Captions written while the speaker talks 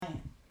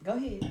Go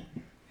ahead.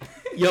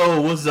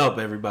 Yo, what's up,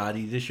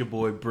 everybody? This your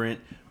boy Brent.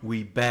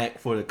 We back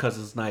for the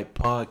Cousins Night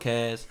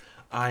podcast.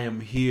 I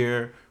am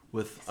here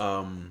with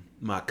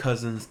my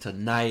cousins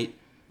tonight.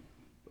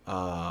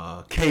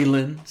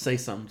 Kaylin, say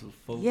something to the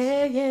folks.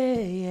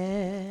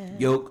 Yeah.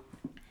 Yoke.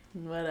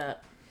 What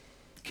up?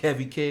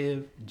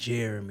 Kev.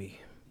 Jeremy.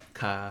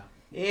 Kai.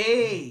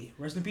 Hey,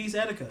 rest in peace,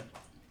 Attica.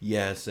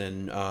 Yes,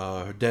 and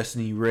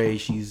Destiny Ray.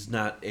 She's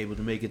not able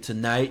to make it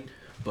tonight,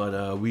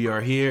 but we are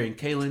here. And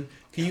Kaylin,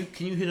 can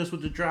you hit us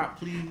with the drop,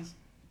 please?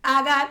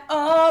 I got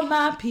all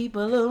my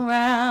people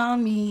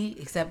around me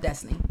except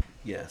Destiny.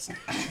 Yes.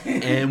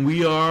 And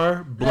we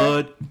are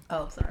blood.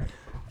 Oh, sorry.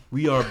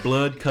 We are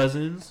blood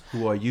cousins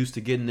who are used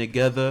to getting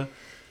together,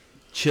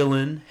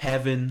 chilling,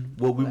 having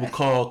what we would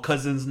call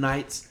cousins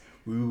nights.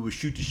 We would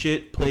shoot the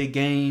shit, play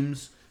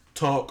games,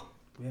 talk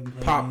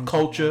pop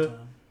culture.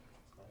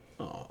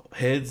 Oh,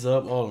 heads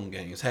up, all them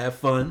games. Have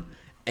fun.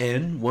 And I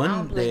don't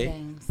one play day.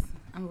 games.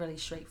 I'm really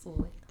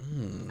straightforward.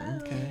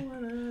 Okay.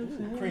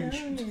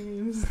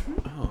 Cringe.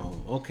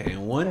 Oh, okay.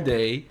 And one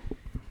day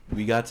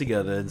we got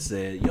together and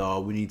said,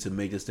 y'all, we need to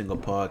make this thing a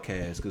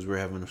podcast because we're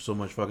having so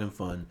much fucking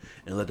fun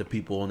and let the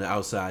people on the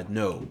outside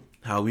know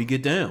how we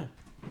get down.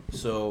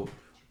 So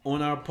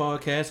on our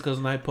podcast,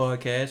 Cousin Night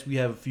Podcast, we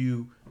have a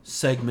few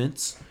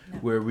segments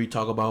where we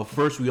talk about,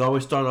 first we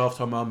always start off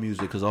talking about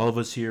music because all of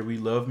us here, we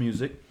love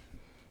music.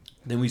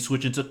 Then we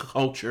switch into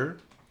culture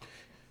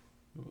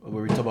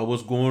where we talk about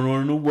what's going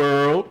on in the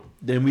world.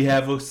 Then we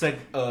have a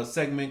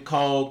segment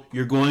called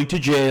You're Going to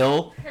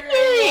Jail.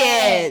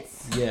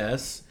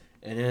 Yes.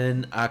 And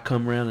then I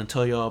come around and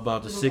tell y'all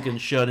about the Sick and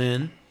Shut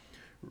In.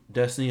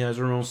 Destiny has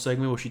her own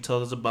segment where she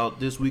tells us about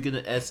this week in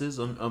the S's.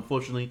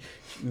 Unfortunately,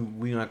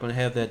 we're not going to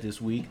have that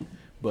this week.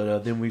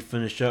 But then we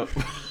finish up.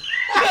 You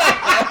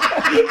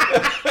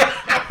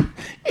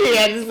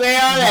had to say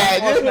all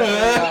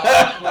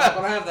that. I'm not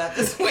gonna have that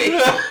this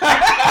week.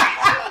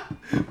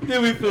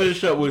 Then we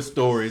finish up with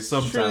stories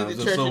sometimes Truly, the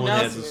if church someone has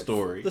a announcements.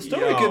 story. The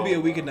story could be a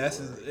week in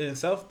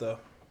itself, though.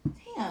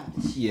 Damn.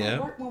 Yeah.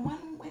 Work with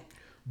one way.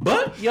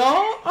 But y'all,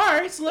 all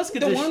right, so let's get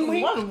this One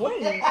week.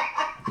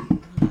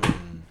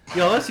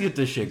 let's get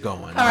this shit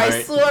going. All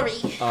right, sorry.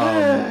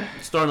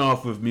 Starting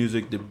off with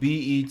music, the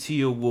BET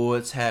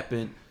Awards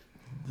happened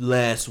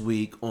last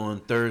week on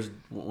Thursday.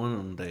 One of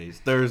them days,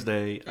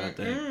 Thursday, I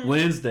think,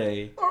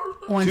 Wednesday,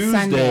 On Tuesday.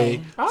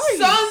 Sunday. Are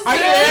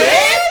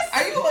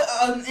you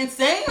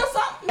insane or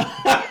something?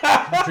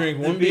 Drink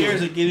The one beer.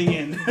 beers are getting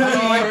in.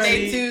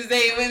 Monday,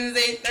 Tuesday,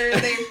 Wednesday,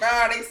 Thursday,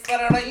 Friday,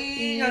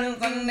 Saturday,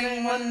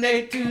 Sunday,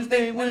 Monday,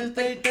 Tuesday,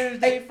 Wednesday,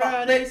 Thursday,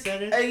 Friday,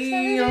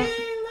 Saturday.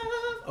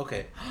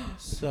 Okay,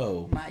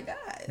 so My God.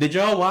 did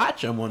y'all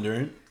watch? I'm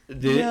wondering.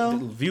 No.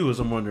 The viewers,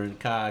 I'm wondering.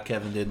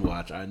 Kevin didn't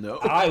watch. I know.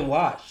 I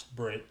watched,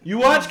 Brent. You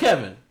watched,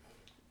 Kevin?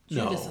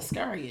 Judas No,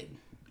 Iscariot.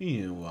 he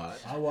didn't watch.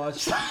 I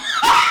watched.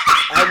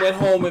 I went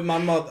home with my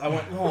mother. I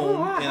went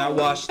home and I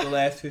watched the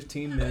last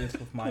 15 minutes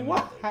with my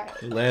mother.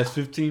 The last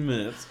 15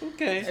 minutes.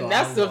 Okay. So And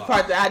that's I the watched.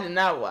 part that I did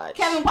not watch.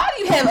 Kevin, why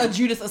do you have a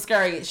Judas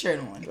Iscariot shirt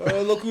on?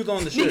 Look who's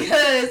on the shirt.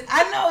 Because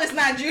I know it's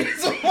not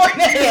Judas who wore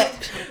that,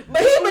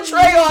 but he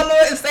betrayed our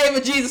Lord and Savior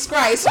Jesus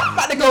Christ. So I'm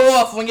about to go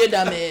off on your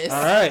dumb ass.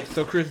 All right,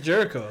 so Chris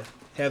Jericho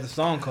has a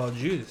song called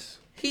Judas.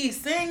 He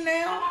sing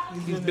now.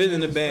 He's been in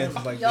the band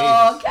since like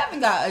Y'all, ages. Kevin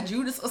got a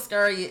Judas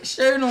Iscariot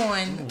shirt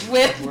on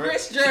with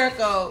Chris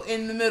Jericho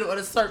in the middle of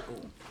the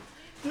circle.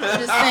 I'm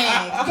just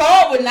saying,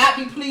 God would not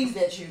be pleased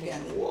at you,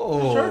 Kevin.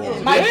 Whoa.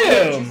 It might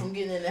prevent you Damn. from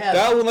getting into heaven.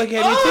 That was like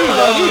had any tears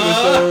on either,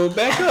 so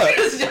back up.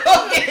 Just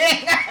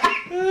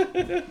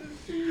joking.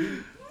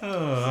 Oh,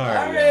 all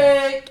right.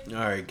 Alright.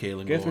 All right,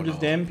 Kaylin. Guess we're going just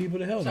on. damning people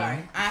to hell now. Sorry,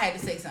 I had to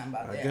say something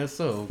about I that. guess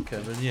so,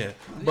 Kevin. Yeah. Just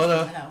But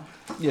wanna know.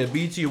 yeah,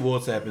 BT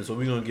Awards happened, so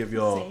we're gonna give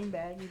y'all Same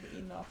bag you've been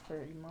eating off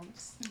for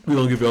months. a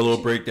little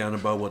breakdown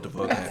about what the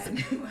fuck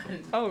happened.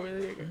 Oh,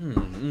 really?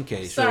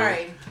 Okay, so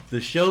Sorry.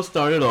 the show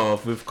started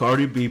off with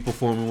Cardi B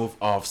performing with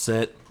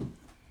Offset.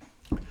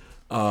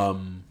 What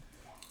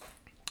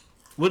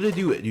did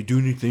they do? You do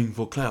anything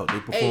for clout? They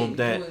performed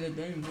that,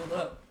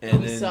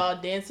 and We then saw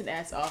dancing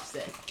as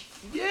Offset.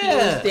 He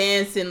yeah, was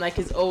dancing like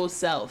his old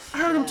self. I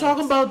heard him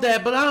talking about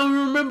that, but I don't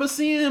even remember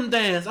seeing him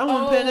dance. I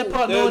wasn't paying that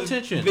part no There's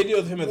attention. videos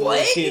of him as a What?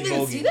 little You kid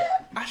didn't see bogey.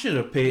 that? I should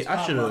have paid. I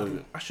Pop should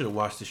locking. have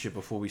watched the shit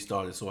before we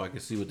started so I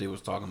could see what they was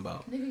talking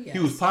about. Nigga, yes. He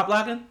was pop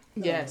locking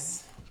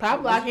Yes.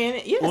 Pop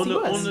locking. Yes, on he the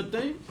was. on the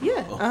thing.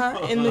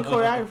 Yeah. In the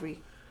choreography.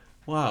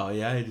 Wow,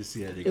 yeah, I had to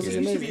see that was again.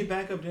 amazing. He should be a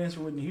backup dancer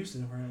for Whitney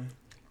Houston, apparently.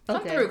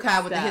 Come through,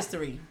 Kyle, with the stop.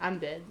 history. I'm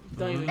dead.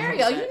 Don't even.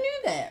 Ariel, you knew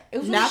that. It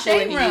was in the Not for Shade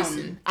Whitney Room.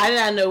 Houston. I did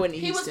not know Whitney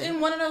He was Houston.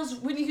 in one of those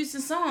Whitney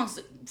Houston songs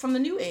from the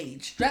New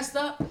Age, dressed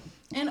up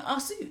in a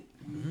suit.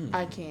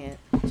 I can't.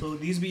 So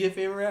these be your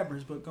favorite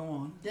rappers, but go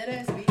on. Dead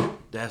ass beat.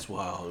 That's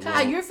wild.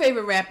 Kyle, your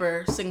favorite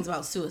rapper sings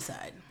about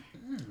suicide.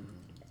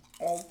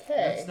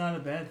 Okay. That's not a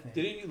bad thing.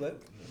 Didn't you let?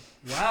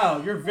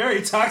 Wow, you're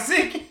very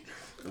toxic.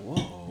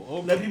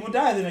 Whoa. Let people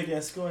die then, I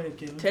guess. Go ahead,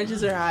 Caleb.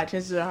 Tensions are high.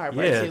 Tensions are high.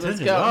 Yeah, Right, let's tensions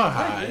go. are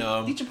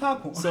high. Eat your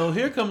popcorn. So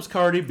here comes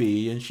Cardi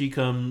B, and she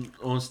comes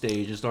on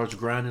stage and starts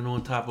grinding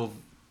on top of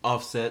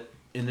Offset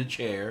in the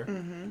chair.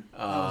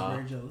 I was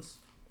very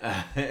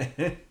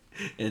jealous.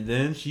 And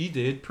then she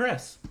did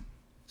press.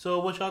 So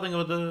what y'all think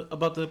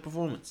about the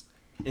performance?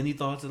 Any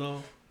thoughts at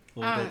all?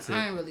 Or I that's it?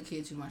 didn't really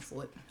care too much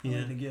for it.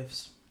 Yeah. The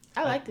gifts.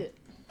 I liked it.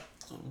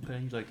 Okay,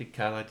 you like to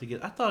kind of like to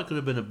get. I thought it could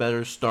have been a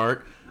better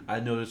start. I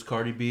noticed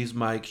Cardi B's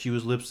mic. She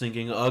was lip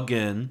syncing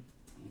again.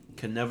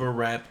 Can never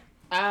rap.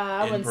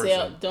 I In wouldn't say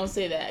person. don't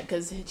say that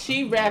because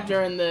she rapped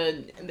during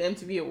the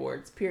MTV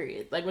Awards.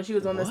 Period. Like when she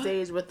was on the What?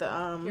 stage with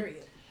the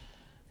Period.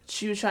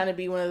 she was trying to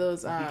be one of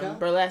those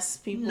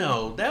burlesque people.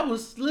 No, that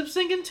was lip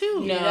syncing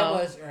too. No, Yeah, that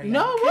was right.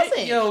 no, it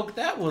wasn't. Yo,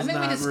 that was I think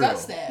we not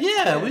discussed real. that.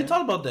 Yeah, we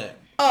talked about that.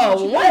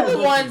 Oh, She one of the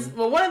was ones. lip-syncing.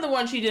 Well, one of the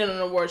ones she did on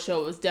an award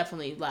show was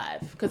definitely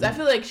live because I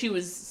feel like she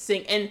was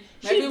singing and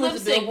Maybe she it was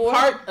lip the synced Billboard?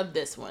 part of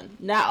this one,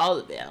 not all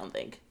of it. I don't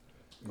think.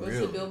 Was it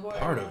Really? Billboard?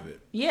 Part of it.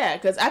 Yeah,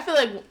 because I feel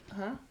like,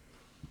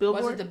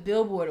 Billboard. Was it the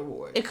Billboard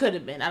Award? It could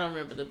have been. I don't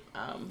remember the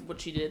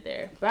what she did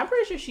there, but I'm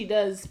pretty sure she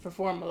does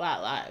perform a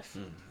lot live.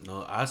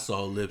 No, I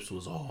saw lips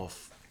was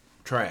off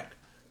track.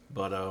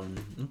 But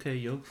okay,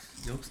 Yoke's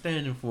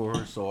standing for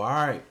her, so all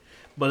right.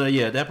 But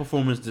yeah, that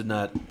performance did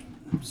not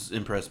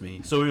impress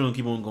me. So we're gonna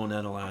keep on going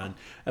down the line.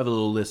 I have a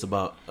little list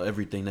about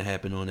everything that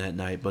happened on that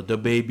night. But the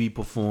baby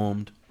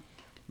performed,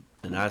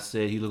 and I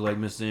said he looked like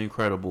Mr.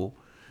 Incredible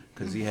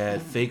because he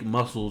had fake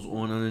muscles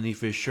on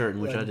underneath his shirt,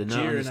 which I did not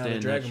Jiren out of understand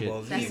that Dragon shit.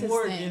 Ball Z. That's He his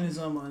wore it thing. in his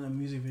in a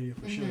music video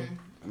for sure.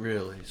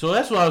 Really? So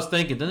that's what I was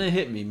thinking. Then it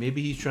hit me.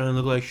 Maybe he's trying to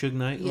look like Suge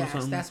Knight Yes, or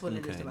something. that's what it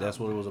is Okay, about. that's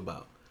what it was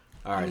about.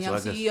 All right, I'm so I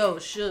young guess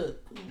CEO should.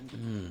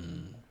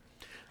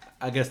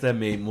 I guess that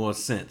made more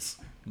sense.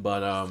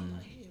 But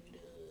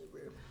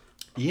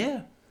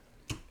yeah,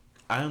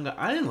 I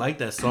didn't like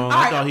that song. All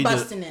right, I I'm thought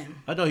busting in.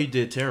 I thought he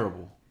did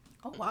terrible.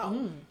 Oh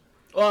wow.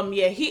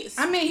 Yeah,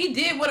 I mean, he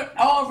did what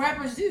all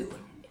rappers do.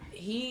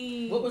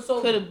 he What was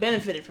so- could have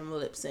benefited from a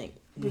lip sync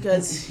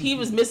because he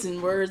was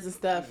missing words and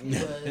stuff.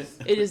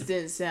 It just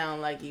didn't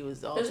sound like he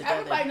was all Does together.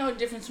 everybody know the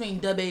difference between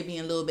Da Baby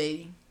and Lil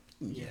Baby?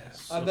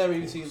 Yes. I've never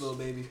even seen Lil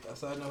Baby,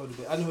 so I know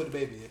who the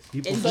baby is.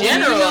 People In So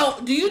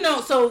general, do you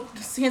know? So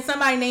can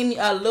somebody name me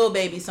a Lil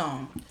Baby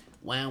song?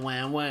 wham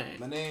wham wham.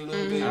 My name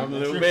Lil Baby. I'm a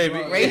little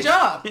baby. Great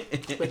job.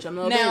 which I'm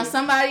Now baby.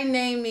 somebody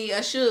name me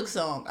a Suge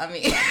song. I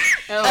mean,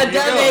 Oh, a here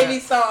Da we go. Baby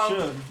song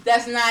Suge.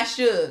 that's not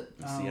Suge.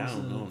 See, I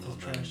don't know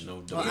no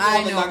Well, dog.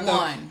 I know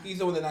one. He's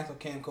the one that knocked out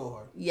Cam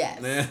Cohart.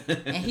 Yes,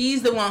 and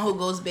he's the one who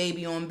goes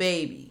baby on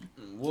baby.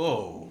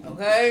 Whoa.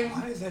 Okay,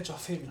 Why is that your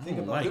favorite I thing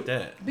don't about like it?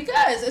 that.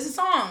 because it's a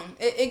song.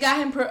 It got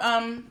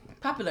him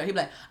popular. He be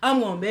like, I'm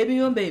going baby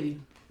on baby.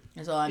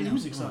 That's all I His know.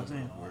 music sucks,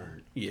 ain't it?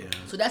 Word. Yeah.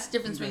 So that's the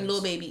difference between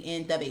Lil Baby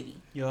and Da Baby.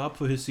 Yo, I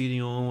put his CD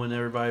on when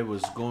everybody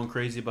was going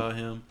crazy about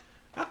him.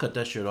 I cut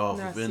that shit off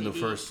Not in the CD.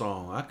 first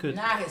song. I could.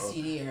 Not his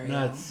CD area.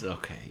 Not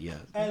okay. Yeah.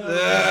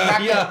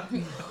 Record. Yeah.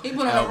 He put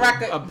on a Album.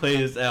 record. I played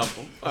his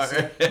album.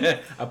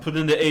 I put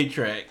in the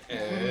 8-track,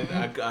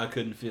 and I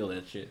couldn't feel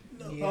that shit.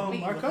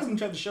 Our cousin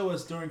tried to show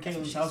us during That's Caitlin's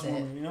what she said.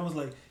 housewarming, and I was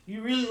like,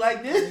 "You really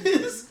like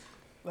this?"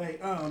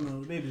 Like, I don't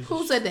know, baby.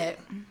 Who said that?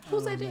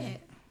 Who said that?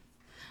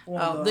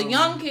 Oh, the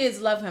young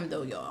kids love him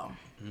though, y'all.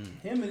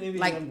 Him and Ivy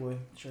like- Youngboy.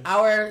 Sure.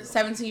 Our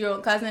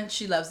 17-year-old cousin,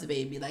 she loves the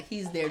baby. Like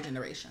he's their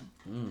generation.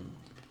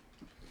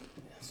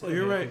 So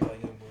you're right.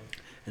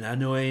 And I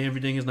know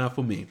everything is not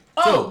for me.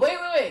 Oh, So,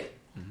 wait.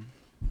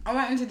 I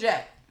want to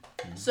interject.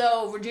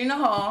 So Regina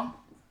Hall,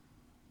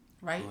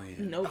 right? oh, yeah.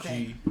 Nope.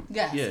 Okay. She,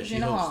 Yes, yeah, she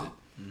Regina hosted. Hall.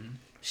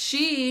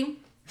 She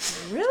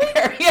Really?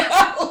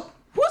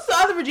 Who's the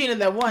other Regina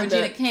that won?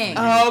 Regina King.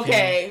 Oh,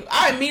 okay.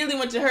 I immediately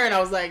went to her and I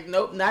was like,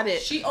 nope, not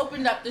it. She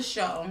opened up the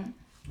show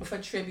with a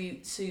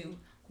tribute to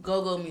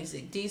Go-Go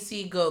Music,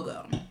 DC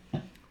Go-Go.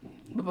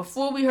 But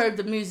before we heard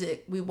the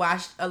music, we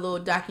watched a little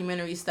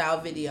documentary style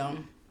video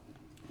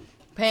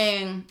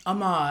paying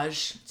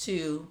homage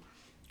to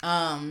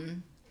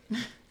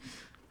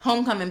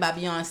Homecoming by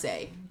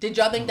Beyonce. Did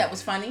y'all think that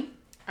was funny?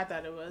 I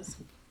thought it was.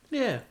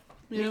 Yeah,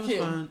 it was too.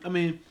 fine. I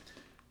mean,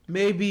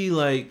 maybe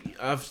like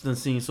I've been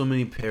seeing so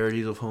many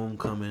parodies of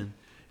Homecoming,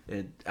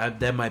 and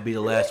that might be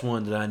the last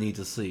one that I need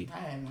to see.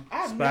 I don't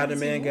know.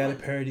 Spider-Man got a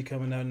parody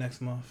coming out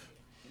next month.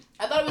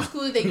 I thought it was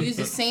cool that they used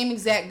the same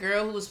exact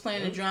girl who was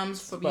playing the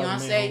drums for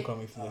Beyonce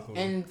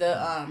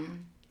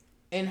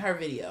in her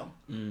video.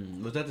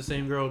 Was that the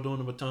same girl doing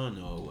the baton?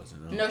 No, it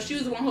wasn't. No, she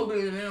was the one who was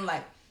in the middle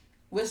like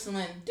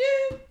whistling.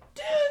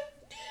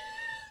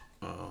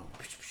 Oh.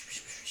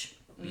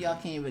 Y'all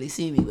can't really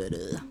see me, but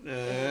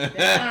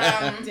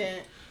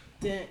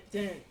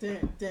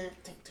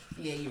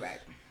yeah, you're right.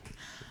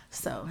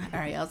 So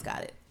Ariel's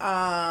got it.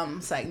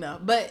 It's like no,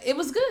 but it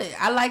was good.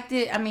 I liked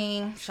it. I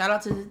mean, shout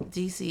out to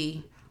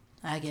DC.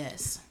 I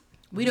guess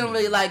we don't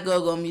really like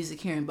go-go music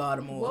here in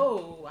Baltimore.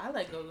 Whoa, I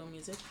like go-go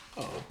music.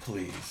 Oh,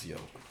 please, yo.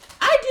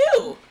 I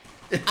do.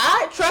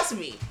 Trust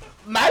me.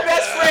 My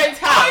best friend's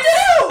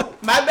house.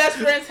 My best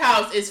friend's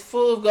house is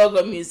full of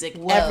go-go music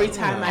Whoa. every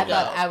time I I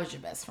thought go. I was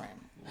your best friend.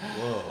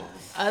 Whoa.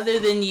 Other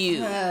than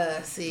you.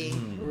 See,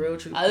 real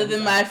truth. Other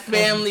than my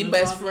family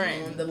best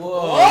friend.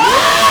 Whoa.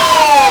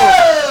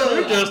 Whoa!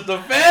 You're just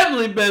a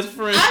family best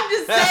friend. I'm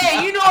just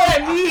saying, you know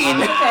what I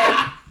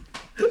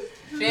mean.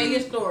 Share your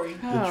story.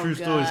 The true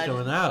story's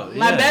coming out.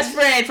 My Yeah. best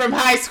friend from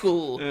high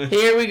school.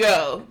 Here we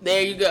go.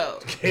 There you go.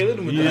 Caleb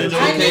went You to didn't know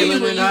I knew Caleb you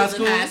in when you high was in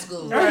school? high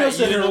school. I know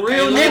said her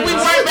real And name. we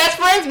weren't best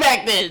friends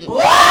back then.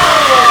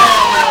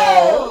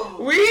 Whoa!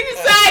 We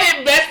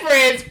decided best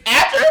friends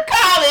after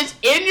college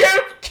in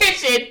your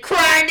kitchen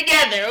crying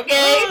together,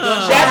 okay?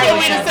 Oh. That's what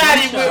we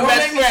decided we were Don't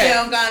best make me friends.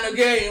 sound kind of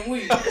gay and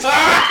weak.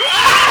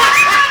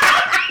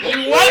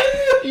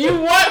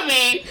 You want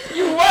me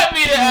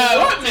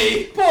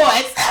to,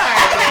 Boy, sorry.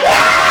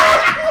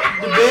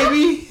 The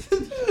baby.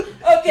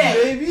 Okay.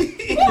 Baby.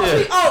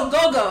 Yeah. Oh,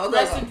 Go-Go.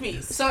 rest in Go-Go.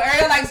 peace. So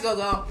Ariel likes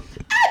Go-Go.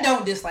 I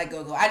don't dislike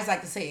Go-Go. I just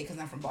like to say it because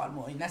I'm from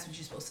Baltimore, and that's what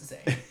you're supposed to say.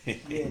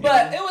 Yeah,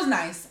 But it was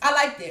nice. I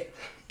liked it.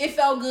 It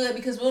felt good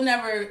because we'll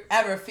never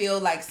ever feel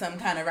like some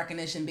kind of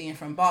recognition being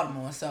from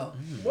Baltimore. So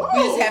we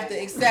just have to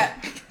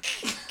accept.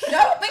 You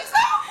don't think so?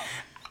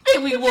 I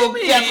think we will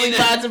definitely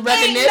find some Ain't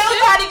recognition.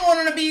 nobody going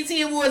on the BET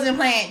Awards and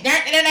playing.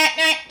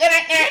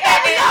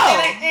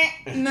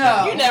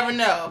 No. You never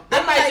know.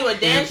 I might do a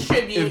dance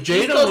tribute, If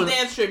East Jada Coast would-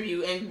 dance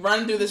tribute, and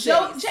run through the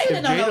Jada cities.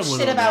 don't know Jada went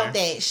shit on about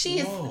there. that. She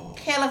is Whoa.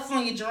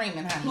 California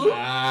dreaming, honey.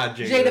 Ah,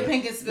 Jada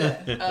Pinkett Smith.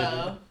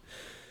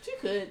 She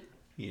could.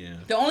 Yeah.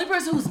 The only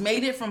person who's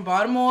made it from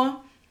Baltimore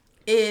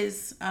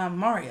is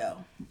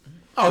Mario.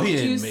 Oh, he You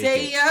didn't make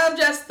say it. I'm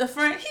just a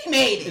friend. He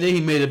made And it. then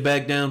he made it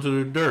back down to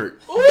the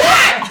dirt.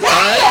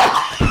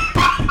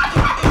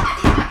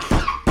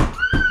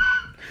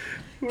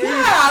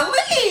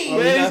 Golly.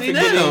 Where is Not he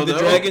forgetting now, the though?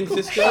 Dragon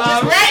Cisco.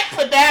 All right,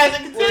 put that as a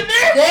contender.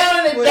 Down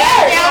in the Wait,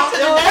 dirt. down to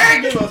the y'all dirt.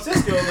 forget about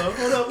Cisco though.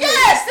 Hold up.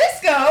 Yes,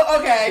 Cisco.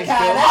 Okay, Cisco.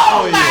 Kyle.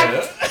 Oh, Oh, my.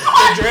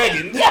 yeah. The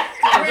Dragon.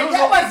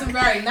 That wasn't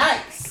very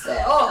nice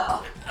at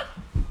all.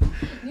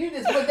 You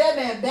just put that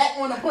man back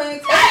on the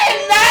plantation. I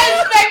did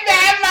not expect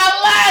that in my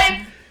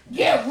life.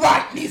 Get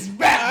right, he's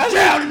back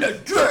down in the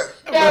dirt.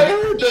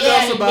 heard that Yeah,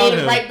 else he about made it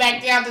him. right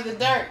back down to the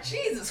dirt.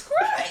 Jesus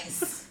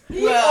Christ.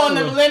 He's on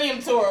the Millennium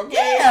Tour,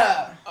 okay?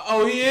 Yeah.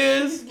 Oh, he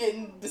is?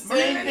 Getting the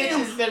same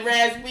bitches that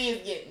Raz B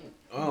is getting.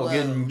 Oh, Well,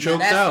 getting now choked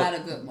that's out. not a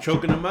good one.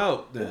 Choking him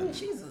out then.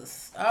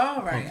 Jesus.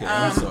 All right. Okay,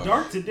 I'm sorry.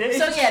 Dark today.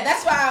 So yeah,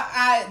 that's why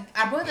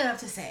I brought that up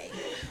to say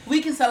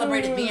we can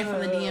celebrate it being from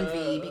the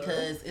DMV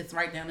because it's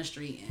right down the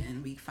street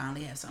and we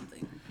finally have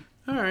something.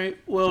 All right.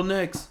 Well,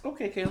 next.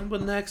 Okay, Caleb,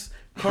 but next.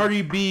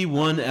 Cardi B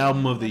won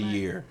Album of the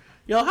Year.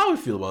 Yo, how we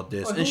feel about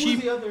this? Who And was she,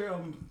 the other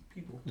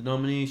people? the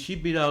nominee, she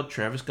beat out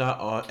Travis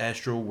Scott,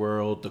 Astro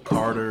World, The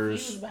Confused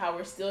Carters. about how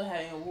we're still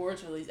having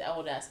awards for these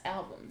old ass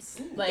albums.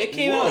 It Like,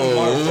 came out in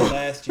March of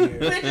last year.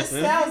 but it just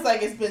sounds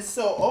like it's been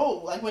so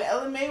old. Like when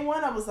Ella May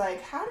won, I was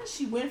like, how did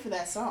she win for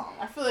that song?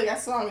 I feel like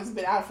that song has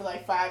been out for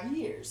like 5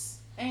 years.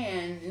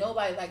 And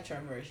nobody liked her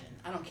version.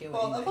 I don't care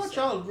what Well, I anybody thought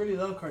said. y'all really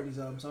love Cardi's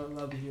album, so I'd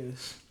love to hear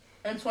this.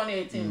 In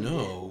 2018.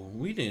 No,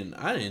 we didn't.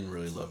 I didn't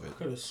really love it.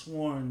 Could have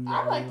sworn. I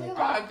y'all liked were it. like,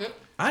 I liked it.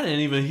 I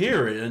didn't even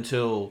hear it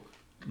until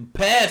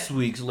past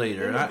weeks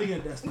later. I'm And thinking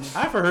of Destiny.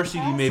 I've heard her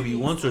CD maybe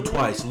Past once or weeks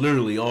twice,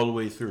 literally all the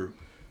way through.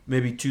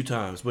 Maybe 2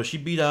 times. But she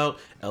beat out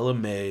Ella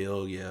May.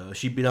 Oh, yeah.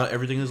 She beat out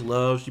Everything Is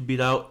Love. She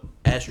beat out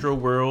Astro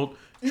World.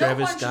 Travis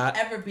no one Scott.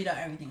 should ever beat out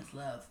Everything's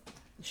Love.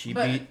 She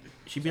but-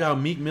 beat out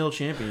Meek Mill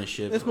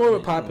Championship. It's more of a I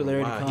don't know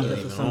popularity why he contest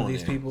even for some of on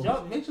these there. people.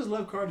 Y'all, they just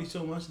love Cardi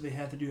so much that they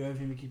have to do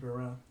everything to keep her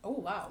around. Oh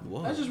wow.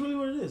 Whoa. That's just really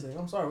what it is. Like,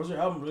 I'm sorry, was her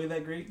album really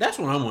that great? That's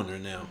what I'm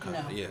wondering now, kind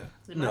of. No. Yeah.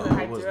 They No, might have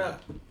it hyped was her not.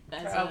 up. Her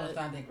That's album's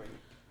not that great.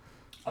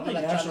 I I'm think gonna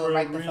let y'all Astro know World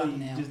right the fuck really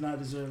now. does not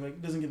deserve,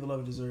 like, doesn't get the love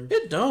it deserves.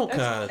 It don't,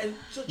 That's God.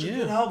 it's such a Yeah.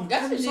 good album.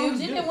 That's Every what song you is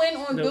didn't good. it win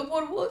on Nope.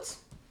 Billboard Awards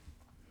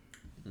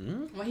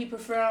Hmm? when he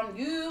performed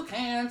 "You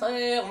Can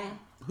Tell."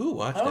 Who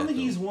watched I don't that? think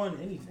though? he's won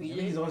anything. I Yeah.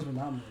 think he's always been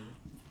nominated.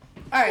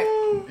 All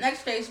right,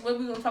 next case. What are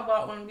we gonna talk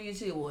about on the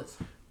BET Awards?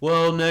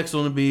 Well, next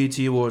on the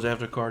BET Awards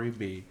after Cardi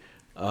B,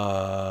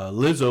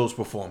 Lizzo's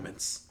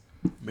performance.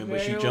 Remember,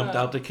 she Very jumped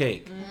well. out the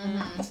cake.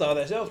 I saw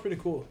that. That was pretty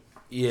cool.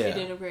 Yeah. She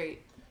did a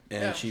great.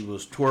 And Yeah. she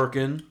was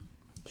twerking,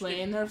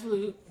 Playing her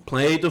flute.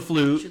 played the She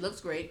flute.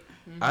 looks great.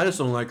 I just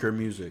don't like her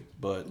music,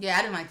 but Yeah,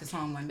 I didn't like the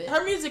song one bit.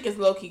 Her music is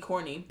low key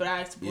corny, but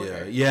I support yeah,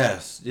 her.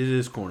 yes, it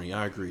is corny.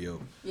 I agree, yo.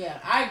 Yeah,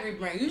 I agree,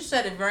 Brent. You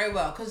said it very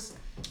well. Cause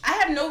I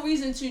have no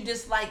reason to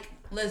dislike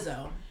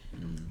Lizzo,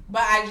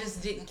 but I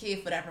just didn't care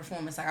for that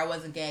performance. Like I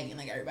wasn't gagging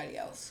like everybody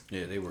else.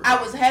 Yeah, they were. I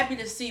was happy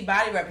to see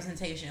body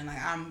representation. Like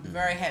I'm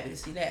very happy to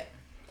see that.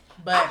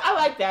 But I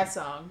like that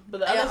song, but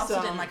the I other also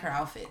song didn't like her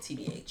outfit,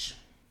 TBH.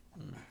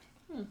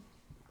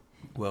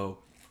 Well,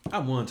 I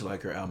wanted to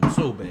like her album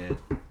so bad,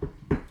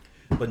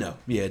 but no,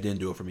 yeah, it didn't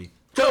do it for me.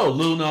 So,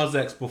 Lil Nas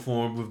X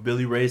performed with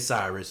Billy Ray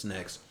Cyrus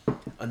next.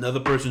 Another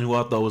person who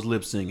I thought was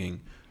lip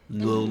singing,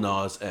 Lil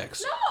Nas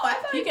X. No, I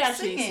thought He he can was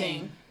actually singing.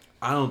 sing.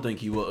 I don't think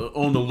he was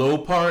on the low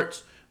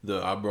parts.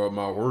 I brought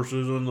my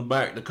horses in the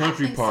back. The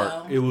country think part,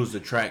 so. it was the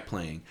track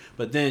playing.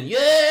 But then,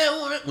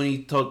 yeah, when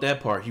he took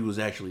that part, he was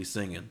actually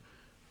singing.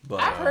 But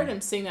I've heard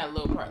him sing that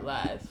low part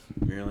live.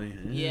 Really?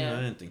 Yeah.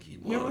 I didn't think he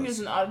was. Remember when he was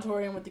in the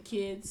auditorium with the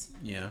kids?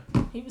 Yeah.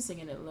 He was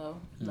singing it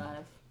low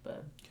live,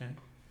 but Okay.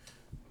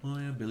 Well,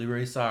 yeah, Billy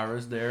Ray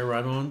Cyrus there,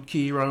 right on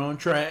key, right on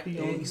track. The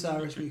only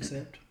Cyrus we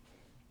accept.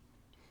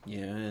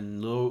 Yeah,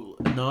 and little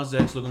Nas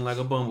X looking like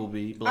a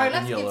bumblebee, All black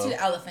right, and let's get yellow. to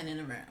the elephant in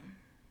the room.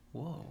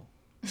 Whoa.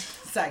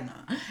 Sorry,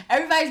 no.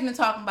 Everybody's been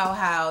talking about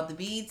how the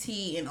BET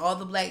and all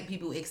the black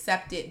people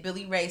accepted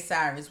Billy Ray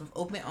Cyrus with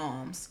open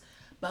arms.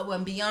 But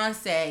when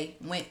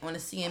Beyonce went on the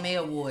CMA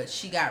Awards,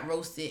 she got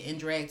roasted and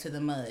dragged to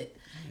the mud.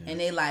 Yeah. And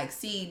they like,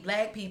 see,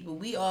 black people,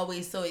 we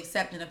always so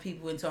accepting of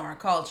people into our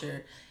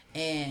culture.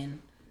 And,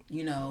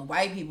 you know,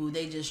 white people,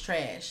 they just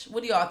trash.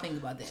 What do y'all think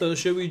about that? So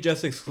should we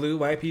just exclude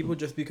white people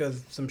just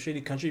because some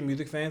shitty country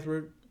music fans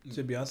were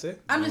to Beyonce?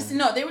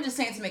 They were just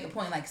saying to make a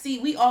point. Like, see,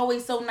 we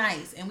always so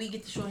nice, and we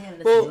get the short hand of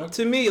the Well,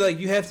 to me, like,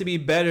 you have to be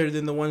better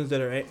than the ones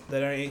that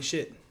ain't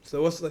shit.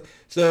 So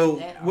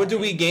what do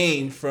we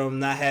gain from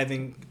not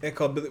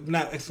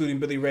excluding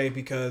Billy Ray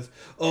because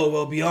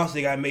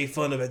Beyonce got made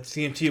fun of at the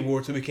CMT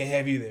Awards, so we can't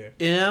have you there?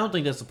 And I don't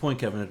think that's the point,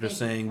 Kevin. That they're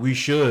saying we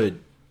should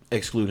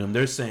exclude him.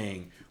 They're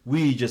saying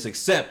we just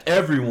accept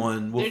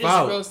everyone without.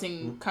 They're just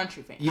roasting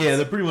country fans. Yeah,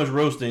 they're pretty much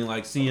roasting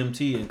like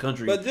CMT and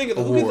country. But think,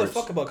 who gives a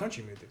fuck about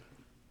country music?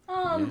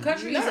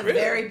 Country is a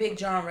very big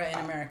genre in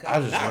America. I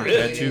just learned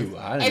that too.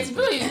 It's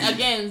really,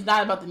 again, it's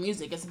not about the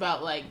music. It's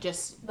about like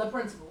just the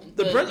principle.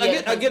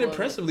 I get it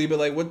principally, but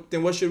like,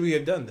 what should we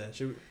have done then?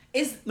 Should we?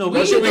 It's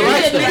what should we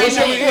write?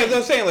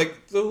 I'm saying, like,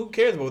 so who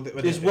cares about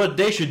it? It's what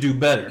they should do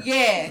better.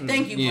 Yeah,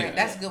 thank you, Brent.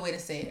 That's a good way to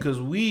say it. Because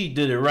we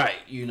did it right,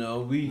 you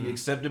know. We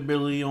accepted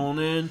Billy on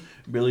in.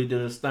 Billy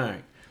did his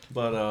thing,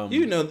 but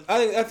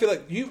I feel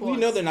like we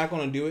know they're not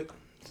going to do it.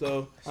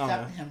 So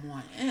stop him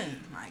one in.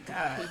 My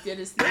God, he did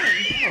his thing.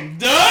 I'm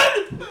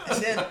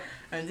done.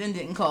 and then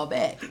didn't call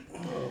back.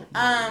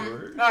 All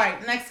right,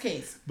 next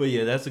case. But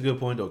yeah, that's a good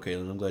point, though,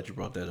 Caitlin. I'm glad you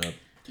brought that up.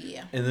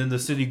 Yeah. And then the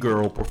City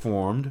Girl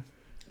performed.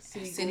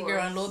 City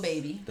Girl and Lil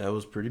Baby. That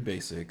was pretty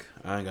basic.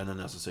 I ain't got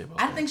nothing else to say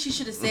about I that. think she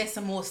should have said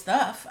some more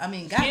stuff. I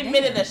mean, she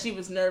admitted that she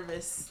was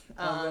nervous.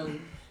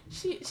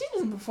 She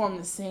doesn't perform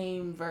the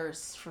same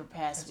verse for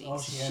past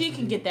weeks. She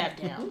can get that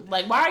down.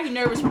 Like, why are you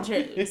nervous when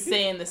you're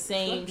saying the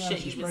same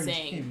shit you've been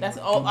saying? That's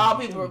all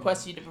people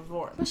request you to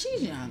perform. But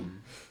she's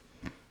young.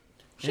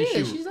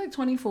 She's like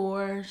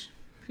 24.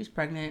 She's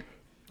pregnant.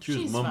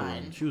 She's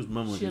mumbling. Fine. She was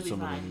mumbling through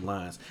some of them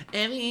lines.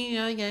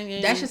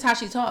 That's just how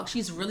she talks.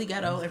 She's really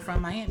ghetto and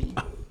from Miami.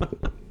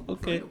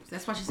 Okay.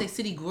 That's why she say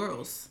city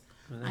girls.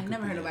 I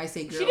never heard nobody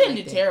say girl. She didn't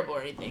do terrible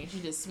or anything. She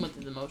just went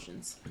through the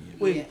motions.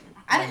 Wait,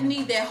 I didn't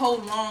need that whole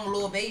long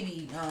Lil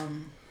Baby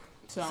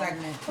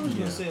segment. I was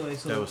gonna say like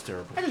so. That was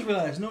terrible. I just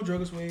realized no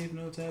Druggish Wave,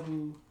 no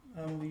Taboo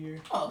album of the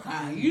year. Oh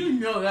God, you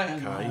know that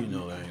ain't God, you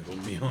know that ain't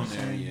gonna be on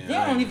there. Yeah, they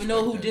don't even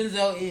know who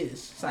Denzel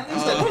is.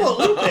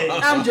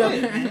 I'm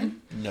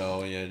joking.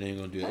 No, yeah, they ain't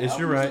gonna do that. It's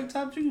your right.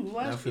 Top 2.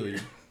 I feel you.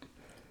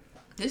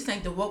 This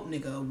ain't the woke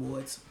nigga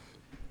awards.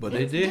 But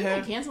they did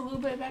have. They cancel a little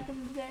bit back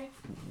in the day.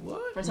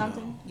 What? For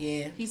something? No.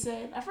 Yeah. He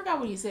said, I forgot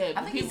what he said.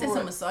 I think he said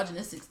some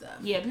misogynistic stuff.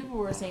 Yeah, people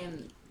were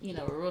saying,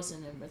 we're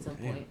roasting him at some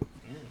point.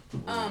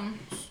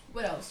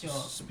 What else, y'all?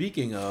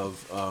 Speaking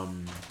of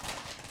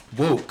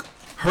woke,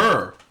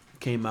 her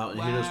came out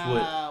and hit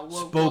us with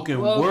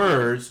spoken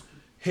words,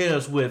 hit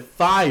us with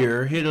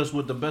fire, hit us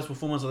with the best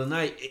performance of the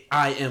night,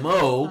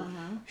 IMO,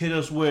 hit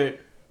us with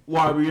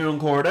YBN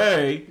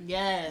Corday,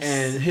 yes,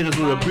 and hit us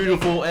with a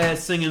beautiful ass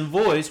singing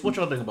voice. What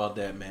y'all think about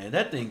that, man?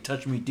 That thing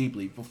touched me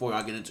deeply. Before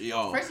I get into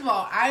y'all, first of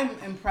all, I'm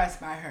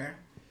impressed by her.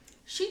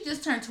 She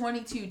just turned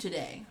 22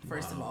 today.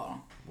 First of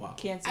all, wow.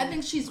 I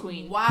think she's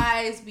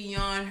wise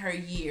beyond her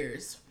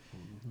years.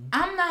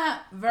 I'm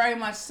not very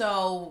much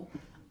so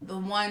the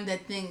one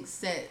that thinks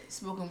that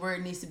spoken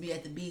word needs to be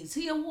at the BET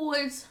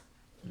Awards,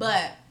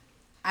 but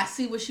I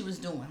see what she was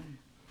doing.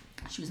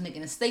 She was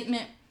making a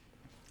statement,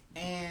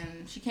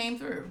 and she came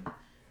through.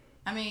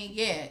 I mean,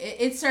 yeah,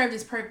 it served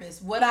its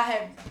purpose. Would I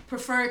have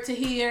preferred to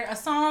hear a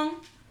song?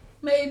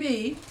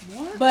 Maybe.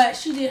 What? But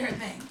she did her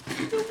thing.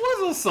 It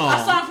was a song.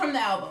 A song from the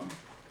album.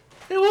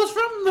 It was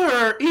from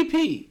her EP.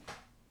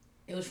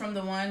 It was from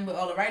the one with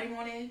all the writing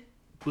on it?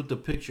 With the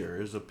picture.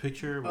 There's a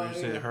picture where you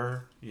said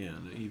her. Yeah,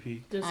 the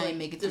EP. There's I like, didn't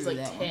make it there's through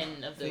like that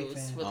 10 of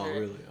those with her.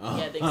 Really? Yeah,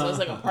 I think so. It's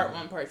like a part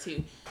 1, part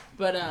 2.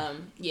 But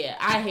yeah,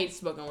 I hate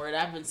spoken word.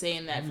 I've been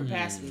saying that for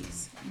past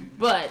weeks.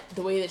 But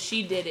the way that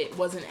she did it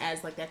wasn't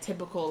as like that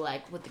typical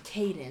like with the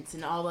cadence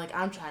and all like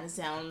I'm trying to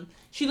sound.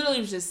 She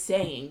literally was just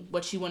saying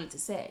what she wanted to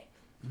say.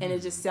 And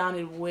it just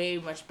sounded way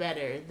much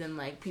better than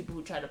like people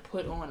who try to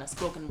put on a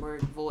spoken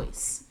word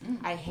voice.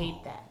 I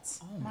hate that.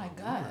 Oh my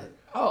God.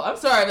 Oh, I'm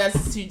sorry if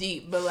that's too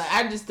deep, but like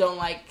I just don't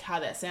like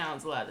how that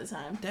sounds a lot of the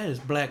time. That is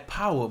black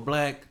power,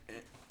 black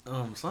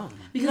something.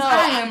 Because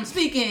I am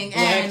speaking,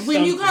 and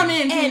when you come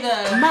into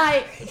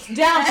my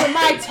down from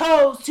my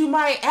toes to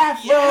my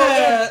afro,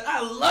 I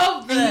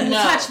love that. And you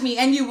will touch me,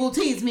 and you will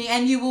tease me,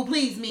 and you will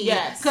please me.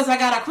 Yes, because I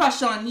got a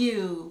crush on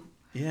you.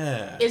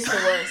 Yeah, it's the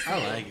worst.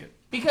 I like it.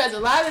 Because a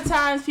lot of the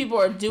times people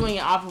are doing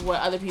it off of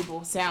what other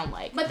people sound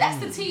like. But that's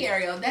the T,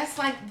 Ariel. That's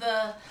like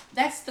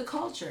that's the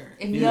culture.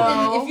 If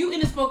you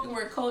in the spoken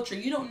word culture,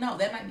 you don't know.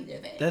 That might be their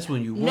thing. That's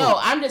when you want. No,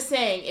 I'm just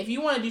saying, if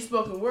you want to do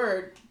spoken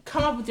word,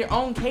 come up with your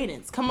own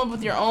cadence. Come up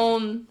with your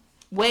own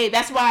way.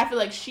 That's why I feel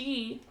like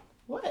she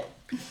What?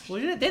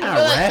 Well, they're I not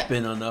feel like-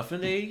 rapping or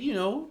nothing. They,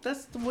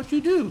 that's what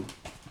you do.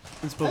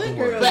 In I spoken think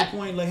word. you're at the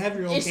point, like, have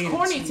your own It's cadence.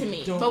 corny to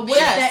me, Don't- but What if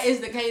Yes. that is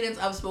the cadence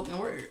of spoken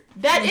word?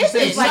 That You said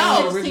isn't. it's Like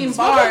no. No. 16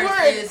 Spoken bars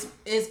word.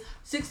 is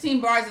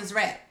 16 bars is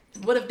rap.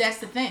 What if that's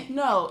the thing?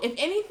 No. If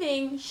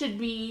anything should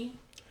be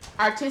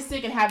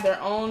artistic and have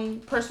their own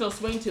personal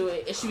swing to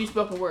it, it should be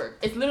spoken word.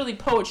 It's literally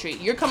poetry.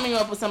 You're coming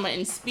up with someone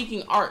and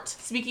speaking art,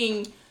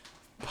 speaking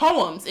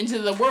poems into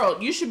the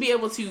world. You should be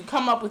able to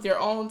come up with your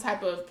own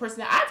type of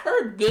person. I've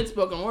heard good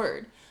spoken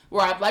word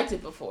where I've liked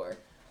it before,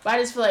 but I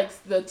just feel like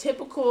the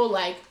typical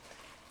like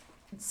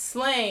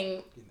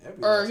slang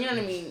or you know what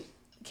I mean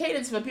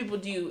cadence what people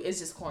do is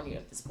just corny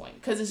at this point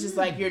because it's just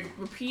like you're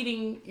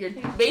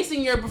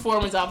basing your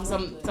performance off of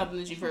something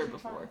that you've heard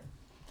before.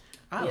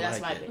 I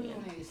That's like my it.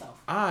 opinion.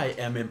 I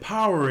am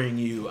empowering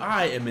you.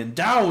 I am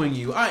endowing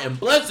you. I am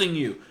blessing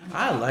you.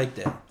 I like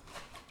that. All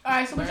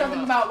right, so what y'all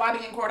think about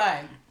YB and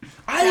Corday?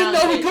 I didn't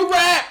know he could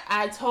rap.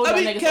 I told I y'all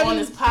mean, niggas Kevin- on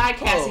this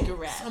podcast he could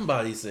rap.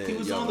 Somebody said He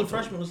was y'all on the know.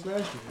 freshman list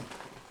last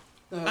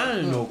year. I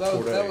didn't know that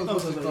was Corday.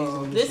 what's it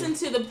called? Listen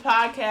to the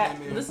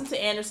podcast. Listen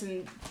to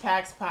Anderson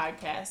Paak's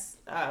podcast.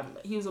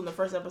 He was on the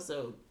first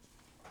episode.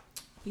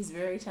 He's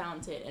very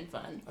talented and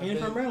fun. And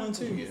from Maryland,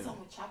 too. Yeah.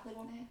 Something with chocolate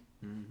on it?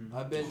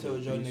 I've been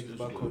told y'all niggas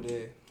about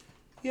Corday.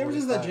 Yeah, ever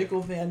since that J.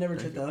 Cole thing, I never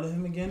checked out of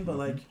him again, but,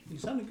 like, he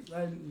sounded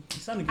good.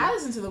 I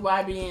listened to the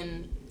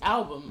YBN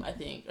album, I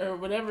think, or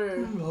whatever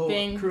The whole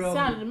thing. crew album.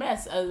 Sounded a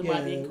mess. Other than Yeah.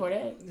 YBN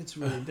Corday. It's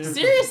really...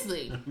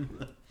 Seriously.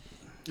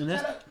 And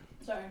that's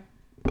Sorry.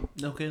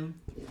 okay.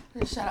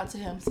 Shout out to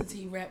him since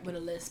he rapped with a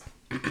lisp.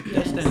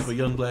 That stands for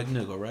young black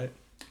nigga, right?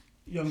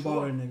 Young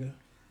baller nigga.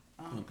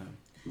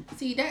 Okay.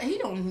 See that he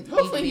don't. need to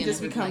Hopefully be he in just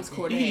a group becomes like that.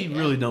 Corday. He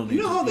really don't need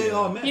You know how to they be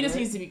all there. met, He just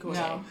right? needs to be Corday.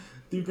 No.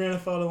 Through Grand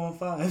Theft Auto on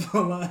 5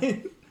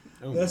 online.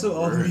 Oh, That's what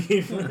all word. the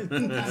became friends.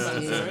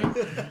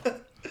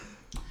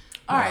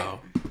 All right. Wow.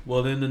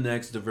 Well, then the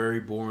next, the very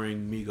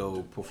boring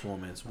Migo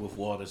performance with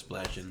water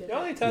splashing.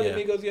 Y'all ain't telling Yeah.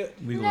 me goes yet.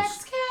 We gonna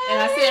Next case. And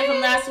I said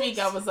from last week,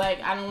 I was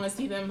like, I don't want to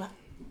see them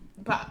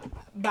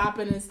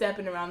bopping and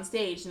stepping around the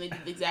stage, and they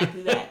did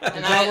exactly that.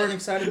 And Y'all weren't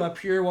excited about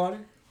Pure Water?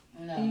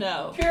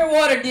 no. Pure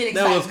water did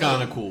excite That was me.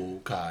 kind of cool,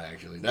 Kai.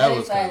 Actually, that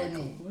was kind excited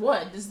of me. cool.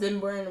 What? Just them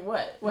wearing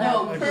what? What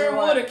No, happened? pure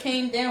water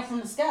came down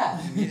from the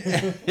sky.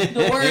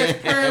 The word is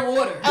pure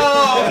water.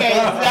 Oh, okay. So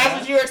that's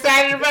what you were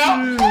excited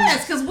about?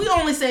 Yes, because we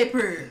only say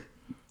pure.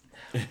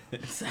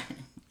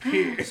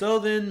 So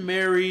then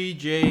Mary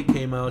J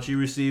came out. She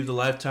received the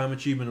Lifetime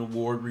Achievement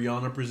Award.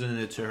 Rihanna presented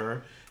it to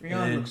her.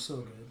 Rihanna And- looks so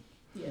good.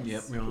 Yes.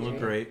 Yep, Rihanna looked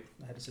great.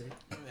 I had to say.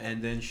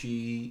 And then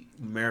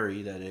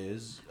Mary, that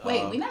is.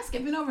 Wait, we not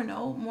skipping over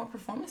no more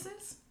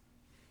performances?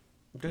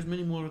 There's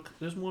many more.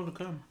 There's more to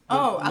come.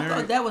 Oh, I Mary-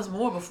 thought that was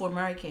more before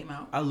Mary came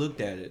out. I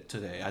looked at it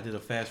today. I did a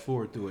fast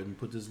forward through it and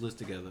put this list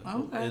together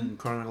Okay. in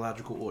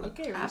chronological order.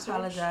 Okay, I research.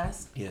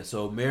 apologize. Yeah,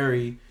 so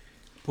Mary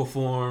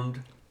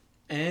performed,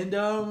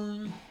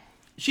 and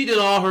she did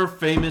all her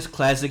famous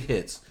classic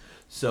hits.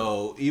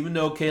 So even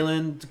though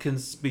Kaylin can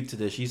speak to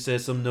this, she said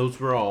some notes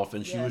were off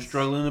and she was Yes.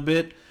 struggling a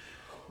bit.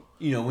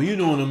 You know, when you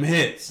know them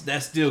hits,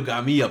 that still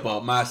got me up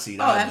off my seat.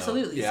 Oh, I know.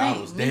 absolutely. Yeah, I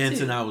Same. was Me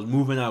dancing, too. I was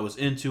moving, I was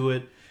into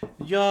it.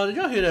 Did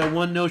y'all hear that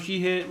one note she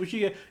hit? Where she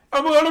get,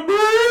 I'm gonna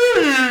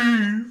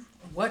breathe.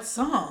 What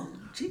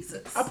song?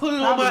 Jesus. I put it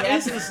on Probably my happened-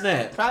 instant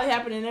snap. Probably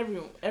happened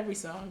in every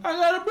song. I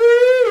gotta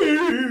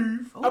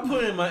breathe. I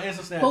put it in my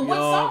instant snap. But what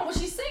y'all. song was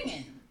she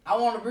singing? I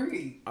want to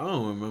breathe. I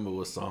don't remember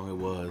what song it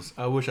was.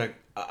 I wish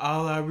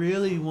all I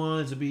really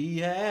wanted to be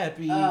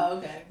happy. Oh,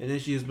 okay. And then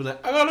she just be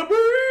like, I gotta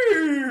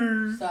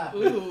breathe. Stop.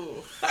 Ooh.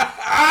 And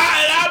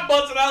I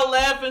busted out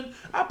laughing.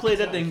 I played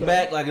that thing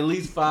back like at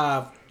least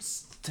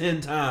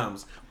 5-10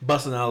 times,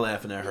 busting out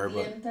laughing at her.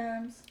 But 11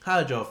 times. how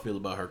did y'all feel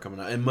about her coming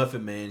out? And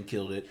Muffin Man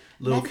killed it.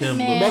 Lil Muffin Kim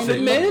Man looked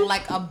sick. looked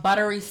like a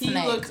buttery He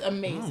snake. looks Oh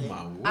amazing.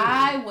 my word.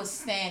 I was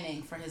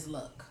standing for his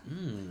look.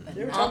 But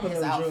They were not talking his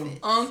about that, Joe. outfit.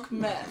 Unk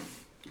meth.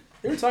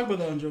 They were talking about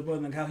that on Joe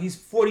Budden, like how he's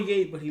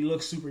 48, but he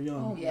looks super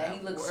young. Yeah,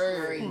 he looks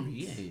Word. great. Oh,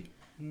 yeah.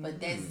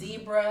 But that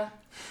zebra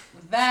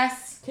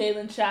vest,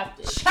 Kaylin chopped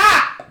it.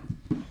 chop!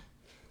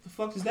 The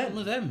fuck does that What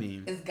mean? does that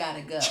mean? It's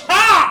gotta go.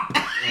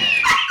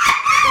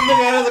 Look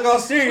at us like all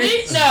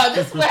serious. No,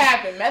 this is what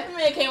happened. Method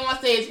Man came on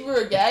stage. We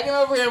were gagging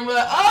over him. We're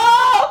like,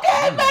 oh,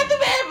 okay, Method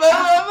Man,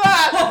 blah,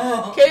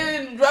 blah, blah.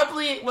 Kaylin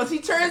abruptly, once he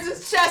turns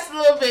his chest a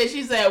little bit,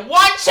 she said,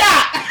 one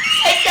chop!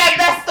 Take that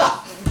vest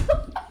off!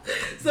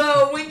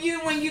 So when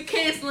you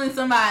canceling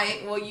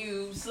somebody or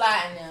you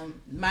sliding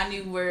them, my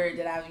new word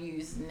that I've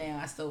used now,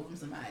 I stole from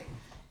somebody,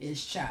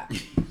 is chop.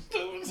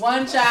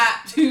 One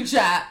chop, two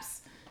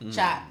chops,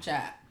 chop,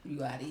 chop. You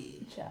got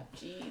it. Chop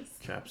cheese.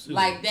 Chop suey.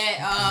 Like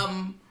that,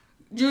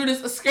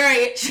 Judas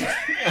Iscariot.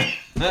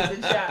 The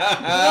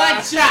chop.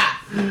 One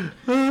chop.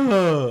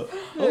 Oh,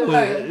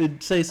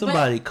 it say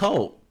somebody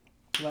cult.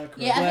 Black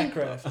Yeah, I think-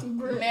 Craft.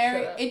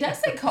 Mary, it does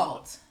say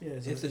cult. Yeah,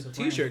 It's a brand.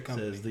 t-shirt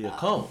company. Says the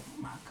occult.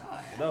 Oh my God.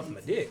 God. Get off my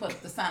dick.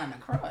 Put the sign on the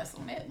cross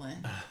on that one.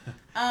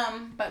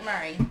 But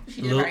Murray,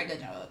 she did Lil- a very good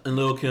job. And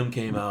Lil' Kim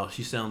came out.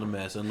 She sounded a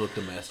mess and looked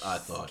a mess, I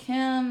thought.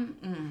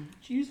 Kim,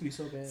 She used to be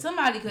so bad.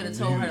 somebody could have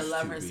told her to Used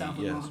love to be, herself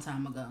a yes. long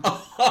time ago.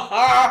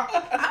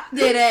 I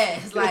did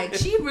ass. Like,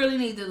 she really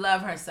need to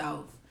love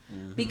herself.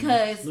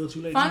 Because, Little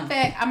too late fun now.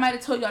 fact, I might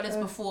have told y'all this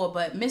before,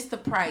 but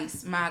Mr.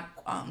 Price,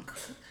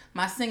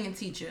 my singing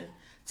teacher,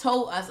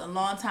 told us a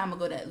long time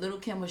ago that Little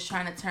Kim was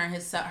trying to turn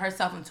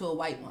herself into a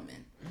white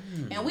woman.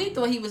 And we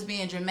thought he was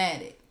being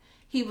dramatic.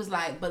 He was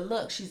like, but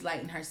look, she's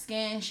lighting her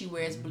skin. She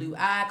wears blue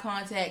eye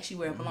contact. She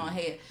wears blonde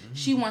hair.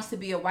 She wants to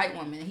be a white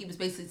woman. And he was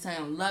basically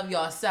saying, love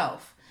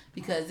yourself.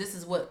 Because this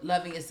is what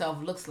loving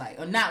yourself looks like.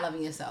 Or not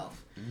loving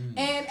yourself.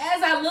 And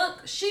as I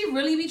look, she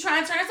really be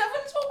trying to turn herself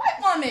into a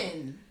white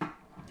woman.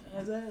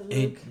 As I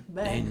look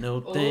back Ain't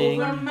no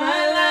thing. Over my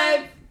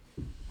life.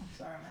 I'm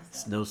sorry, I messed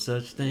It's up. no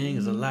such thing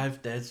as a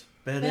life that's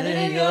better Better than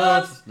than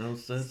yours. yours. No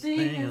such Thing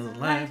thing as a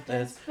life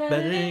that's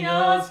better than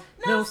yours.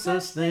 No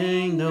such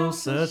thing, no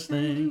such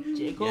thing.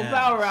 Jacob Yeah.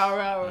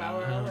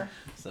 Bow.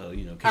 So,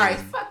 you know, All right,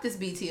 Kaylin fuck this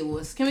BT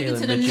Awards. Can we get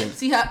Kaylin to the mentioned-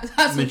 Nipsey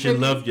Hussle mention tribute?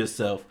 Love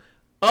Yourself.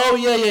 Oh,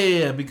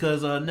 yeah.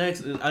 Because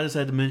next, I just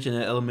had to mention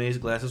that Ella Mae's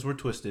glasses were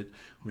twisted.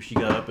 Where she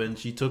got up and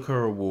she took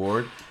her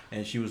award.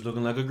 And she was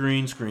looking like a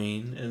green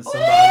screen. And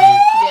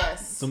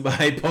Yes.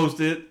 somebody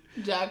posted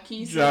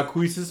Jacquees.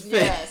 Jacquees' face.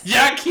 Yes.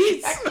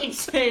 Jacquees! I keep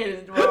saying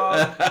it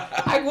wrong.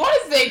 I want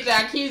to say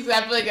Jacquees.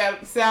 I feel like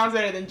that sounds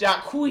better than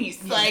Jacquees.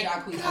 Yeah, Like,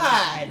 Jacquees is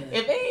God,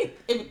 good.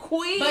 if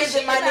Queen But is she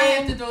in my did not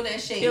have name, to throw that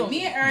shade. Kill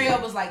Me me. and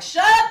Ariel was like,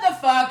 shut the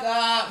fuck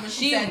up when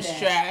she she said was that.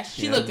 trash.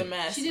 She Yeah. looked a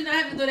mess. She did not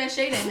have to throw that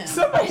shade at him.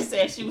 Somebody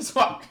said she was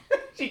walking.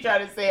 She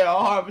tried to say it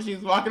all hard, but she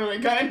was walking away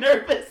kind of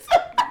nervous.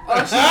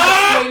 Oh, she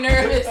was really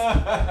nervous.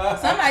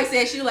 Somebody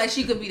said she like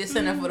she could be the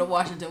center for the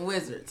Washington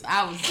Wizards.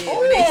 I was there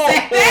when they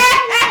said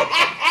that.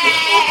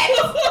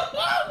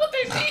 What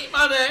they mean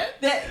by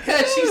that?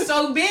 Because she's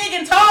so big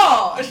and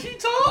tall. Is she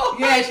tall?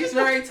 Yeah, she's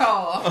very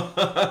tall.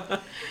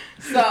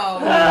 So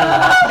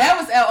that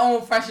was our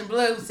own Fresh and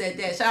Blood who said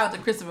that. Shout out to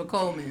Christopher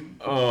Coleman.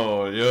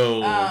 Oh,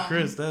 yo,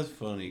 Chris, that's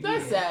funny.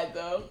 That's sad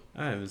though.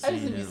 I haven't I seen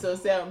used to be him. so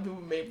sad when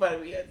people made fun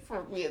of me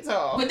for being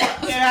tall. But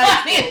that was Yeah,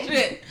 funny as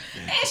shit.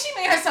 And she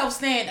made herself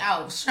stand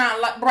out, shine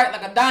like bright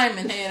like a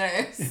diamond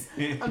head ass.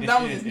 I'm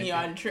done with this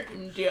neon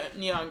green. Yeah,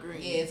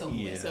 it's over.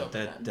 Yeah, So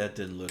that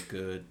didn't look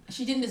good.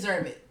 she didn't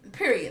deserve it.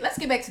 Period. Let's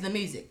get back to the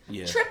music.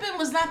 Yeah. Trippin'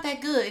 was not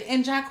that good,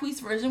 and Jacquees'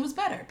 version was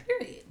better.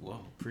 Period. Whoa,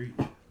 preach.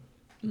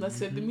 Let's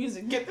hit the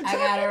music. Get the I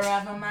got her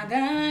off of my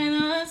gun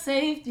on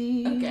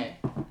safety. Okay.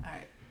 All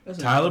right. That's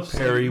a- Tyler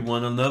Perry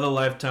won another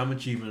Lifetime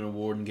Achievement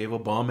Award and gave a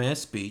bomb-ass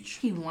speech.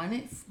 He won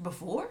it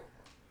before?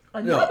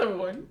 Another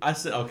one. I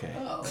said, okay.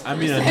 Oh. I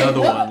mean Say another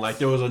what? one. Like,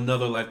 there was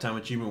another Lifetime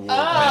Achievement Award.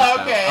 Oh, passed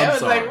out. okay. I'm I was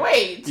sorry. like,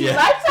 wait, two Yeah.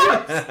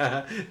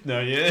 lifetimes? No,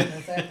 yeah.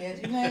 Yes, I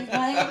get you next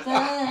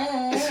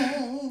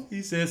lifetime.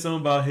 He said something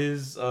about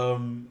his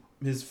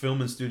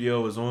filming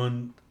studio was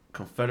on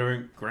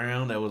Confederate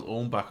ground that was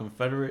owned by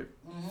Confederate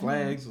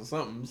flags or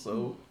something.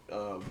 So,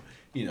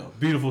 you know,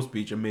 beautiful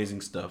speech, amazing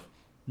stuff.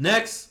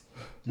 Next,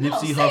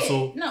 Nipsey say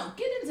Hussle. it. No,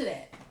 get into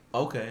that.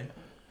 Okay.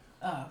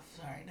 Oh,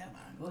 sorry. Never mind.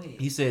 Go ahead.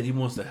 He said he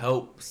wants to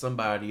help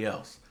somebody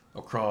else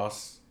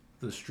across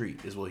the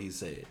street, is what he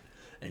said.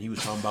 And he was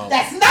talking about.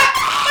 That's not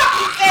what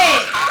he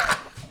said.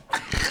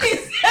 He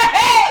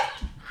said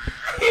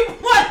he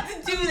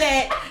wanted to do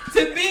that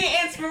to be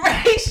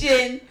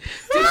inspiration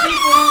to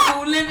people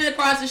who living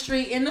across the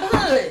street in the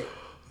hood.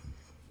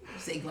 You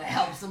say you gonna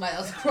help somebody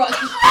else across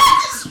the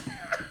street.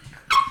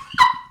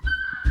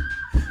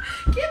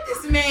 Give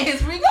this man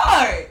his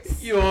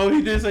regards. Yo,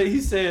 he did say, he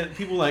said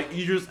people like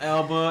Idris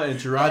Elba and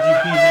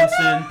Taraji P.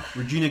 Henson,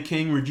 Regina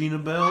King, Regina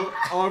Bell,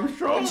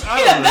 Armstrong.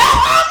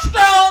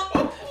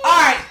 Armstrong. All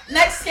right,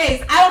 next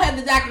case. I don't have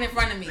the document in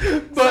front of me.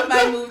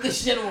 Somebody move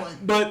this shit on.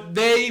 But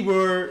they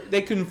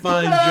couldn't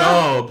find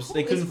jobs.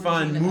 They Who couldn't is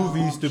find Regina Bell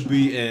movies to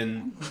be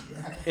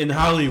in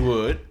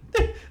Hollywood.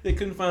 They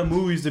couldn't find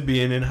movies to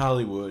be in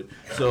Hollywood.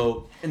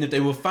 So, and if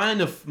they would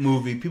find a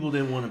movie, people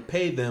didn't want to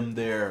pay them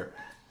their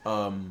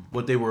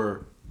what they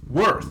were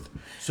worth.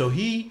 So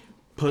he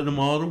put them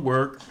all to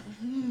work.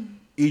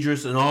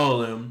 Idris and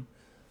all of them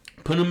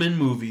put them in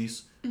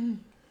movies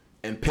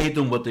and paid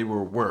them what they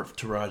were worth.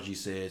 Taraji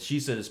said. She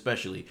said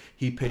especially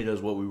he paid us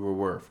what we were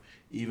worth.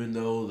 Even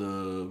though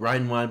the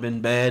writing might have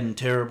been bad and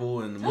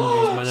terrible and the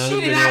movies might not have She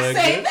been did all not that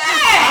say good.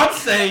 that. I'm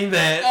saying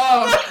that.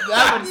 Oh,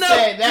 I would No.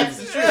 say that's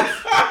the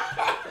truth.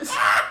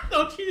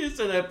 No, she didn't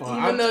say that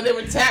part. Even though they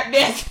were tap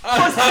dancing.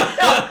 I'm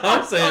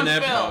saying on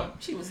that film. part.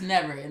 She was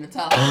never in the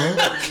top.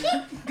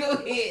 Go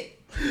ahead.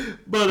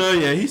 But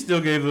yeah, he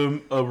still gave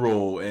them a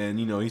role, and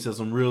you know he said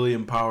some really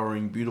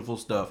empowering, beautiful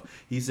stuff.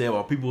 He said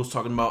while people was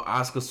talking about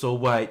Oscar So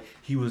White,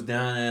 he was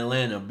down in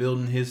Atlanta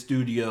building his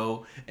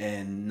studio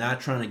and not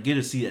trying to get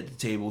a seat at the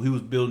table. He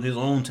was building his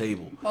own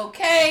table.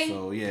 Okay.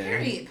 So yeah,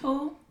 Period.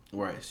 Pooh.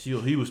 right.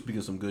 He was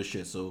speaking some good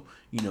shit. So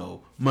you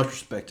know, much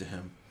respect to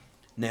him.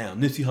 Now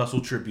Nipsey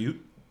Hussle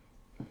tribute.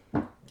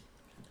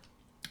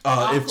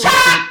 If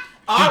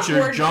featured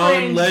Awkward John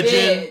cringe Legend,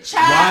 did.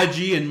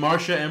 YG, and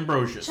Marsha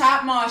Ambrosius.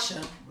 Chop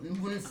Marsha,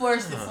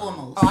 first and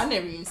foremost. Oh, I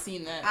never even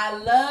seen that. I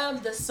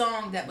love the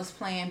song that was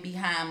playing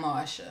behind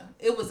Marsha.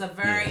 It was a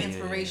very Yeah.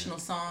 inspirational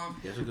song.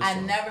 Yeah, it's a good I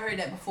song. never heard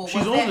that before. She's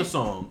Was on that- the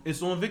song.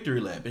 It's on Victory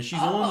Lap, and she's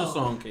on the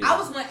song. Katie. I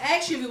was going to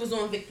ask you if it was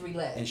on Victory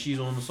Lap. and she's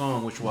on the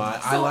song, which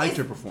why I So liked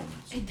it's- her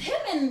performance. Him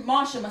and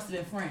Marsha must have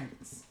been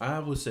friends. I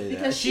would say that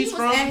Because she she's was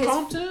from at his-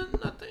 Compton,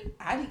 I think.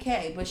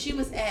 IDK, but she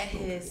was at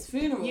his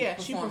funeral Yeah,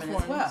 she performing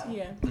performed. as well.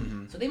 Yeah.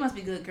 So they must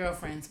be good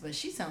girlfriends, but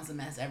she sounds a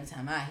mess every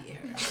time I hear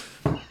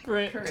her.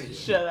 Period.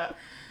 Shut up.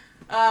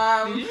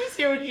 Did you just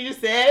hear what you just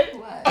said?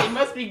 What? They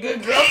must be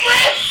good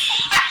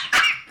girlfriends.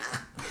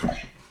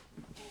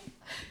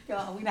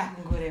 Y'all, we're not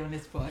going to go there on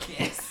this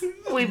podcast.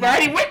 We've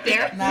already went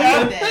there.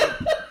 Not with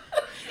that.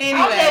 Anyway,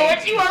 Okay,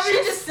 what you want me she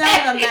to just say?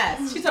 sounded a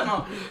mess. She's talking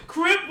about,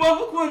 Crip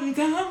walk one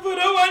time for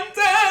the one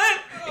time.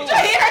 did you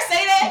hear her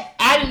say that?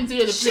 I didn't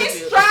do the She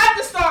preview. tried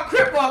to start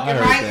crip walking, I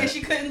heard right? that. And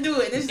she couldn't do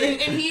it. And she in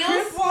said, heels?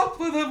 Crip walk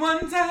for the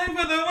one time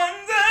for the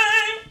one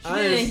time.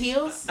 she did it in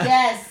heels?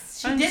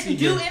 Yes. I She didn't didn't see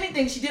do her.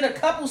 anything. She did a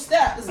couple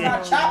steps. So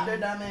I chopped her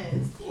dumb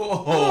ass.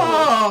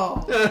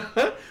 Oh.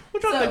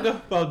 What y'all So- think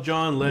about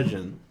John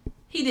Legend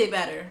He did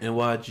better. and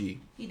YG?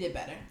 He did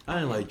better. I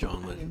didn't like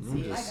John Legend. I'm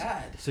My just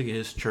God. sick of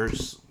his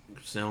church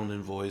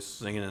sounding voice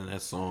singing in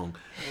that song.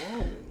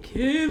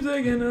 Keep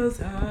taking us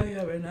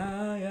higher and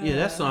higher. Yeah,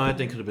 that song I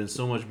think could have been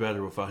so much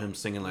better without him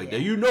singing like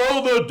that. You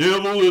know the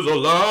devil is a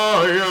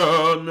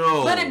liar.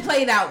 No. But it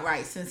played out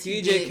right since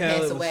he DJ did pass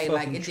Khaled was away. fucking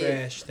Like it did.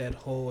 trash that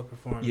whole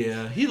performance.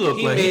 Yeah, he looked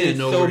He like he made didn't it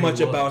know so where he much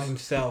was. about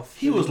himself.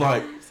 He was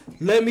like,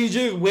 Let me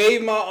just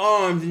wave my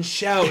arms and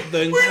shout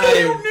the entire.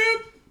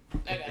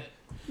 I got it.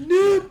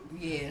 Nip,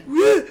 Yeah.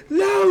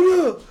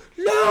 louder,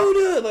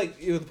 louder. Like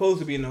it was supposed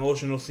to be an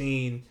emotional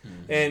scene,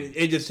 and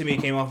it just to me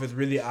came off as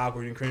really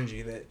awkward and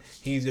cringy that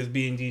he's just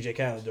being DJ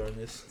Khaled during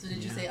this. So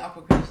did you say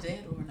Aqua Cringe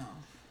dead or no?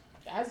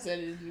 I said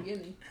it at the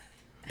beginning.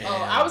 Oh,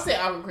 I would say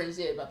Awkward Cringe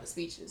did about the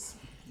speeches.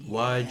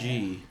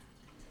 YG.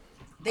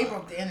 They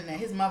broke the internet.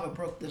 His mother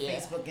broke the Yeah.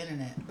 Facebook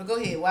internet. But go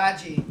ahead,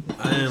 YG.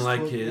 I didn't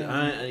like his.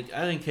 I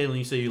didn't care when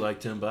you say you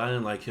liked him, but I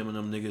didn't like him and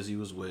them niggas he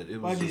was with.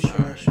 It was YG's just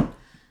trash. alright.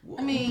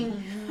 I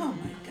mean, oh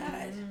my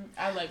God.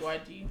 I like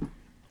YG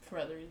for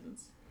other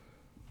reasons.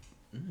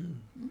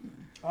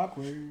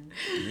 Awkward.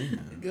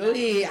 Go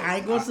ahead. I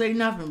ain't gonna say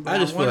nothing, but I I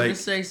just feel wanted like-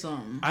 to say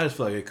something. I just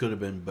feel like it could have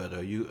been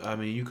better. You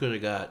could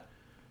have got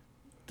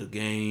the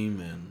game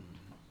and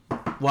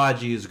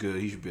YG is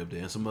good. He should be up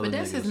there. And some other But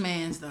that's niggas. his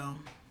man's though.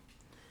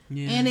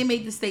 Yeah. And they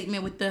made the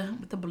statement with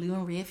the blue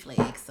and red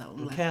flag. So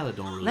Well, like, Khaled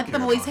don't really let care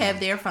the boys about have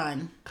him. their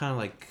fun. Kind of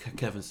like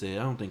Kevin said,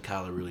 I don't think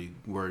Khaled really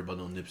worried about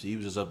no Nipsey. He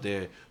was just up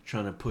there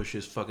trying to push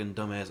his fucking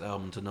dumbass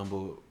album to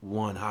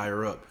 #1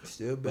 higher up.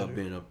 Still About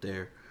better. being up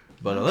there.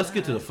 But let's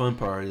get to the fun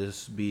part of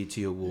this BET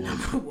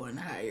Awards. One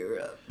higher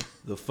up.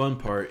 The fun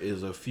part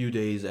is a few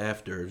days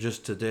after,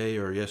 just today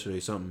or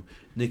yesterday, something,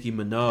 Nicki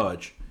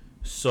Minaj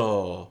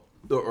saw,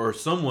 or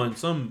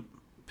some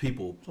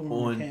people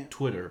Someone on can't.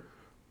 Twitter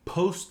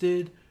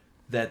posted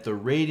that the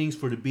ratings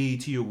for the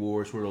BET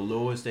Awards were the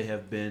lowest they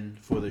have been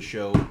for the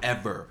show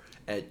ever.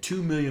 At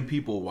 2 million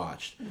people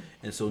watched.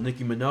 And so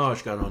Nicki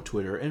Minaj got on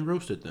Twitter and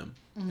roasted them.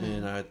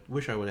 And I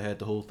wish I would have had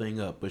the whole thing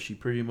up, but she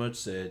pretty much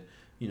said,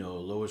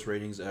 lowest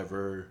ratings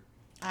ever.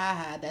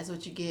 That's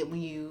what you get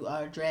when you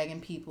are dragging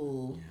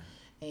people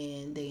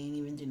and they ain't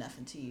even do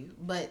nothing to you.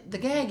 But the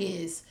gag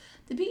is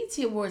the BET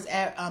Awards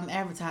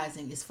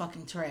advertising is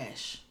fucking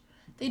trash.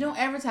 They don't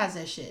advertise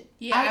that shit.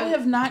 Yeah, I I- would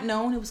have not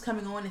known it was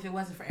coming on if it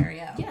wasn't for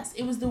Ariel. Yes,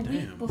 it was the week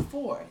Damn.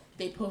 before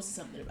they posted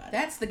something about it.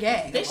 That's the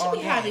gag. They of should all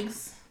be having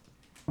gags.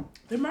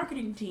 their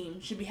marketing team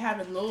should be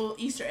having little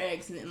Easter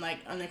eggs and like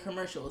on their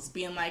commercials,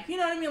 being like, you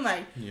know what I mean,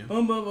 like Yeah.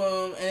 boom, boom,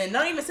 boom, and then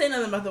not even say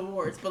nothing about the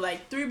awards, but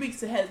like 3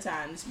 weeks ahead of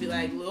time, just be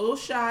like little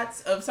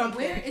shots of something.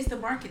 Where is the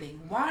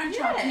marketing? Why aren't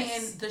y'all Yes.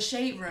 paying the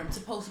Shade Room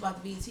to post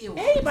about the BET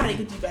Awards? Anybody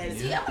could do better.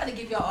 See, I'm about to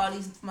give y'all all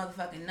these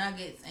motherfucking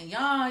nuggets, and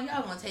y'all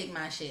gonna take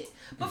my shit.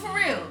 But for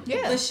real,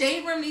 Yeah. the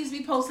Shade Room needs to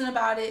be posting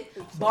about it.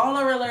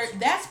 Baller alert.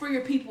 That's where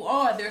your people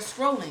are. They're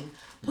scrolling.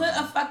 Put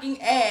a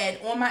fucking ad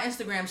on my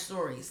Instagram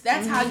stories.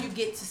 That's how you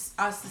get to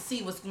us to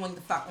see what's going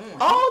the fuck on.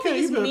 All Okay,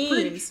 these you better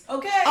memes, preach.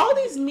 Okay. all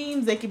these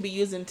memes they could be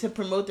using to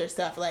promote their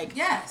stuff, like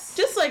Yes.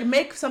 just like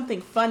make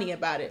something funny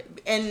about it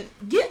and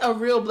get a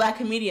real black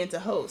comedian to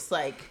host.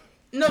 Like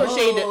no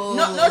shade,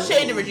 no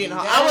shade to Regina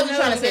Hall. I wasn't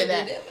trying to say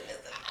that.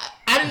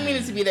 I didn't mean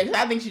it to be there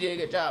because I think she did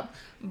a good job.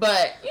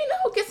 But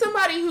get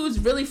somebody who's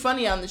really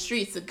funny on the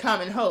streets to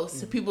come and host.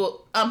 So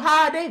people,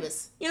 Ha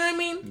Davis. You know what I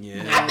mean?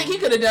 Yeah. I think he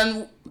could have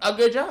done a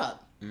good job.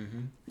 It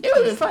would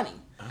have been funny.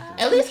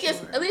 At least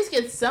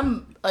get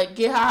some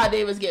get Ha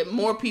Davis, get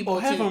more people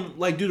Or have to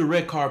them do the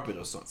red carpet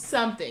or something.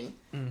 something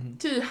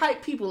to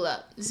hype people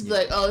up. Just be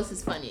like, oh, this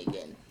is funny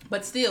again.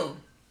 But still,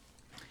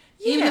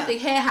 even if they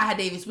had Hi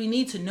Davis, we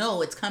need to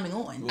know it's coming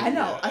on. I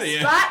know a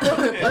Yeah. spot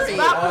with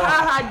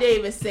Ha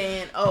Davis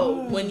saying,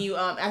 "Oh, when you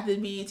at the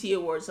BET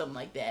Awards, something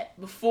like that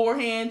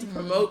beforehand to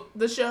promote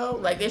the show."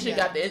 Like they should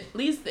got at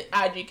least the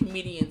IG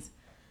comedians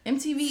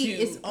MTV to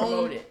is promote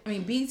owned. it. I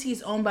mean, BT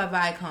is owned by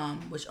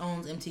Viacom, which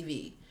owns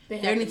MTV. They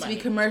have There the needs to be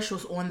money.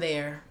 commercials on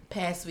there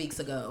past weeks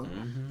ago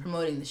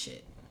promoting the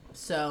shit.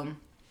 So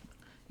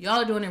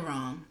y'all are doing it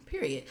wrong.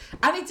 Period.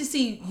 I need to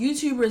see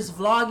YouTubers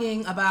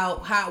vlogging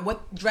about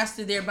what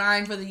dresses they're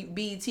buying for the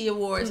BET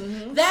Awards.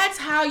 That's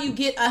how you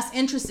get us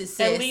interested, sis.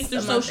 At least through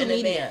a month social in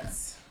media.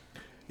 advance.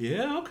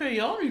 Yeah, okay,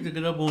 y'all need to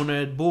get up on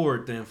that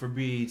board then for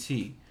BET.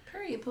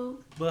 Period,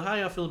 poo. But how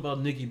y'all feel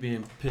about Nicki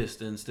being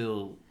pissed and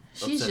still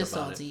She's upset just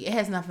about salty. It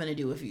has nothing to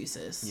do with you,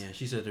 sis. Yeah,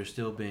 she said they're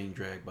still being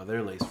dragged by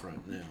their lace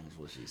front now, is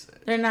what she said.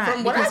 They're not.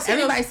 From what I Because see,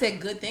 everybody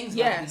said good things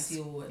Yes. about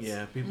BET Awards.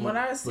 Yeah, people, What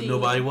I but see-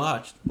 nobody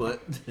watched,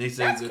 but they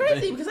said That's good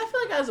crazy things. because I feel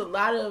like there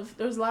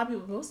was a lot of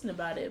people posting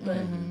about it, but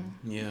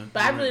Yeah.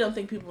 I really don't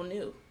think people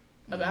knew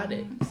about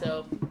it.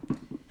 So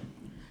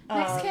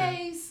Next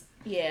case.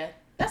 yeah,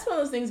 that's one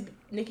of those things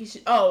Nikki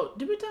should. Oh,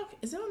 did we talk?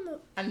 Is it on the?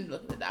 I need to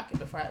look at the docket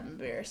before I'm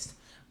embarrassed.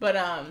 But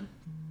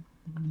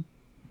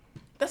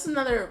that's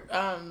another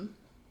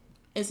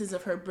instance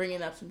of her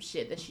bringing up some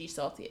shit that she's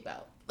salty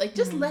about. Like,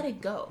 just let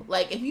it go.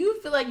 Like, if you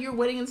feel like you're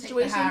winning in the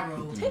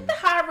situation, take the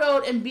high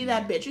road and be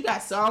that bitch. You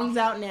got songs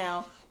out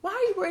now. Why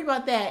are you worried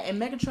about that?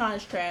 And Megatron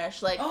is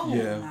trash. Like, Oh,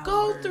 Yeah. my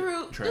go word.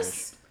 through. Trash.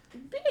 Just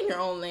be in your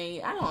own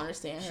lane. I don't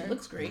understand her. She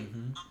looks great.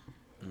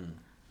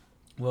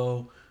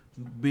 Well,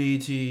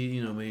 BET,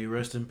 may you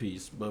rest in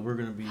peace. But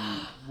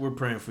we're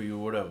praying for you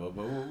or whatever.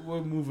 But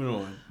we're moving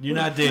on. You're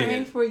not Praying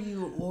dead. for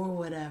you or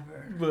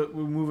whatever. But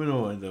we're moving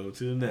on, though,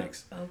 to the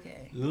next.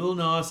 Okay. Lil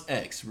Nas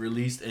X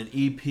released an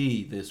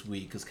EP this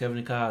week because Kevin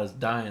and Kai is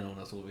dying on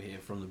us over here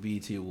from the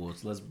BET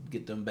Awards. Let's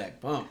get them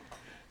back pumped.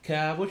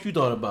 Kai, what you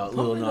thought about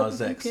Lil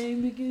Nas X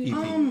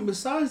EP?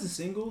 Besides the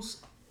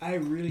singles, I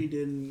really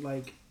didn't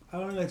like. I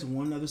only liked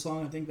one other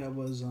song. I think that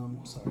was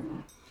sorry.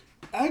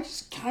 I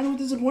just kind of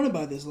was disappointed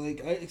by this.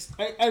 Like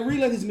I really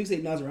like his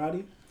mixtape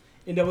Maserati,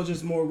 and that was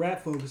just more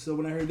rap focused. So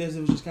when I heard this, it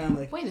was just kind of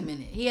like, Wait a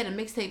minute. He had a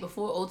mixtape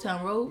before Old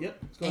Town Road? yep.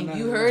 it's And going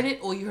you down. heard it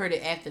or you heard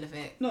it after the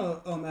fact?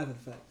 No, after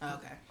the fact. Oh,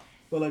 okay.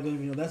 But like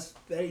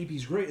that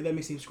EP's great. That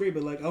mixtape's great.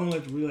 But like I don't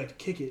really like to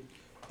kick it.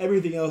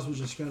 Everything else was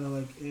just kind of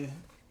like, eh.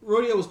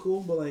 Rodeo was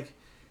cool, but like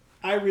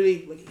I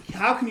really like.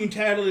 How can you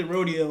title it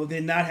Rodeo and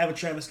then not have a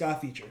Travis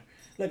Scott feature?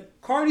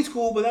 Like Cardi's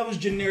cool, but that was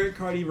generic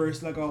Cardi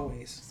verse like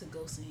always. It's a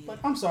ghost in here. Like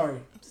I'm sorry,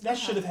 that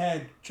should have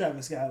had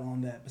Travis Scott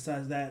on that.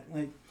 Besides that,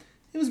 like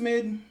it was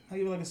mid. I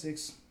give it like a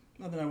 6.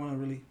 Nothing I want to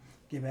really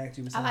get back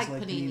to. I Besides like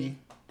like Panini.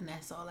 And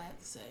that's all I have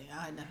to say.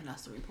 I had nothing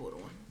else to report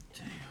on.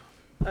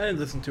 I didn't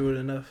listen to it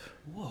enough.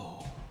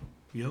 Whoa.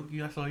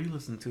 Yogi, I saw you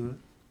listen to it.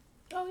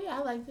 Oh yeah,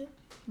 I liked it.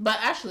 But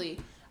actually,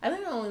 I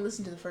think I only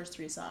listened to the first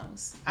 3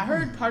 songs. I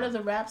heard part of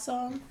the rap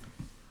song,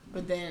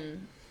 but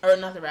then, or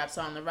not the rap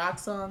song, the rock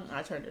song.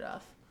 I turned it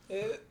off.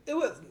 It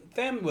was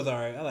Family was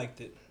alright. I liked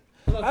it.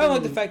 I don't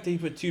like the fact that he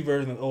put 2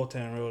 versions of Old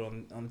Town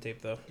Road on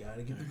tape though.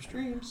 Gotta give them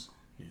streams.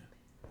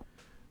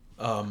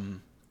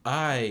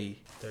 I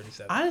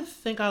 37.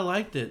 think I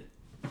liked it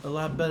a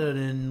lot better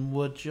than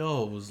what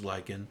y'all was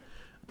liking.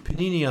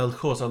 Panini, of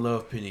course, I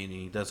love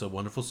Panini. That's a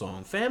wonderful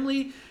song.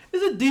 Family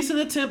is a decent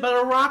attempt at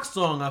a rock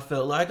song, I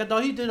felt like. I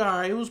thought he did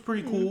alright. It was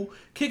pretty cool.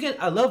 Kicking,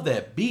 I love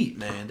that beat,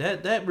 man.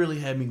 That really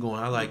had me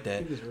going. I like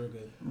that. It was real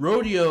good.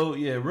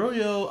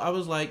 Rodeo, I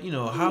was like,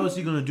 how is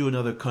he going to do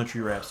another country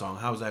rap song?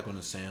 How is that going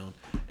to sound?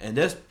 And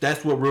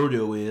that's what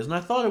Rodeo is. And I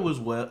thought it was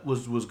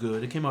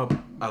good. It came out,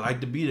 I like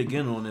the beat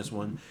again on this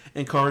one.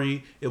 And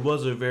Cardi, it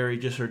was a very,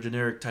 just her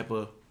generic type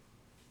of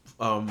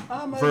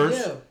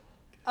verse.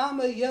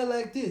 I'ma yell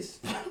like this.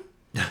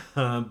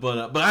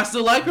 But I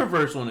still like her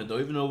verse on it though,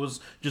 even though it was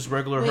just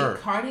regular her.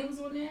 Cardi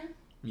was on there?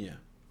 Yeah.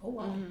 Oh,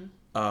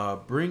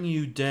 wow. Bring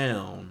You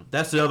Down.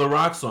 That's the other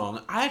rock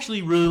song. I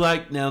actually really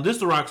like. Now this is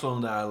the rock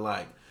song that I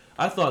like.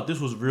 I thought this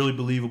was really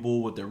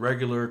believable with the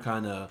regular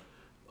kind of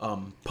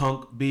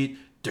punk beat,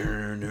 like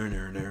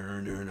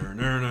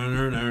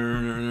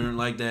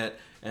that.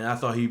 And I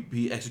thought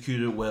he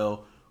executed it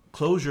well.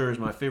 Closure is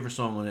my favorite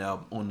song on the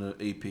album, on the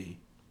EP.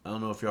 I don't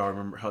know if y'all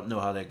know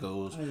how that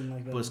goes, I didn't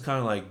like that but it's kind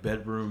of like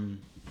bedroom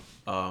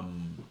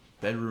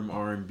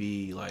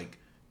R&B, like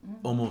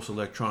almost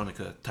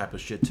electronica type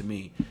of shit to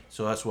me.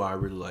 So that's why I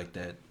really like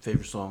that.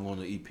 Favorite song on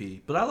the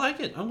EP. But I like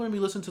it. I'm going to be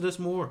listening to this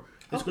more.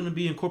 It's going to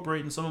be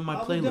incorporated in some of my I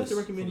would playlists. definitely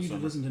recommend for you the to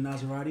summer. listen to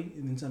Maserati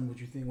and then tell me what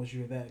you think once you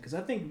hear that, because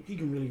I think he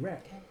can really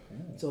rap.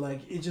 So like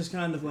it's just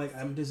kind of like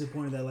I'm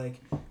disappointed that like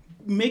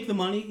make the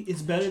money.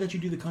 It's better that you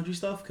do the country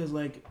stuff because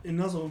like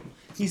and also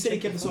he said he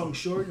kept the song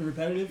short and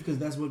repetitive because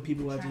that's what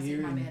people like to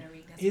hear. And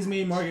his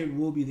main market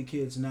will be the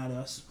kids, not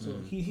us. So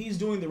he's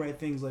doing the right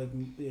things, like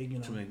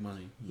To make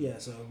money. Yeah.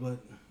 So but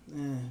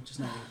just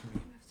not good for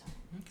me.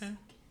 Okay.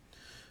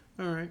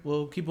 All right.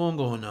 Well, keep on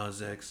going,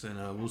 Nas X, and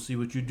we'll see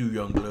what you do,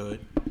 young blood.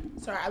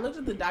 Sorry, I looked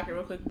at the docket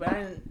real quick, but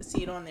I didn't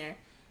see it on there.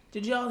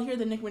 Did y'all hear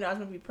that Nicki Minaj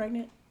might be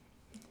pregnant?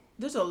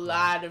 There's a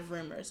lot of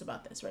rumors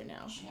about this right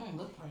now. She don't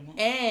look pregnant.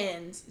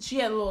 And she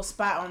had a little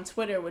spot on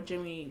Twitter with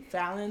Jimmy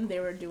Fallon. They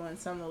were doing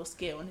some little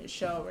skit on his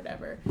show or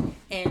whatever.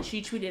 And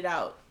she tweeted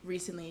out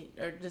recently,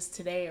 or just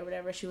today or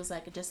whatever, she was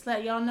like, just to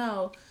let y'all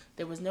know,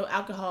 there was no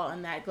alcohol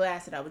in that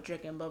glass that I was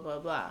drinking, blah, blah,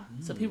 blah.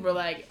 So people were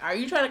like, are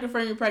you trying to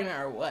confirm you're pregnant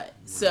or what?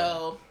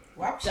 So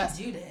Why would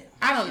she do that?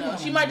 I don't know.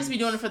 She might just be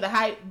doing it for the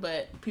hype,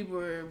 but people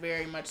were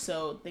very much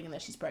so thinking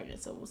that she's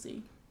pregnant, so we'll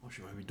see. Well,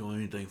 she might be doing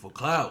anything for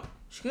clout.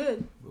 She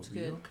could. We'll She be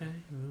could. okay.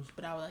 We'll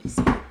But I would like to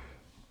see it.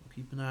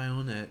 keep an eye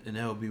on that, and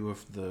that would be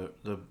with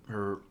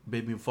her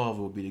baby father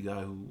will be the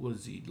guy who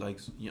was he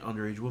likes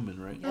underage women,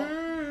 right?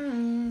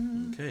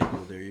 Okay,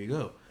 well there you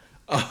go.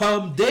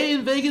 Day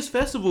in Vegas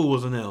Festival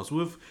was announced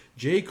with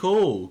J.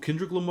 Cole,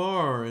 Kendrick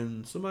Lamar,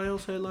 and somebody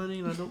else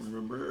headlining. I don't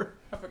remember.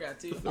 I forgot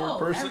to. Third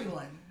person?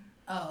 Everyone.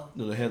 Oh.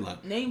 No, the headline.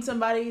 Name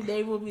somebody,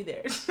 they will be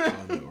there. I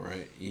know,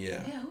 right?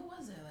 Yeah. Yeah, who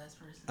was that last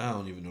person? I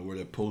don't even know where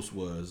that post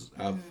was.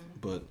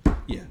 But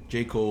yeah,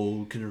 J.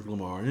 Cole, Kendrick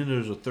Lamar, and then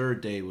there's a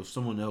third day with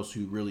someone else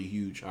who really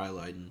huge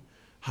headlining,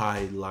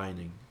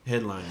 headlining.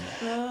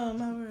 Oh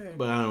my word.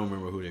 But I don't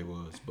remember who they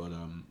was. But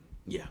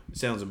yeah, it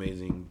sounds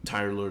amazing.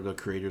 Tyler, the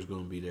creator's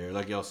going to be there.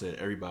 Like y'all said,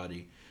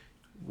 everybody.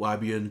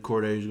 YBN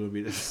Cordae is going to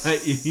be there.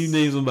 If you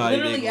name somebody,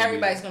 Literally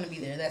everybody's going to be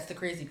there. That's the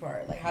crazy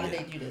part. Like, how did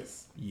they do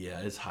this? Yeah,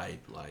 it's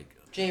hype. Like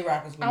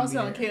J-Rock was going I to was be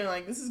telling there. Kaden,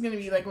 like, this is going to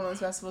be like one of those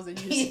festivals that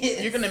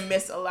Yes. you're going to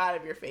miss a lot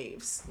of your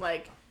faves.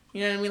 Like,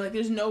 you know what I mean? Like,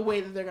 there's no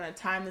way that they're going to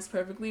time this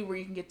perfectly where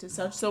you can get to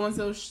such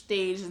so-and-so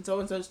stage and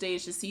so-and-so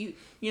stage to see,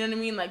 you know what I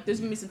mean? Like, there's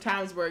going to be some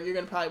times where you're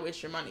going to probably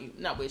waste your money.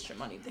 Not waste your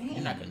money.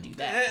 You're not going to do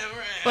that.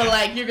 But,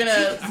 like, you're going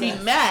to be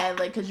mad,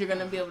 like, because you're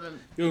going to be able to...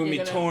 You're gonna be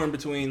torn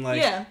between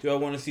like, Yeah. do I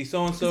want to see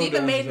so and so?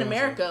 Even Made in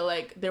America,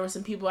 like, there were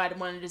some people I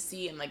wanted to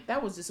see, and, like,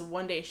 that was just a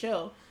one-day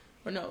show.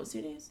 Or no, it was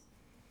 2 days?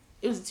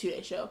 It was a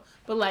 2-day show.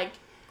 But, like,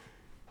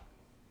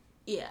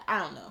 yeah, I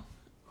don't know.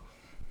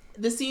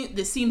 This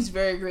seems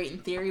very great in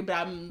theory, but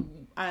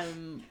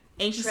I'm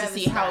anxious Travis to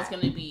see how it's Scott.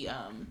 going to be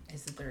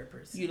It's the third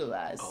person.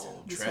 utilized. This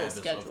whole Travis,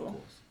 of schedule.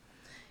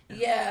 course.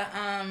 Yeah,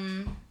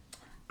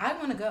 I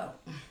want to go.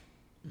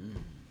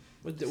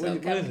 What So,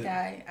 is Kevin it?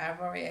 Guy, I've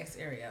already asked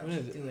Ariel When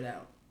is to it? do it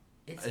out.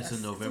 It's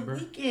in November?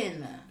 It's a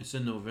weekend. It's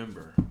in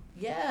November.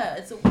 Yeah,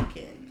 it's a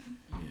weekend.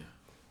 Yeah.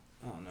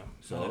 I don't know.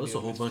 So it's a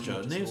whole bunch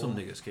of name some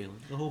niggas, Kaylin.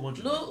 A whole bunch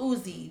of Lil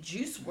Uzi,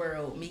 Juice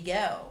WRLD,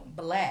 Miguel,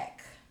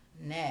 Black,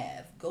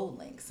 Nav,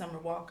 Goldlink, Summer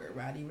Walker,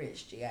 Roddy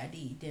Ricch,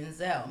 J.I.D.,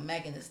 Denzel,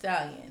 Megan Thee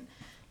Stallion,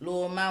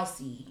 Lil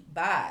Mousy,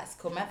 Boz,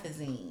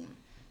 Comethazine,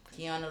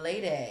 Kiana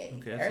Lede,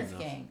 Okay, that's Earth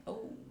enough. Gang.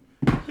 Oh.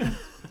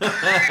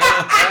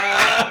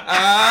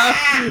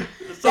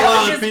 That's a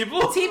lot of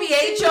people.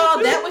 TBH,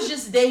 y'all, that was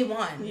just day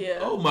one. Yeah.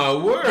 Oh my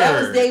word.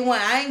 That was day one.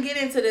 I didn't get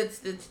into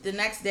the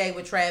next day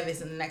with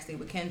Travis and the next day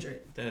with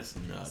Kendrick. That's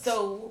nuts.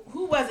 So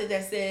who was it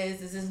that says,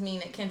 does this mean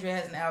that Kendrick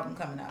has an album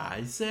coming out?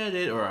 I said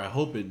it, or I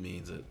hope it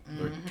means it.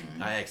 Or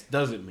I asked,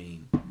 does it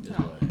mean? Is No,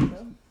 what I asked.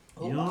 no.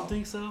 Oh, You wow. don't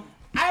think so?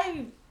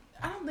 I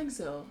don't think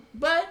so.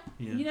 But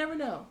Yeah. you never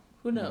know.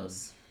 Who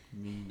knows?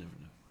 Me, you never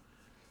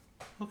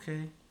know.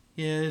 Okay.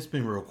 Yeah, it's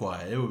been real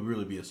quiet. It would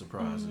really be a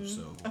surprise if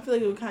so. I feel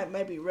like it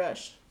might be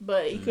rushed,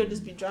 but he could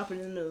just be dropping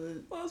in the middle of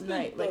Well, it's the been-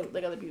 night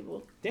like other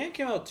people. Dan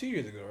came out 2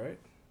 years ago, right?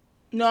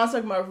 No, I was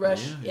talking about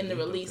rush Yeah, in the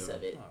he release did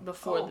of it that.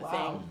 before Oh, the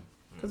wow. thing.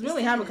 Because we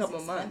only have a couple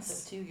of It's months.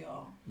 expensive too,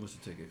 y'all. What's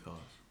the ticket cost?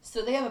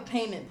 So they have a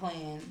payment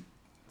plan.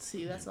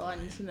 See, that's all I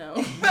need to know.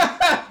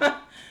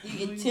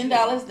 You get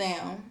 $10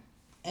 down.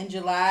 In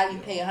July, you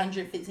pay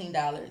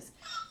 $115.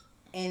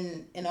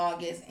 In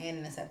August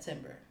and in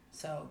September.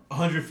 So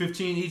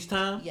 115 each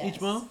time? Yes.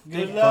 Each month?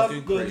 Good You luck.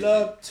 fucking Good crazy.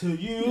 luck to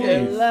you.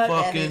 Good You luck.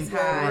 that fucking is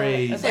high.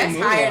 crazy. That's That's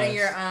like higher than moonrise.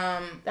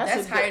 your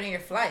That's a higher good- than your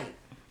flight.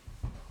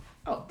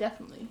 Oh,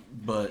 definitely.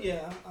 But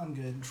Yeah, I'm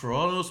good. for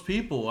all those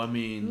people, I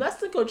mean, Less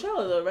than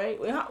Coachella though, right?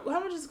 Wait, how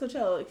much is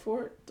Coachella? Like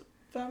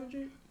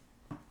 500?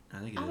 I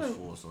think I it is don't-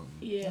 4 something.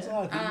 Yeah. That's a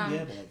lot of people.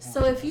 Yeah, but like,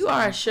 So if you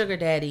are a sugar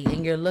daddy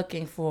and you're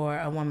looking for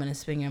a woman to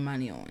spend your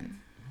money on,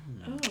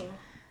 Oh.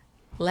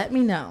 let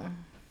me know.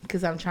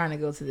 Because I'm trying to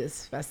go to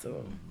this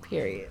festival.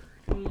 Period.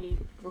 We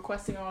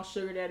requesting all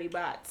sugar daddy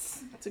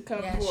bots to come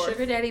Yeah, forth.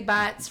 sugar daddy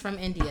bots from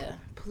India.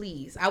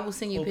 Please. I will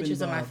send you Open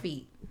pictures of my bar.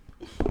 feet.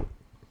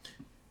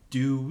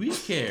 Do we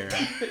care?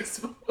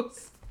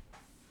 Exposed.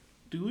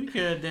 Do we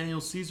care that Daniel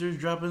Caesar's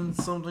dropping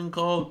something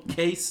called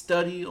Case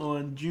Study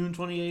on June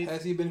 28th?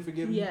 Has he been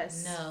forgiven?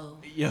 Yes. No.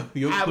 Yo,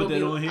 you'll I put will that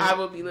be. on here? I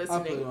will be I'll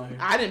listening. put it on here.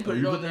 I didn't put Oh,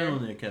 it you on put that there.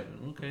 on there,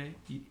 Kevin. Okay.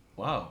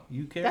 Wow.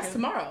 You care? That's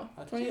Kevin? tomorrow.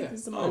 I- 20th yeah.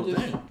 is tomorrow. Oh,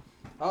 damn.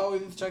 I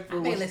always check for I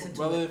may what's listen to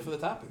relevant for the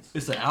topics.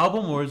 It's an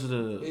album or is it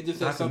a It just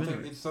says something.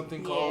 documentary? It's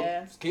something called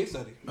Yeah. case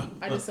study.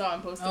 I just saw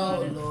him posting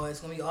Oh, on it. Lord.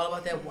 It's going to be all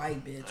about that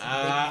white bitch. with the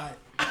Ah.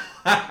 big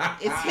butt.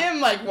 It's him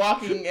like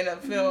walking in a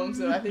film,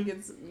 so I think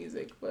it's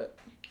music. But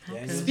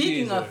Daniel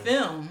Speaking of Caesar,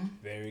 film,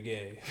 very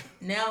gay.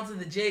 now to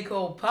the J.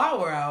 Cole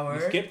Power Hour.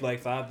 You skipped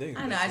like 5 things.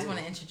 I know. I just want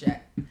to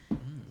interject.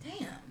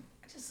 Damn,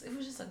 it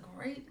was just a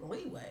great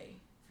leeway.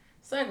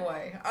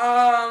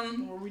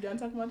 Segue. were we done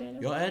talking about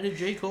Daniel? Y'all added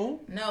J.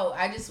 Cole? No,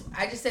 I just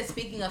said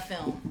speaking of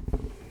film.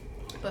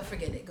 But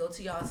forget it. Go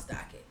to y'all's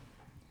docket.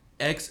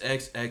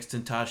 XXX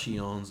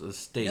Tentacion's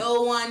estate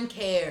No one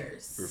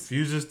cares.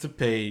 refuses to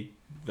pay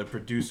the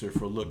producer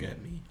for Look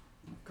at Me.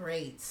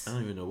 Great. I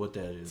don't even know what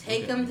that is.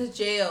 Take Look at him Me. to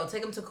jail.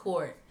 Take him to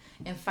court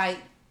and fight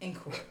in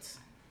court.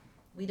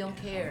 We don't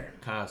care.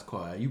 Kai's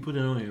quiet. You put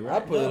it on here, I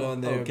right? put it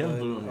on there. Oh, Kevin but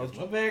put it on I here. was-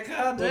 My bad,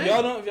 Kai. If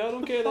y'all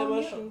don't care that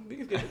much, we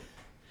can skip it.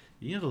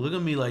 You have to look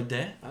at me like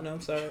that. I know.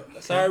 I'm sorry.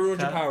 Sorry, I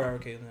ruined your power hour,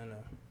 Caitlin. I know.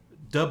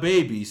 Da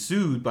Baby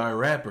sued by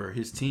rapper.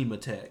 His team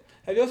attacked.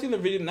 Have y'all seen the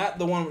video? Not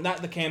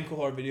the Cam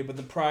Cohort video, but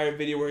the prior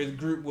video where his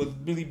group was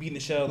really beating the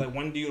shit out of like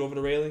one dude over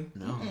the railing.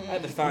 No. I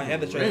had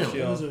to check Really? this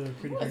It was shit out. a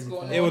pretty What's crazy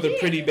going fight. It was a Yeah.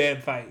 pretty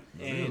bad fight,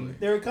 Really? and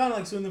They were kind of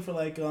like suing them for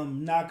like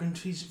not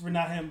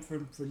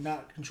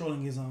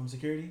controlling his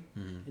security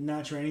Mhm. and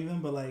not training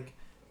them. But like,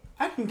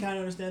 I can kind of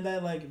understand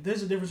that. Like,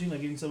 there's a difference between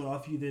like getting someone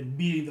off you than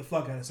beating the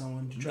fuck out of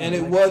someone to try and to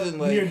it like, wasn't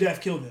like near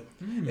death kill them.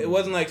 it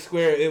wasn't like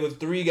square. It was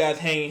three guys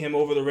hanging him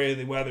over the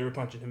railing while they were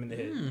punching him in the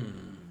head.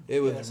 It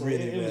was Yeah, so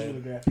really it was bad. really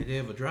graphic. Did they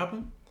ever drop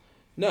him?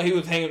 No, he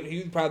was hanging.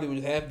 He probably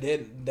was half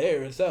dead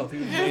there himself. He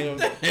was hanging.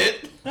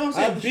 No, I'm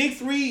saying big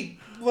three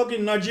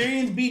fucking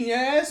Nigerians beating your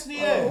ass.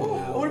 Yeah,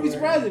 I wouldn't be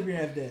surprised if you're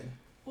half dead.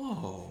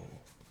 Whoa.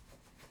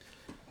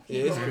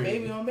 Yeah, it's Going crazy.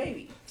 baby on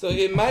baby. So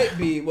it might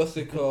be what's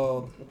it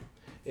called?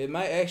 It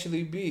might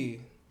actually be.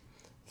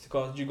 It's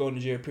called you going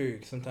to jail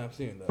period sometime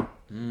soon though.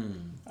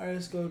 All right,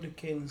 let's go to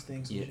Kaylin's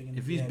thing. So Yeah. she can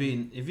If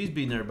he's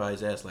beating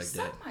everybody's ass like that.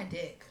 Suck my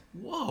dick.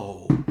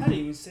 Whoa. I didn't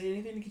even say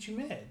anything to get you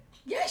mad.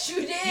 Yes, you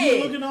You were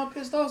did. looking all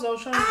pissed off. So I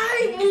was trying.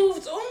 I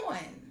moved on.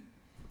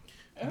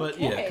 But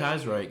yeah,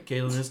 Kai's right.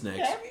 Kaylin is next.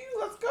 Have you?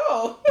 Let's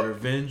go.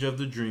 Revenge of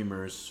the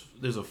Dreamers.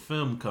 There's a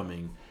film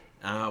coming.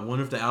 I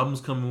wonder if the album's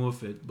coming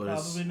with it, but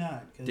Probably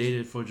not. it's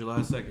dated for July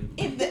 2nd.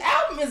 If the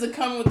album isn't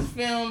coming with the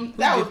film,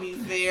 that would be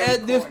very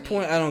At this corny.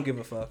 point, I don't give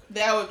a fuck.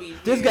 That would be.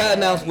 This very got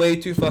announced corny.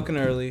 way too fucking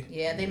early.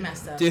 Yeah, they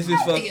messed up. This I is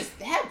don't think fucking. it's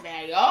that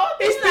bad, y'all.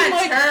 It's not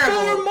like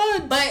terrible, 4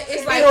 months. but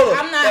it's Hey, like hold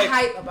on. I'm not Like,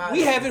 hype about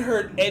We it. haven't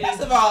heard any.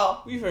 First of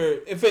all, We've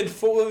heard if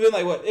it's been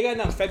like what? It got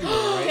announced February,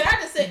 can right?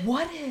 I just say?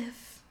 What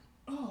if?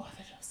 Oh, I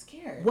thought I was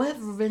scared. What if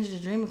Revenge of the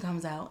Dreamer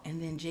comes out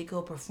and then J.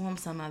 Cole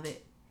performs some of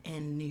it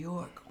in New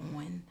York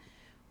on?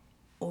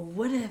 Or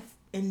what if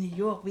in New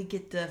York we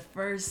get the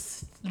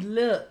first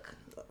look?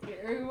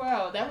 Very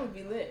well. That would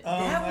be lit.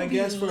 That would I be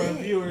guess for our lit.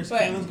 viewers, But-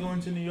 Kaylin's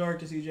going to New York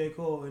to see J.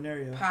 Cole in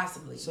area.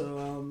 Possibly.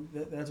 So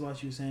that's why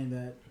she was saying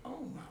that.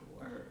 Oh my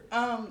word.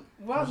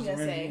 What I was Just gonna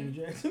say?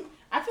 randomly interject.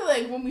 I feel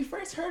like when we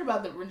first heard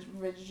about the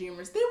Revenge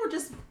Dreamers, they were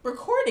just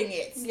recording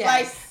it. Yes.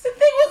 Like the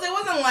thing was, it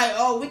wasn't like,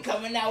 oh, we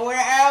coming out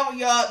wherever,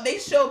 y'all. They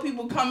showed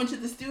people coming to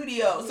the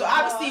studio, so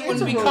obviously it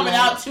wouldn't be coming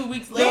out 2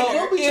 weeks later.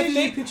 Don't be if changing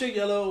they- picture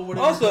yellow or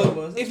whatever. the color Also,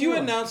 was. if you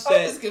That's announce I'm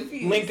that just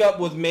confused. Link Up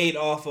was made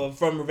off of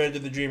from Revenge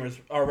of the Dreamers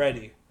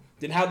already,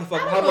 then how the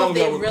fuck? I How don't know long if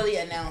they ago? really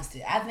announced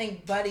it. I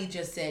think Buddy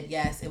just said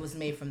yes, it was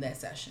made from that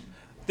session.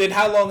 Then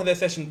how long has that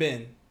session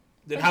been?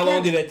 Then But how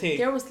long there- did that take?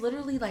 There was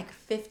literally like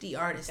 50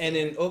 artists. And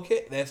there. then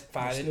okay, that's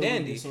fine and Still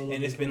dandy, solo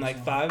and it's been like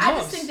performance. 5 I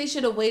months. just think they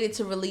should have waited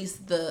to release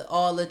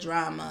all the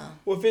drama.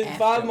 Within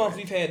 5 months, afterward.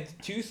 we've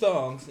had 2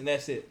 songs, and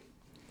that's it.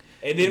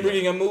 And then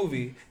reading a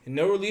movie and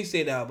no release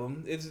date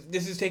album.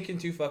 This is taking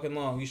too fucking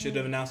long. You should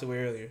have announced it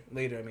way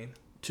later. I mean,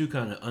 Two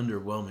kind of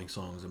underwhelming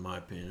songs in my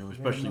opinion.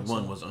 Especially much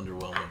one so. was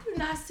underwhelming. I do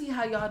not see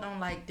how y'all don't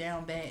like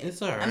Down Bad. It's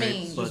alright. I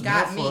mean, but you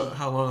got not for me.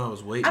 how long I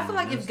was waiting. I feel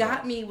like on if this Got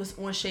stuff. Me was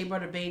on Shea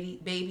Butter Baby,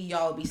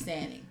 y'all would be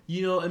standing.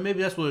 You know, and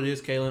maybe that's what it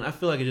is, Kaylin. I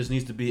feel like it just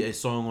needs to be a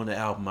song on the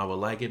album. I would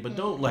like it, but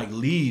don't like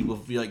lead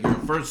with like your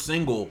first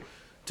single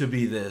to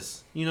be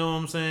this. You know what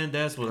I'm saying?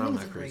 That's what I I'm think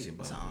not it's a crazy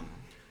great about. song.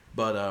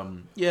 But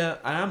yeah,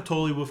 I am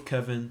totally with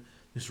Kevin.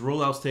 This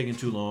rollout's taking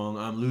too long.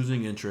 I'm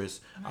losing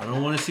interest. I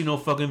don't want to see no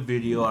fucking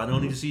video. I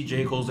don't need to see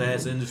J. Cole's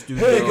ass in the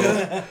studio.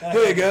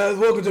 hey guys,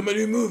 welcome to my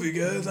new movie,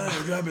 guys. I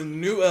am dropping a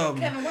new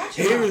album. Kevin, watch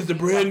your Here mouth. is the You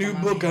brand new talking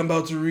about book me. I'm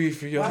about to read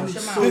for y'all. Watch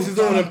your mouth. This is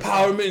on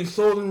empowerment and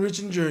soul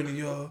enriching journey,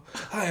 y'all.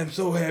 I am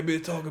so happy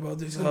to talk about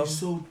this It's gonna be album.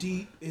 so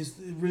deep. It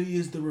really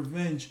is the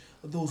revenge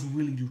of those who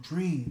really do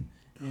dream.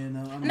 And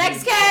I'm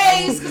Next gonna-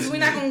 case, because we're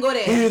not going to go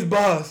there. Here's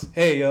Boss.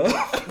 Hey, y'all.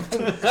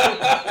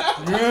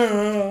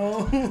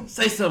 Girl.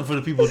 Say something for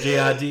the people,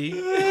 JID.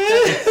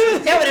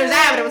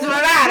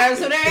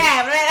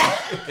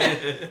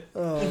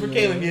 And for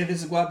Kaylin, yeah,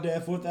 this is Guap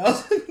Dad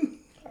 4000.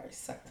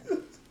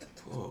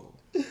 Whoa.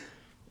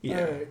 Yeah.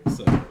 Alright.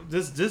 So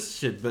this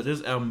shit, but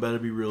this album better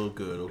be real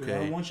good, I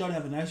okay? want y'all to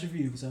have a nice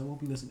review because I won't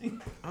be listening.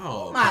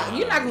 Oh, Ma, God.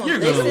 you're not gonna You're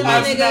listen, my gonna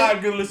I'm nigga.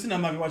 not gonna listen.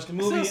 I'm not gonna watch the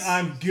movie. So-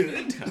 I'm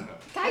good.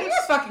 God, you're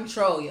a fucking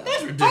troll, yo.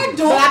 That's I ridiculous.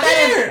 don't But I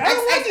care. bet I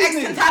don't like if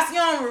these X niggas.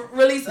 Tentacion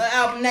release an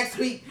album next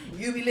week,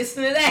 you be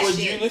listening to that Would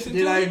you shit. listen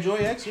Did to I it? enjoy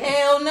X? Yeah.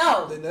 Hell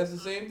no. Then that's the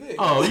same thing.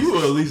 Oh, you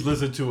will at least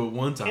listen to it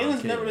one time.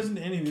 Kaylin's Kaylin. never listened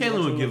to any of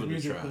Kaylin would give it a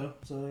music, try. though,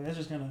 so that's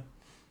just kind of,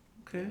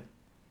 Okay.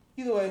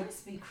 Either way,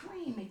 Krispy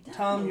Kreme, McDonald's.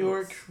 Tom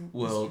York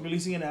Well- is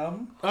releasing an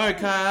album. All right,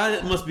 Kai,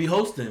 I must be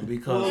hosting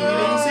because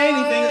Well, you didn't say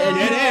anything. and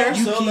Dead air.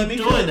 you So keep let me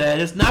doing that.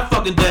 It's not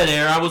fucking dead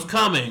air. I was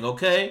coming,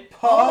 okay?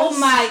 Oh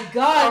my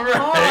God,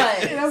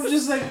 Alright. And I was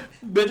just like,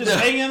 But just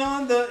hanging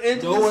on the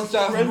end. No one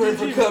stopped me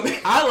from coming.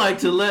 I like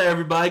to let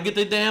everybody get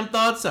their damn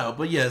thoughts out.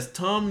 But yes,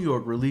 Tom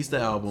York released the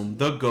album,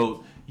 The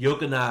GOAT.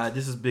 Yoke and I,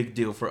 this is a big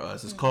deal for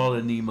us. It's called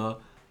Anima.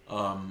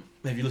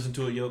 Have you listened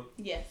to it, Yoke?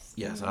 Yes.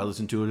 Yes, I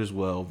listened to it as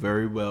well.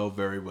 Very well,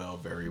 very well,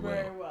 very well.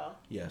 Very well.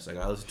 Yes, I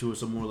got to listen to it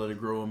some more, let it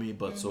grow on me.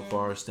 But so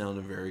far, it's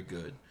sounding very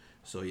good.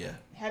 So yeah.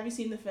 Have you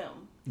seen the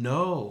film?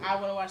 No, I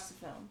want to watch the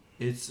film.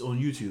 it's on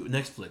YouTube,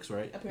 Netflix,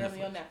 right?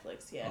 Apparently on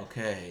Netflix, yeah.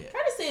 Okay.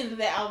 Try to say that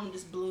that album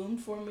just bloomed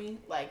for me,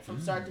 like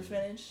from start to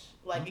finish.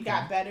 Like it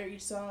got better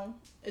each song.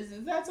 Is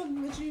that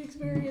something that you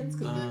experienced?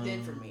 Because it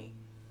did for me.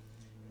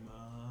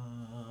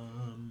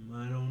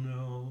 I don't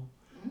know.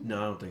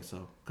 No, I don't think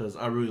so. Because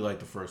I really like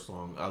the first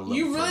song. I love.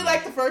 You really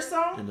like the first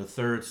song? And the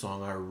third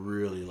song, I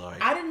really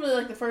like. I didn't really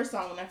like the first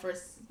song when I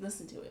first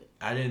listened to it.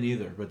 I didn't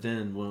either. But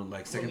then when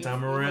second When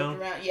time you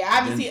looked around, yeah, I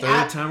haven't then seen.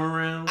 third time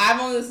around, I've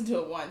only listened to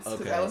it once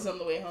because Okay. I was on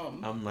the way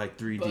home. I'm like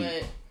 3D.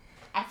 But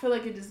I feel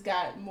like it just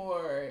got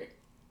more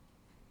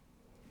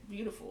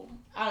beautiful.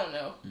 I don't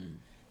know.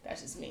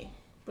 That's just me.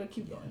 But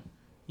keep going.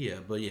 Yeah,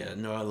 but yeah,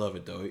 no, I love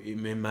it though. It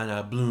might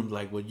not bloom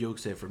like what Yoke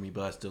said for me,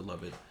 but I still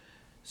love it.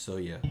 So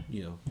yeah,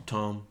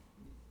 Tom,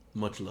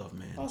 much love,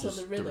 man. Also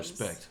Just the rhythms.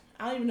 respect.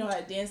 I don't even know how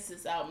to dance to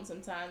this album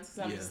sometimes because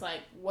I'm Yeah. just like,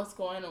 what's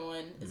going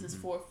on? Is this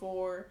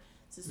 4/4?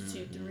 Is this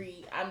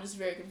 2/3? I'm just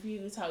very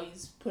confused how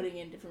he's putting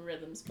in different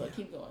rhythms. But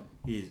keep going.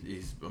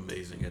 He's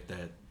amazing at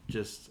that.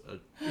 Just a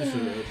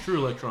true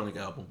electronic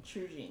album,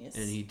 True genius.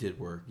 and he did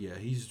work. Yeah,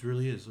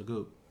 really is a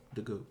goat,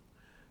 the goat.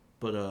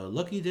 But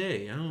Lucky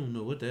Day, I don't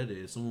know what that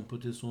is. Someone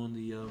put this on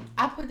the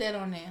I put that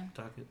on there.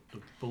 docket, the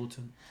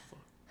bulletin. Fuck.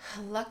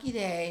 Lucky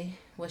Day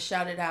was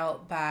shouted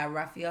out by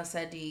Raphael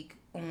Sadiq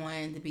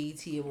on the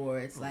BET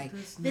Awards. Like,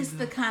 this is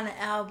the kind of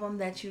album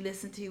that you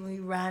listen to when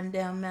you riding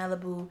down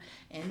Malibu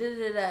and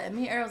da-da-da-da. And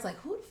me and Earl was like,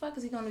 who the fuck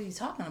is he going to be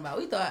talking about?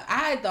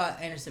 I thought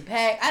Anderson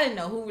 .Paak. I didn't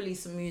know who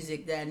released some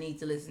music that I need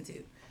to listen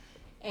to.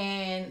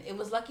 And it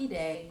was Lucky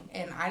Day.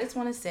 And I just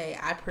want to say,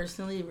 I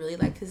personally really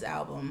liked his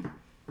album.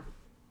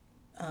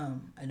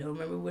 I don't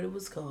remember what it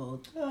was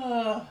called.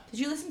 Did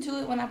you listen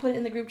to it when I put it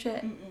in the group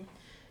chat? Mm-mm.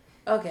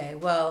 Okay,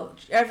 well,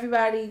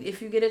 everybody,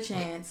 if you get a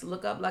chance,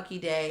 look up Lucky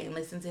Day and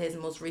listen to his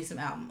most recent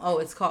album. Oh,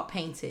 it's called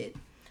Painted.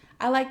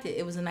 I liked it.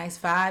 It was a nice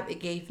vibe. It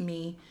gave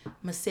me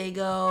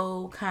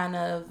Masego kind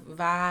of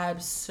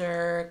vibes,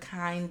 Sir,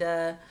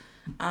 kinda.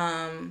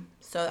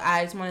 So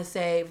I just want to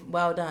say,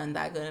 well done,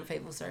 thy good and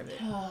faithful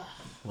servant.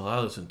 Well, I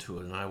listened to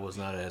it, and I was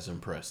not as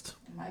impressed,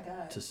 My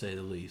God. to say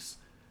the least.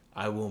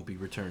 I won't be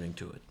returning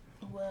to it.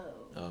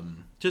 Whoa.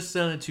 Just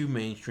sounded too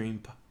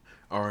mainstream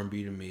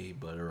R&B to me,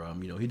 but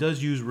he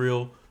does use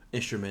real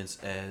instruments,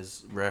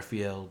 as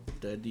Raphael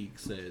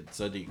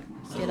Sadiq.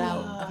 Get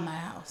out of my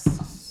house.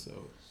 So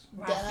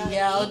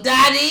Raphael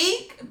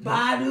Sadiq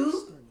Badu.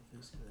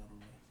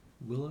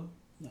 Willow.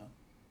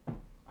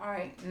 All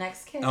right,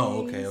 next case.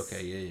 Oh,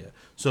 okay, yeah.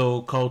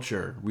 So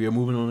culture. We are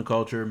moving on to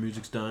culture.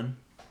 Music's done.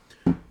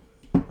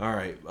 All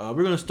right,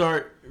 we're gonna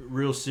start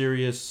real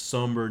serious,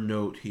 somber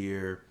note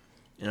here.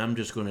 And I'm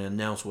just going to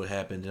announce what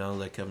happened, and I'll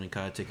let Kevin and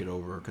Kai take it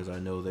over because I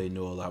know they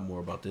know a lot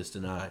more about this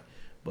than I.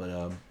 But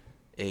a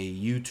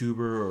YouTuber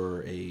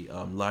or a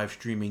live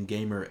streaming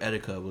gamer,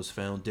 Etika, was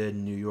found dead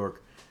in New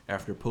York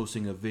after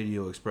posting a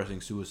video expressing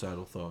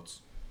suicidal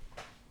thoughts.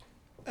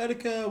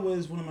 Etika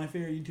was one of my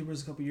favorite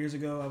YouTubers a couple years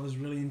ago. I was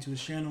really into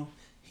his channel.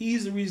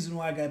 He's the reason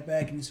why I got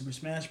back into Super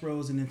Smash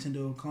Bros. And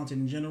Nintendo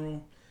content in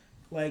general.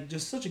 Like,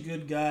 just such a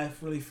good guy,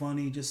 really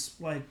funny,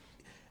 just like...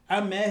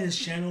 I'm mad his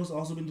channel's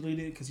also been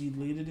deleted because he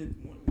deleted it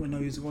when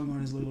he was going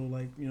on his little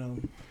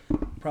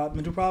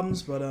mental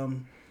problems. But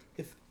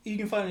if you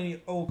can find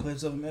any old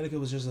clips of him, Etika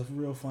was just a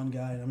real fun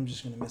guy, and I'm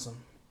just gonna miss him.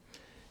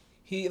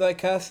 He, like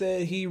Kai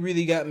said, he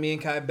really got me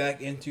and Kai back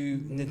into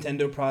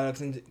Nintendo products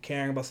and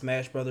caring about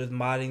Smash Brothers,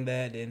 modding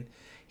that, and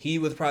he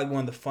was probably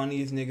one of the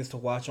funniest niggas to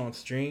watch on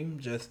stream.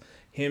 Just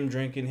him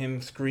drinking,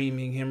 him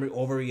screaming, him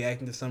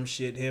overreacting to some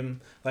shit, him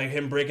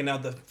breaking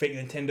out the fake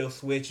Nintendo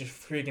Switch and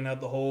freaking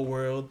out the whole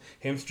world,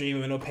 him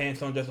streaming with no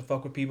pants on just to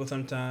fuck with people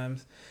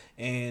sometimes.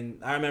 And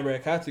I remember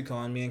at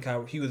Katsucon, me and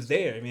Kai, he was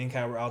there. Me and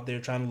Kai were out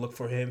there trying to look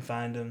for him,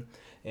 find him,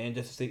 and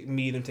just to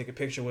meet him, take a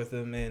picture with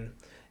him. And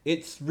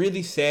it's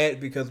really sad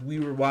because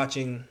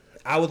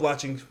I was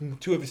watching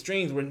 2 of his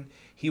streams when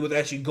he was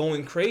actually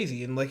going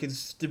crazy, and like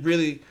it's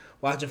really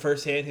watching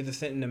firsthand his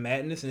descent into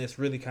madness, and it's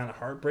really kind of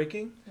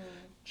heartbreaking.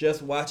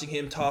 Just watching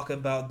him talk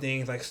about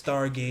things like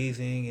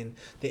stargazing and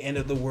the end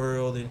of the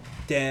world and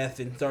death,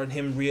 and starting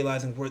him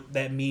realizing what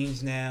that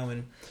means now,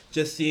 and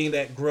just seeing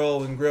that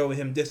grow and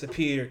him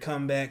disappear,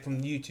 come back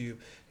from YouTube,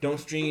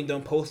 don't stream,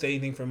 don't post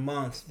anything for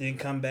months, then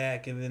come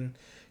back, and then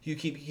you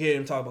keep hearing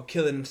him talk about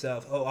killing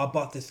himself. Oh, I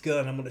bought this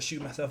gun, I'm going to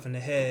shoot myself in the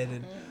head.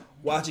 And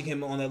watching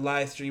him on that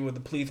live stream with the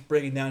police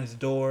breaking down his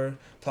door,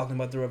 talking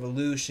about the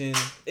revolution,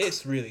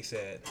 it's really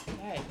sad.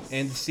 Nice.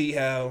 And to see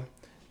how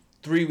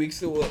 3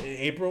 weeks ago, in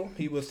April,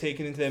 he was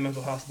taken into that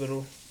mental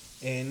hospital,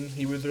 and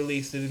he was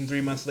released. And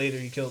 3 months later,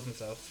 he killed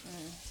himself.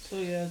 So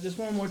yeah, just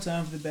one more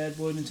time for the bad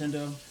boy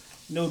Nintendo.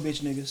 No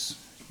bitch niggas.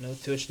 No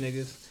tush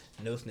niggas,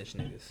 no snitch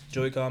niggas.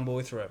 Joy-Con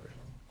boys forever.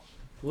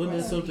 Wasn't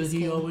that something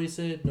he always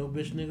said? No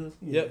bitch niggas?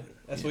 Yeah. Yep,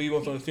 that's what he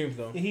wants on his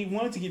tombstone. He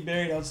wanted to get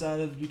buried outside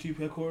of YouTube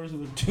headquarters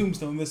with a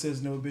tombstone that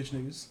says "No bitch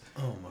niggas."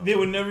 Oh my. They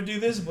would never do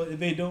this, but if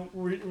they don't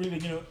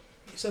really,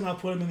 somehow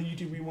put him in the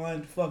YouTube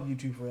Rewind, fuck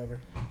YouTube forever.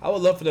 I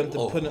would love for them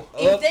to put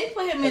If they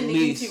put him in at the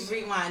least. YouTube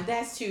Rewind,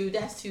 that's too.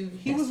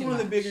 He was one of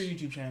the bigger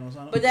YouTube channels.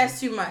 But that's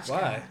too much. Why?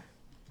 Kyle.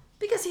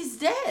 Because he's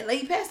dead.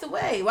 Like he passed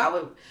away. Why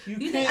would You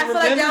you can't think? I feel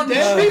like that would be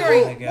remember Oh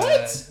triggering. my God.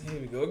 What?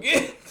 Here we go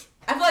again.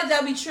 I feel like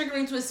that would be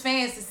triggering to his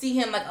fans to see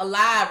him like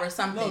alive or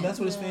something. No, that's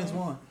what his fans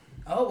want.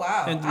 Oh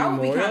wow. And I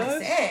would be kind of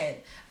memorialize? sad.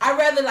 I'd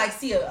rather like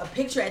see a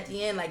picture at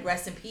the end, like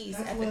rest in peace,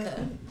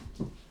 Ethica.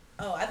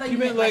 Oh, I thought you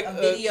meant like a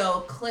video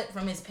clip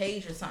from his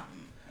page or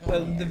something.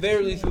 At the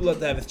very least, we'd love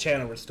to have his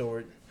channel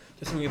restored,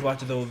 just so we can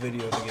watch his old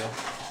videos again.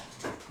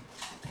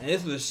 And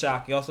this was a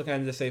shock. He also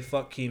kind of just say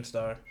fuck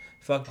Keemstar,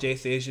 fuck Jay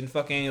Station,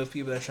 fuck any of those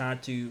people that are trying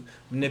to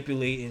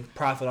manipulate and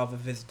profit off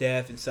of his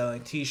death and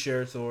selling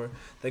T-shirts, or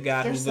the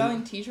guy They're who's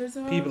selling T-shirts.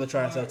 people are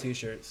trying to sell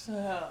T-shirts.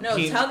 No,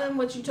 Keem- tell them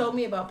what you told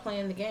me about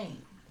playing the game.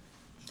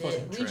 The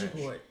Fucking Ouija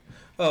trash. board.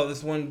 Oh,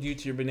 this one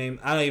YouTuber named,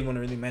 I don't even want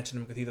to really mention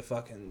him because he's a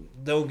fucking,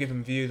 don't give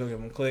him views, don't give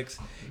him clicks.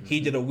 He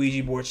did a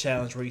Ouija board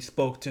challenge where he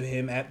spoke to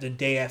him the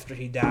day after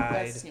he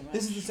died. That's too much.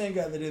 This is the same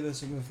guy that did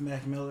this with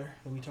Mac Miller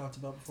that we talked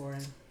about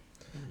beforehand.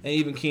 And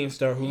even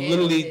Keemstar, who Hell,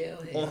 literally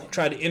hell.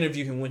 tried to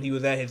interview him when he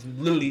was at his,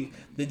 literally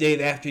the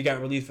day after he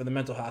got released from the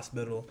mental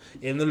hospital,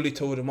 and literally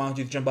told him, why don't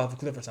you jump off a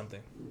cliff or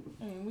something?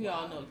 I mean, we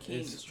all know King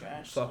It's is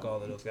trash. Fuck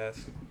all of those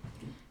guys.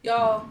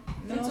 Y'all,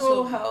 And mental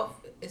also-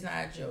 health is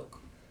not a joke.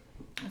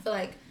 I feel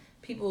like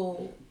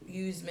people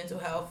use mental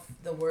health,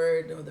 the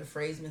word or the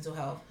phrase mental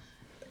health,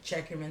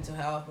 check your mental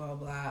health, blah,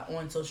 blah, blah,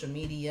 on social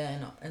media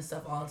and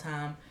stuff all the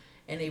time.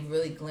 And they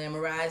really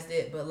glamorized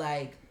it. But,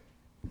 like,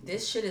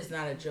 this shit is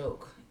not a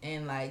joke.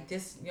 And, like,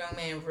 this young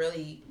man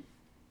really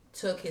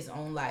took his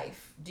own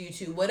life due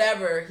to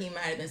whatever he might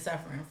have been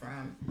suffering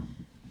from.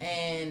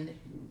 And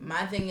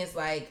my thing is,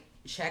 like,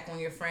 check on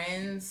your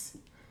friends.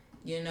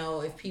 You know,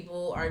 if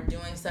people are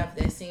doing stuff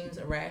that seems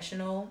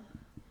irrational,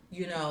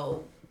 you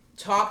know,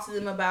 talk to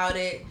them about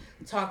it.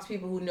 Talk to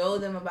people who know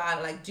them about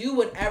it. Like, do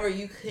whatever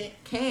you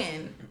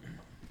can.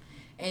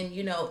 And,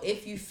 you know,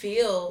 if you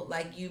feel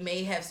like you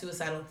may have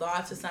suicidal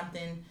thoughts or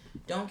something,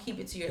 don't keep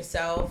it to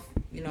yourself.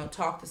 You know,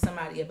 talk to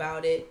somebody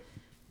about it,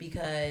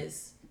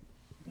 because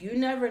you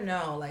never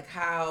know, like,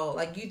 how,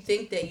 like, you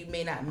think that you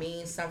may not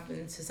mean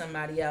something to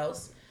somebody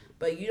else,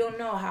 but you don't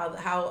know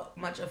how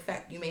much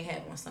effect you may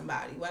have on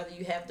somebody, whether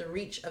you have the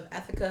reach of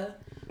Ethica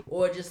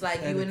or just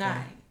like you and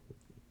I.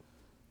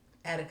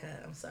 Attica,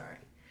 I'm sorry.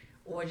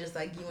 Or just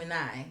like you and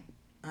I.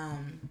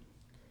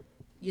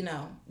 You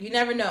know, you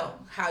never know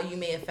how you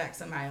may affect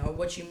somebody or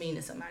what you mean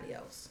to somebody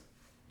else.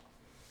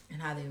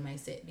 And how they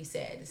might be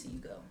sad to see you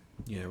go.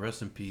 Yeah,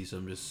 rest in peace.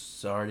 I'm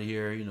just sorry to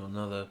hear,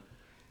 another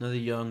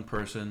young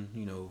person,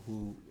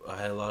 who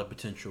had a lot of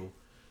potential,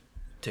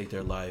 take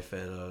their life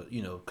at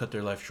cut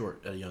their life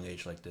short at a young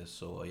age like this.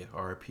 So yeah,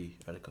 R.I.P.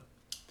 Attica.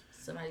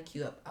 Somebody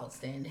cue up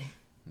outstanding.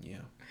 Yeah,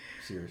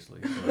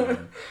 seriously.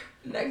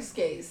 Next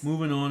case.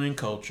 Moving on in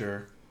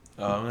culture,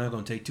 I'm not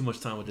going to take too much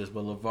time with this,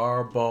 but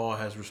LeVar Ball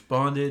has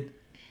responded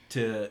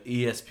to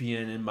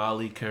ESPN and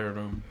Molly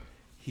Karam.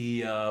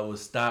 He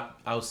was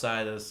stopped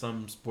outside of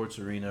some sports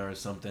arena or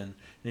something. And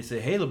they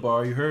said, "Hey,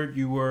 LeVar,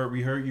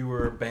 we heard you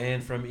were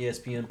banned from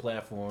ESPN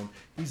platform."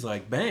 He's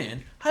like,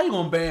 "Banned? How you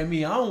gonna ban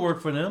me? I don't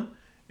work for them."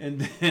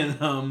 And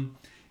then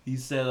he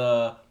said,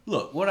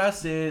 "Look, what I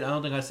said, I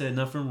don't think I said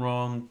nothing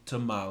wrong to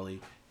Molly."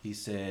 He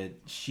said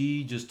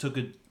she just took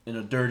it in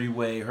a dirty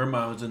way. Her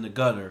mind was in the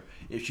gutter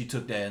if she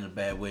took that in a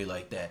bad way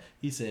like that.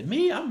 He said,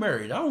 "Me, I'm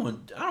married. I don't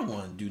want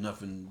to do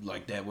nothing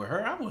like that with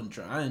her. I wasn't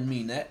trying. I didn't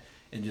mean that."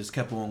 And just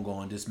kept on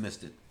going,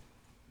 dismissed it.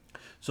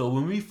 So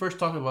when we first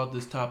talked about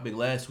this topic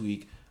last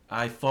week,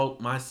 I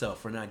fault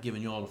myself for not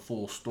giving y'all the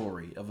full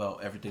story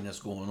about everything that's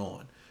going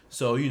on.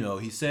 So,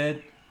 he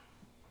said,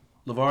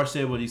 LeVar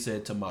said what he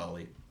said to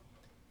Molly.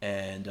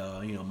 And,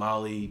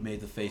 Molly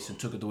made the face and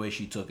took it the way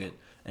she took it.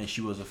 And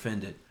she was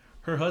offended.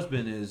 Her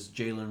husband is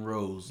Jalen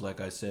Rose, like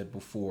I said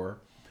before.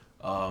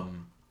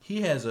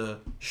 He has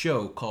a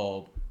show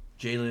called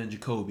Jalen and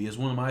Jacoby. It's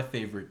one of my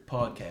favorite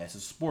podcasts. It's a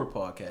sport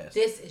podcast.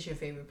 This is your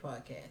favorite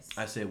podcast.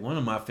 I said one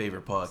of my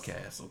favorite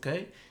podcasts,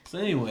 okay? So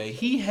anyway,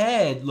 he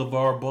had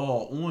LeVar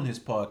Ball on his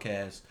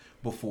podcast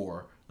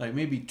before, like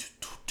maybe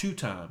two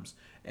times.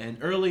 And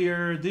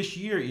earlier this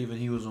year even,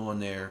 he was on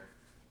there.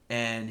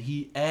 And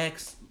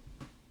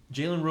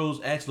Jalen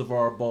Rose asked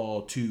LeVar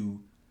Ball to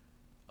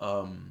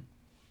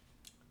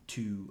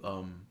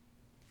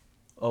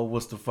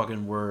what's the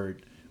fucking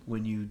word?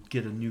 When you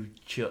get a new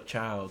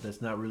child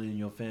that's not really in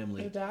your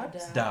family.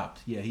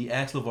 Adopt. Yeah, he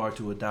asked LeVar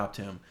to adopt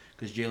him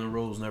because Jalen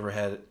Rose never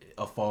had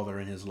a father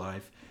in his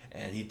life.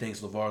 And he thinks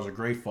LeVar's a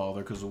great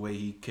father because of the way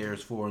he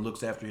cares for and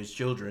looks after his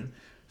children.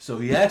 So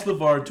he asked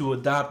LeVar to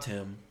adopt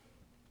him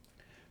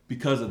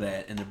because of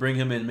that, and to bring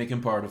him in and make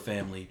him part of the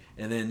family.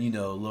 And then,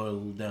 a little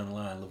down the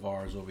line,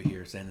 LeVar is over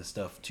here sending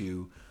stuff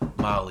to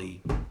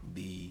Molly,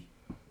 the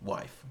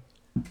wife.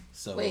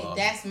 So Wait,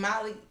 that's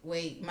Molly.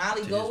 Wait,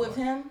 Molly go with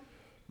him?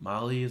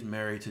 Molly is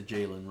married to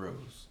Jalen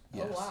Rose.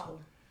 Yes. Oh, wow.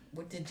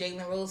 What, did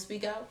Jalen Rose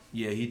speak out?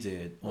 Yeah, he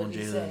did. On What'd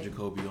he Jalen say? and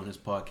Jacoby on his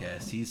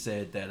podcast. He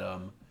said that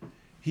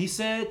he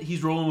said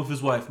he's rolling with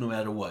his wife no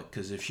matter what.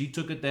 Because if she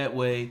took it that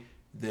way,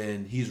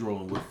 then he's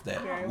rolling with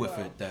that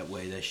it that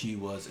way, that she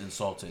was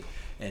insulted.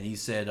 And he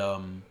said,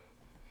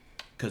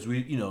 because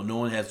no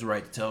one has the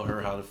right to tell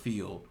her how to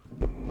feel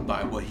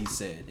by what he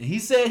said. And he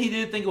said he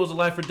didn't think it was a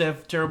life or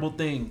death terrible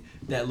thing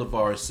that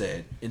LeVar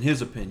said, in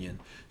his opinion.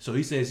 So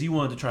he says he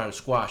wanted to try to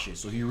squash it.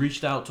 So he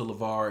reached out to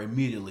LeVar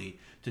immediately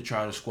to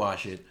try to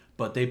squash it.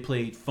 But they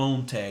played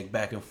phone tag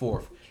back and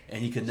forth,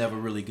 and he could never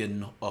really get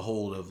a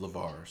hold of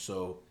LeVar.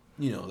 So,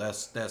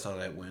 that's how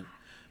that went.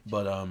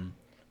 But,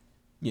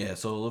 yeah,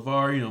 so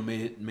LeVar,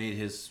 made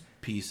his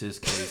piece, his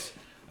case.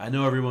 I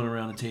know everyone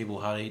around the table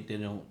how they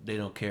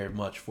don't care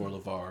much for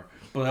LeVar,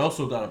 but I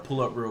also got to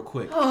pull up real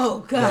quick.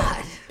 Oh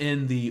God!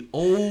 In the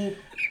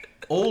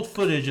old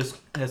footage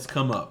has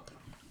come up.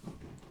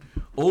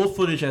 Old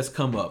footage has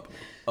come up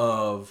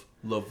of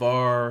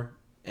LeVar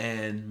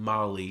and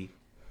Molly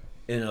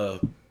in a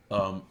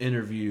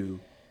interview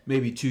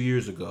maybe 2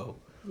 years ago,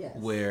 Yes.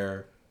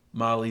 where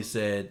Molly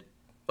said,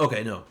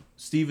 "Okay, no,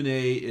 Stephen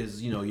A.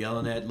 is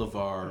yelling at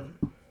LeVar,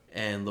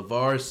 and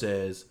LeVar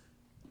says."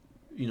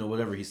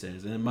 Whatever he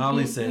says. And then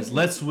Molly says,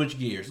 let's switch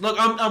gears. Look,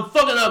 I'm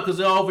fucking up because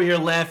they're all over here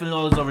laughing and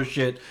all this other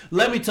shit.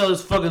 Let me tell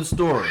this fucking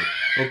story,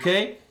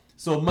 okay?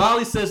 So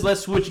Molly says,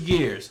 let's switch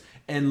gears.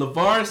 And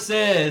LeVar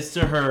says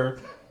to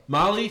her,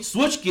 Molly,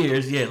 switch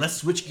gears? Yeah, let's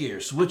switch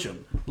gears. Switch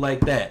them.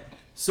 Like that.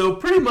 So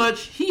pretty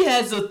much, he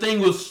has a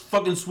thing with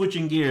fucking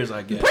switching gears,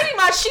 I guess. Pretty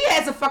much, she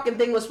has a fucking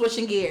thing with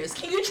switching gears.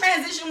 Can you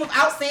transition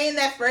without saying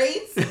that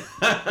phrase?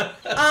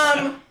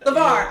 LeVar,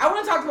 I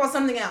want to talk about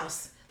something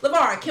else.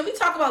 LeVar, can we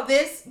talk about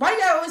this? Why you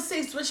gotta always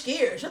say switch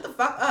gears? Shut the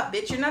fuck up,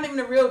 bitch. You're not even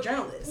a real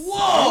journalist.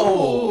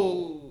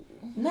 Whoa!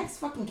 Next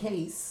fucking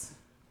case.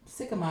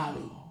 Sick of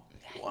Molly.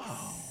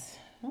 Wow.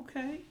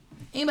 Okay.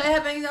 Anybody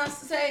have anything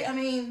else to say? I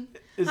mean,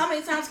 how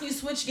many times can you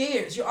switch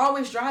gears? You're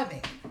always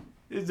driving.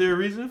 Is there a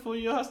reason for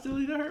your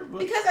hostility to her?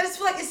 Because I just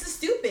feel like it's just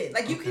stupid.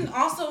 Like, you can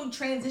also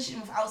transition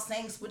without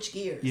saying switch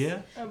gears.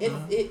 Yeah.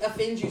 It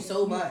offends you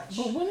so much.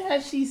 But when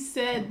has she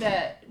said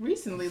that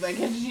recently? Like,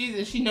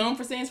 is she known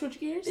for saying switch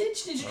gears?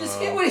 Bitch, did you just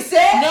hear what he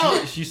said?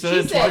 No, She said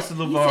it twice to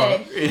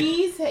LeVar.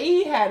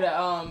 He had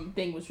a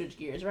thing with switch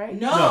gears, right?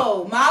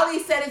 No, Molly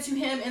said it to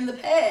him in the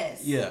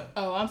past. Yeah.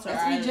 Oh, I'm sorry.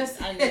 That's what we just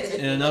said.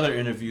 In another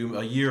interview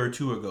a year or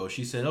two ago,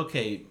 she said,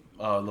 okay,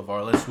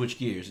 LeVar, let's switch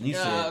gears. And he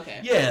said, okay.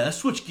 yeah, let's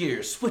switch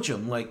gears. Switch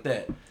them like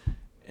that.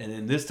 And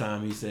then this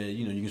time he said,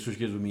 you can switch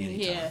gears with me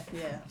anytime.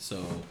 Yeah.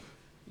 So,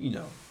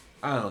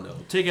 I don't know.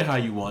 Take it how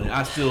you want it.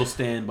 I still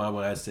stand by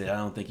what I said. I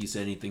don't think he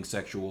said anything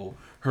sexual.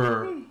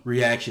 Her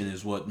reaction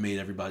is what made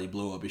everybody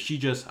blow up. If she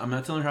I'm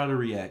not telling her how to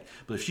react,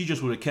 but if she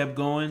just would have kept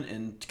going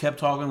and kept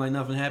talking like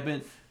nothing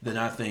happened, then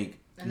I think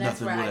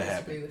nothing would have happened. And that's where I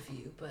disagree with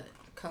you, but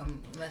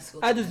let's go.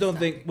 I just don't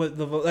think what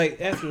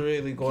after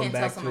really going can't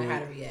back tell to somebody how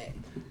to react.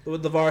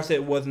 what LeVar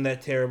said wasn't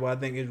that terrible. I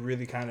think it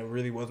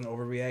really wasn't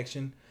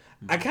overreaction.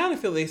 I kind of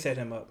feel they set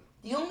him up.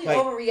 The only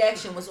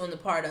overreaction was on the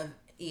part of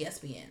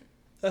ESPN.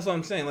 That's what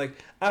I'm saying. Like,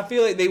 I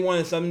feel like they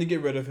wanted something to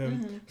get rid of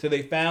him, so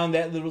they found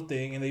that little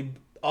thing, and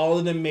all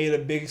of them made a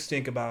big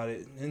stink about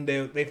it, and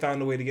they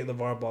found a way to get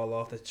LeVar Ball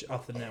off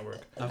the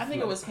network. I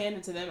think it was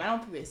handed to them. I don't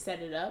think they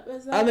set it up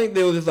as that. I think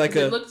they were just like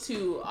it looked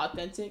too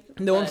authentic.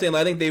 No, I'm saying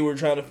I think they were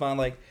trying to find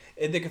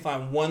if they could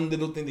find one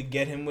little thing to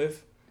get him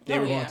with, they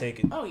were going to take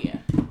it. Oh yeah.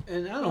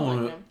 And I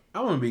want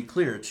to be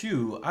clear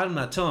too. I'm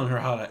not telling her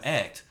how to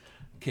act,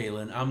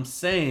 Kaylin. I'm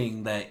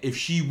saying that if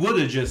she would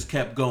have just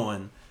kept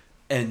going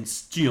and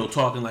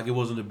talking like it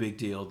wasn't a big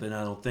deal, then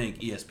I don't think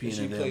ESPN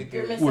and them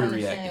You're would have misunderstanding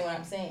reacted. what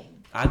I'm saying.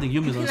 I think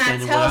you're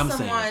misunderstanding what I'm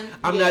saying.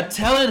 I'm yeah. not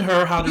telling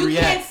her how to You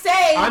react. can't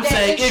say I'm that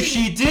saying if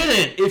she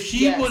didn't, if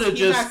she Yes, would have he's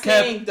just not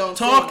saying kept don't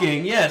say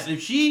talking, that. yes,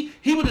 if he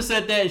would have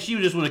said that and she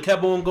just would have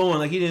kept on going,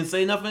 like he didn't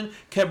say nothing,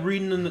 kept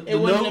reading the It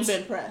wouldn't notes,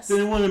 have been pressed. then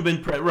it wouldn't have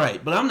been pressed.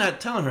 Right, but I'm not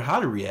telling her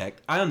how to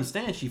react. I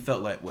understand she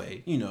felt that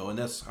way, and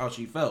that's how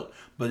she felt.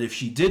 But if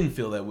she didn't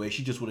feel that way,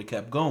 she just would have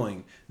kept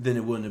going, then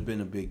it wouldn't have been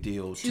a big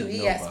deal to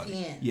nobody.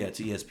 ESPN. Yeah,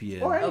 to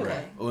ESPN. Or anyone.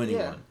 Okay. Or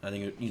anyone. Yeah. I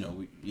think,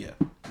 wouldn't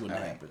All right.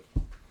 happen.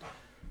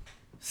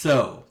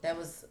 So, That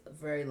was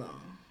very long.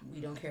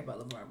 We don't care about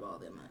LeVar Ball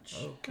that much.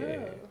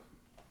 okay.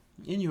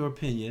 In your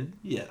opinion,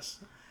 yes.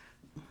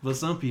 But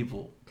some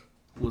people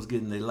was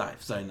getting their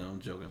life. Sorry, no,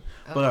 I'm joking.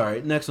 Okay. But all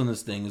right, next on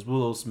this thing is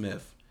Willow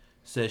Smith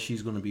says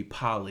she's going to be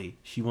poly.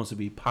 She wants to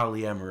be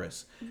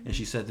polyamorous. And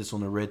she said this on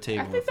the red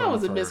table I think that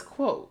was a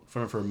misquote. in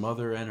front of her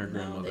mother and her No,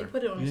 grandmother. they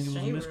put it on You the think it was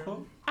a shade misquote?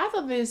 room. I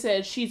thought they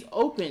said she's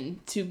open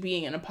to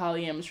being in a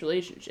polyamorous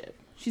relationship.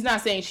 She's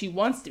not saying she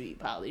wants to be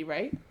poly,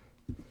 right?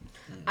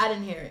 I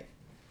didn't hear it.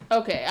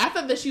 Okay, I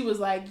thought that she was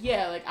like,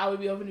 yeah, like I would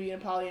be open to be in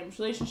a polyamorous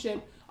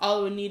relationship. All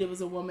it would need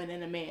was a woman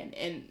and a man,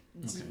 and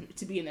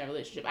to be in that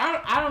relationship.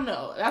 I don't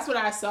know. That's what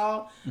I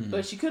saw,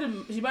 but she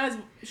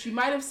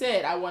might have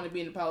said I want to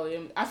be in a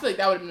polyamorous. I feel like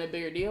that would have been a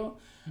bigger deal.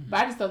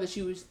 But I just thought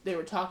that they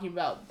were talking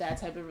about that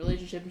type of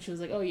relationship, and she was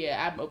like, "Oh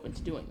yeah, I'm open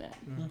to doing that."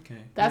 Okay.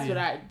 That's what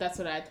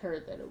I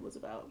heard that it was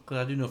about. Because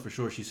I do know for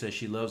sure she says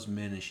she loves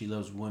men and she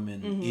loves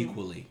women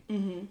equally.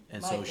 And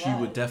so My she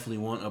God. would definitely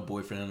want a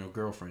boyfriend and a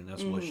girlfriend.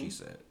 That's what she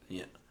said.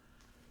 Yeah.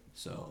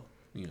 So,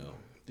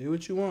 Do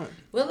what you want.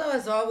 Willow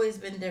has always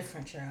been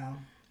different, y'all.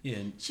 yeah.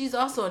 And She's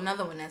also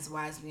another one that's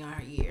wise beyond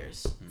her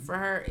years. For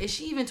her, is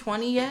she even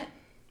 20 yet?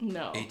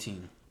 No.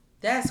 18.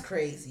 That's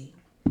crazy.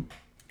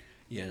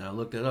 Yeah, and I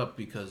looked it up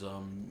because,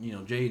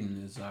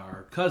 Jaden is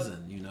our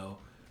cousin,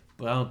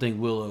 but I don't think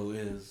Willow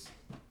is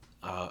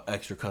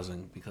extra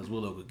cousin because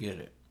Willow could get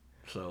it.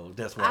 So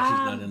that's why she's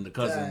not in the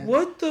cousin. done.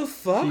 What the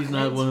fuck? She's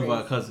not That's one of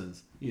our crazy.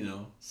 cousins,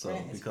 so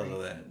That is because of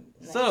crazy. that.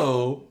 Nice.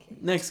 So,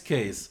 next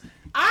case.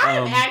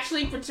 I'm Um,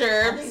 actually I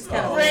perturbed. think it's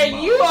kinda Fred, my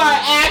you are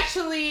God.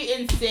 actually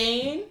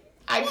insane.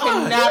 I What?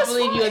 cannot That's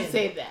believe you would fine.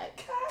 say that.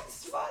 God,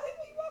 it's funny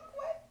when you walk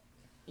away.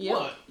 Yep.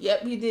 What?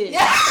 Yep, you did.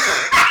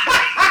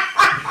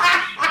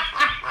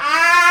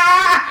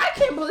 I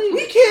can't believe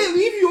We it. can't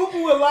leave you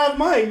open with a live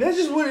mic. That's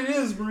just what it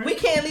is, Brent. We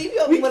can't leave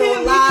you We open with can't a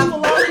leave live you with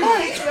a live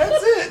mic.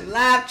 That's it.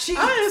 live cheat.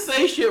 I didn't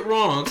say shit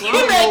wrong. So I You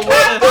don't make know my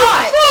what-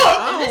 thought.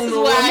 I This don't is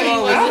know why what he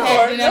y'all wasn't are.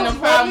 having no That's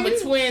problem funny.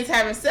 with twins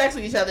having sex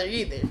with each other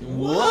either.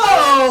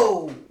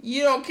 Whoa!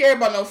 You don't care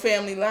about no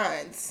family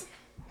lines.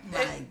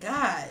 My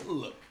God.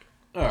 Look.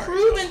 All right.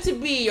 Proven to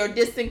be your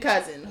distant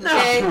cousin. Not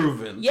Okay?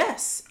 proven.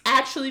 Yes,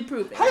 actually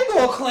proven. How you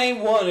gonna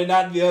claim one and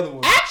not the other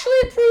one?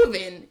 Actually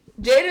proven.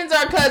 Jaden's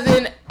our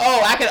cousin.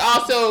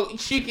 Oh,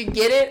 she could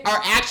get it.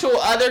 Our actual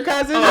other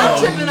cousin. I'm Oh,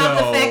 tripping off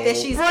the no. fact that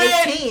she's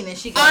Fred, 18 and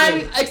she can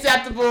get it.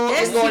 Unacceptable.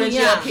 That's Is going too to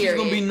jail, young. She's period.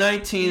 gonna be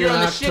 19 You're in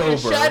on the ship and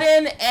October. shut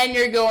in, and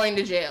you're going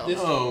to jail.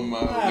 Oh my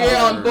You're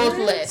on God. both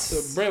So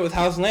lists. Brent was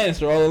House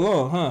Lannister all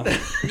along, huh?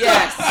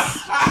 Yes,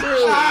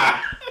 truly.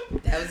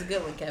 That was a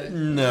good one,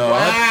 Kevin. No, Wow.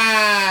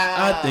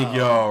 I think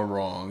y'all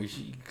wrong.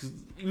 'Cause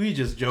we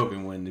just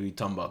joking when we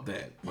talking about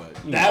that, but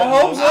I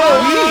hope so.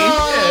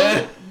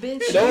 yeah.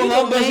 Bitch, Don't you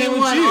love the us main in with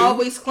one you.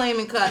 always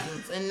claiming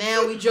cousins, and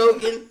now we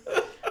joking.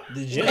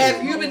 The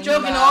Have you been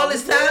joking all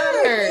this time?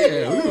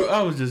 Yeah,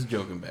 I was just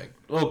joking back.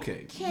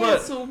 Okay,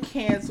 but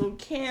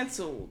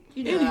Cancel.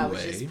 You know I was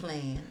Anyway. just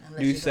playing. Unless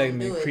New you gonna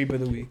segment, do it. Creep of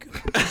the Week.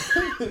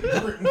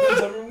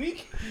 Every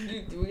week.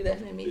 You were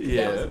laughing at me? 'Cause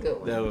yeah, that was a good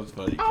one. that was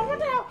funny. I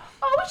wonder how.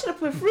 Oh, we should have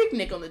put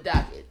Freaknik on the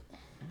docket.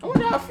 I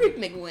wonder how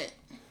Freaknik went.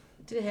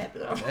 Did it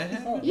happen? That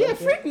happened? Yeah,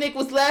 Freaknik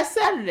was last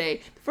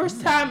Saturday. The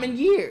first time in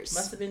years.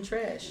 Must have been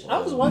trash. I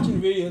was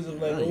watching videos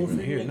of like I didn't old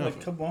even hear freaking like a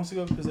nothing. couple months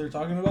ago because they were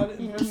talking about it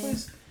in the first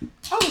place.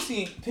 I was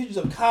seeing pictures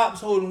of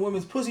cops holding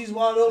women's pussies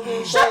wide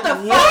open. Shut the Like,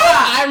 fuck what?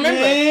 up! I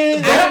remember. Man,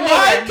 I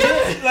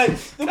that like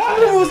the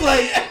woman was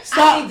like,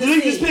 "Stop, need to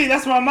delete this see. pig.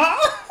 That's my mom."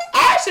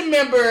 I actually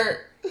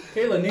remember.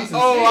 Kayla needs to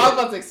Oh, see I was it.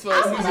 about to expose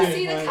I want something. to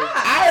see the Right.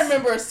 cops. I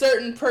remember a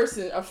certain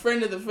person, a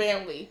friend of the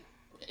family,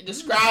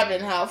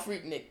 describing how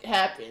Freaknik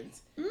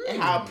happens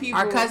and how people.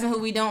 Our cousin who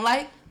we don't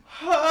like,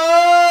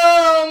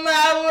 Oh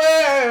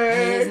my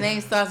and his word.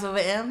 name starts with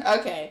an M.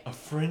 Okay, A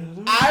friend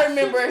of the I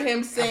remember him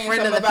A saying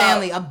friend of something the about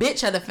family, a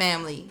bitch of the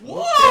family.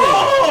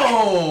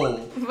 Whoa!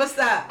 What's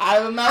that? out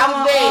of the I mouth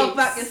want of all babes.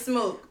 fucking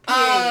smoke.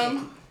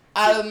 Period.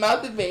 Out of the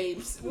mouth of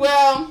babes.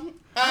 Well,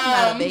 I'm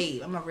not a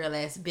babe. I'm a real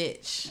ass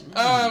bitch.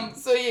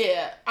 So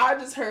yeah, I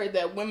just heard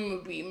that women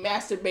would be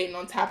masturbating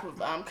on top of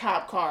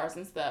cop cars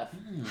and stuff,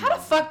 How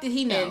the fuck did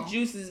he know? and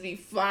juices be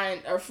flying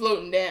or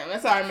floating down.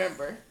 That's all I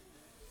remember.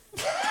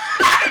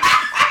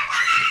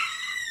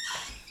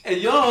 And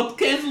y'all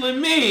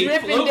canceling me.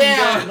 Dripping Floating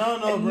down. No,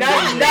 Not bro.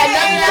 that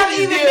That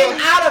nothing ain't to even been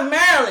do. out of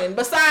Maryland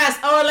besides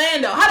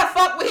Orlando. How the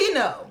fuck would he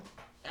know?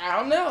 I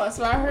don't know. That's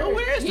what I heard. Well,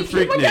 where is the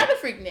He went Freaknik? down to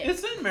Freaknik.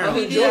 It's in Maryland.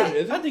 Oh, he did?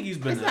 Georgia. I think he's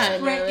been It's there. not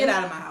in Frank, Maryland. get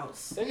out of my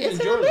house. It's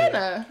in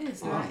Atlanta.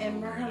 It's not in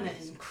Maryland.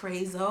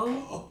 Crazy.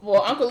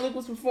 Well, Uncle Luke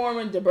was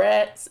performing. The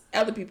Brats,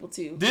 other people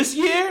too. This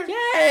year?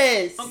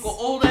 Yes. Uncle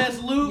old ass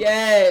Luke?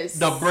 Yes.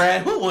 The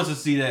Brad? Who wants to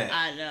see that?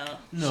 I know.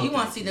 No. She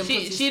wants to see them. She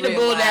pussies she the spread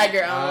Bull wide.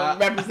 Dagger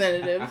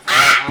representative.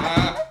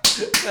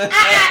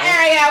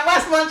 Area,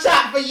 what's one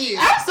shot for you?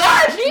 I'm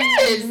sorry, she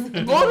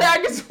is. Bull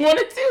Dagger's 1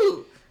 and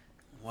 2.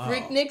 Wow.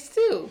 Freakniks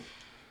too.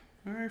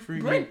 All right,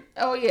 Freak Brent.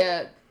 Oh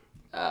yeah.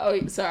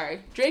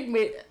 Sorry. Drake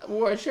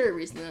wore a shirt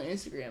recently on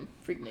Instagram.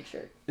 Freaknik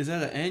shirt. Is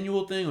that an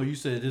annual thing, or you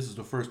said this is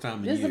the first time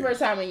in This years? is the first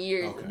time in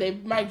years. Okay. They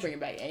might bring it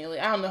back annually.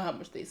 I don't know how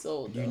much they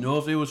sold. You though. know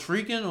if they was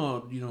freaking,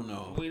 or you don't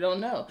know? We don't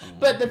know.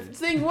 But the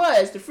thing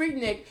was, the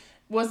Freaknik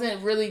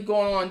wasn't really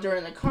going on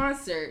during the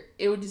concert.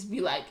 It would just be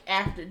like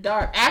after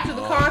dark. After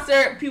the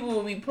concert, people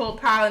would be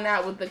piling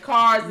out with the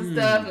cars and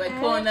stuff, and like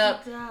pulling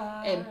up,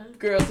 and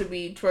girls would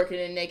be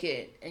twerking and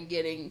naked and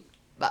getting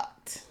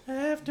fucked.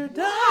 After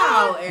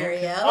Wow, I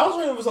Ariel. was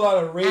wondering if it was a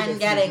lot of rape I'm and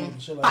getting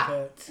shit like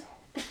that.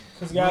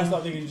 Because guys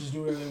thought they could just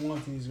do whatever they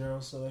want to these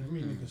girls. So like,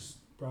 really, niggas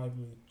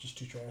probably just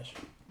too trash.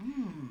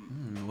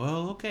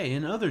 Well, okay.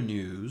 In other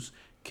news,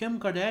 Kim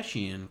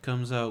Kardashian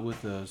comes out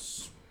with a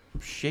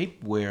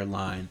shapewear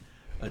line,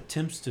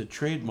 attempts to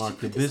trademark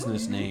the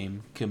business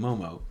name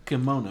Kimono.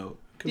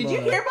 Did you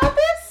hear about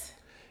this?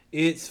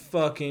 It's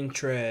fucking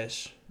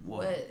trash.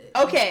 What?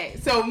 Okay,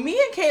 so me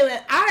and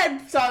Kaylin,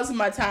 I saw this in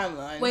my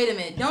timeline. Wait a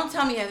minute. Don't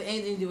tell me it has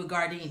anything to do with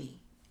Gardini.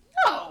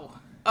 No.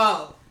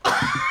 Oh.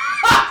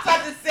 I was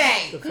about to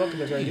say. The fuck is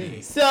that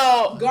Gardini?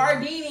 So,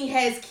 Gardini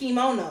has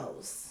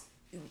kimonos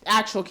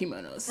actual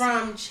kimonos.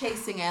 from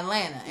Chasing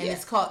Atlanta, and Yeah.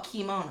 it's called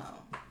kimono.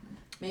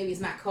 Maybe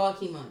it's not called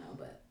kimono,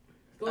 but.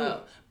 Go ahead.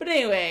 Oh. But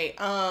anyway,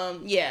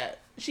 yeah.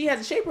 She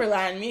has a shapewear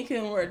line. Me and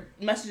Kaylin were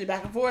messaging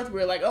back and forth. We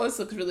were like, oh, this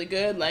looks really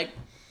good. Like,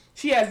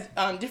 she has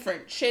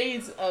different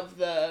shades of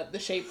the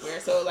shapewear.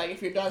 So, like,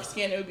 if you're dark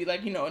skinned, it would be,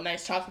 like, you know, a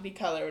nice chocolatey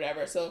color or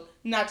whatever. So,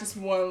 not just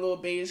one little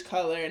beige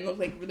color and look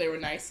like they were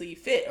nicely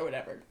fit or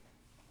whatever.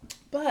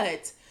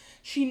 But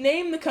she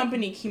named the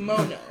company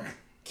Kimono.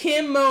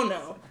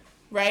 Kimono,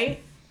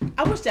 right?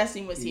 I wish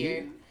Destiny was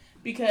here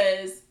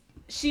because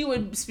she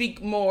would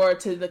speak more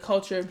to the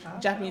culture,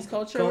 Japanese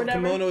culture or whatever.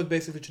 Kimono is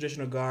basically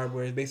traditional garb,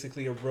 where it's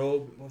basically a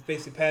robe, with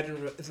basically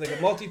pattern. It's like a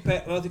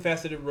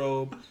multifaceted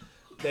robe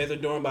that is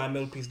adorned by a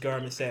middle piece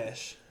garment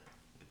sash.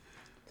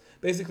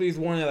 Basically, it's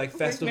worn at like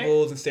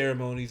festivals and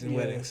ceremonies and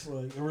weddings. For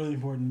like really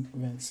important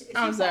events.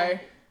 I'm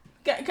sorry.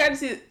 Can I just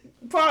see?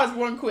 Pause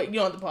one quick. You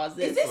don't have to pause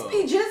this. Is this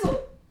B Jizzle?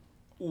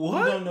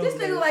 What? You don't know This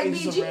nigga like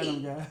it's just BG. a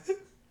random guy.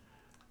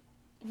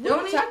 What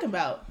are you talking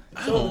about?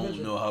 I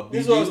don't know how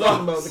This is what I was BG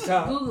talking about. The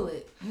cop. Google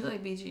it. You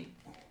like BG.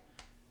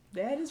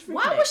 That is freaking.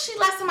 Why would she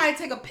let somebody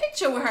take a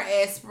picture with her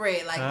ass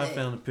spread like I that?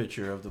 found a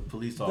picture of the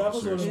police That was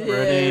officer one of the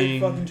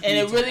spreading. fucking And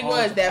it tweets really all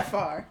was the that time.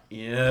 far.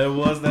 Yeah, it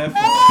was that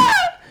far.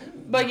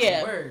 But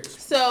yeah. Word.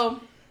 So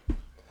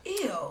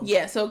Ew.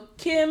 yeah. So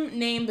Kim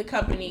named the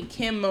company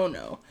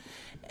Kimono,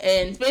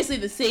 and it's basically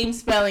the same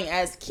spelling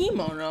as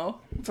kimono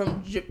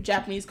from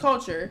Japanese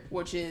culture,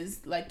 which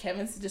is like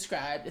Kevin's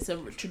described. It's a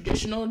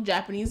traditional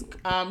Japanese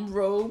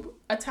robe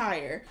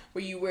attire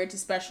where you wear it to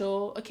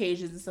special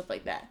occasions and stuff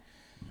like that.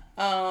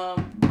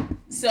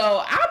 So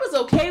I was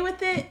okay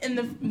with it in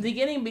the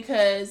beginning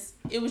because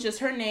it was just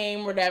her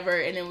name, whatever,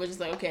 and it was just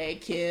like, okay,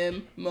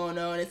 Kim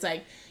Mono, and it's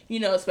like, you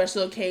know,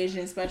 special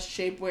occasion, special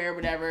shapewear,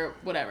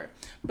 whatever.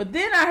 But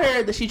then I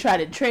heard that she tried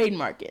to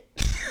trademark it.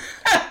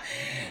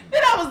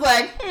 Then I was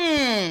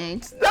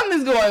like,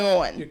 something's going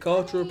on. Your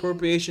cultural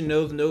appropriation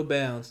knows no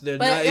bounds. They're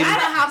But not even.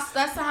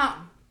 that's not how.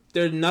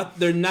 They're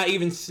not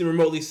even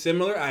remotely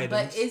similar items.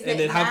 But is and it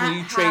then how can not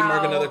you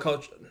trademark how another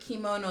culture?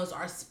 Kimonos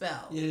are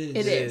spelled? It is. It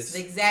It is. It's the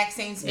exact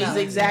same It's spelling.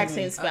 the exact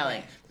same spelling.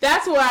 Okay.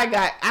 That's what I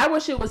got. I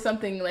wish it was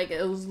something like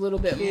it was a little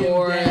bit Kim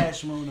more.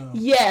 Dash Mono.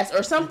 Yes,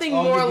 or something That's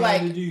all more you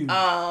like gotta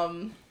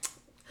do.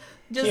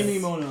 just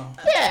Kimmy Mono.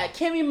 yeah,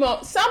 Kimmy Mo,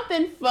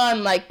 something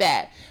fun like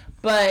that.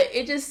 But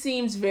it just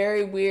seems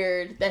very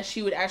weird that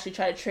she would actually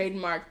try to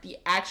trademark the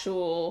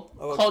actual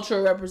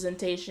cultural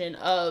representation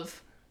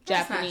of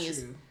That's not Japanese.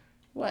 true.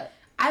 What?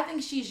 I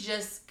think she's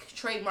just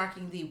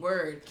trademarking the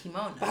word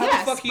kimono. How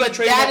the fuck you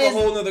trademark that a is,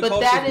 whole nother but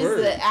culture's that is word?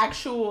 the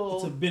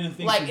actual, It's been a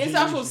thing like for it's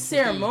actual generations.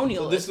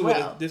 ceremonial So this as is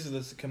well. what this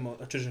is a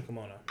traditional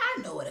kimono.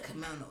 I know what a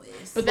kimono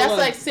is. But that's like-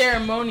 like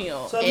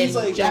ceremonial So that in means,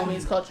 like,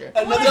 Japanese culture.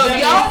 another So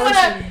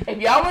Japanese if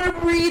y'all wanna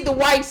breed the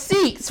white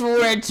Sikhs for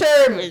wearing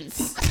turbans.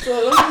 So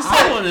let me just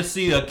I say. want to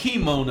see a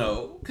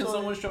kimono. Can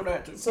someone show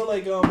that to me? So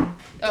like Oh,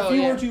 if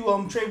you yeah. were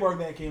to trademark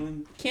that,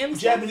 Kaylin, Kim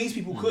Japanese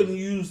people couldn't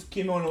use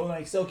kimono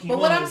like sell kimonos. But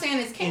what I'm saying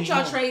is, can't y'all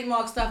anymore.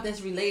 trademark stuff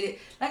that's related?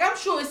 Like, I'm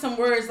sure it's some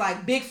words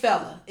like big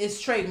fella is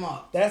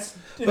trademarked. That's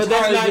But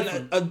that's entirely not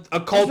different. a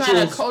cultural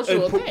not a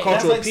cultural thing. That's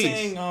cultural like piece.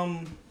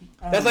 saying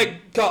That's like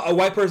a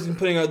white person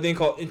putting out a thing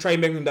called and trying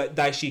to make them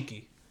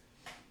daishiki.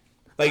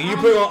 Like you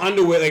put on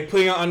underwear, like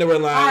putting on underwear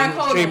line, Alright, and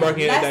hold on. trademarking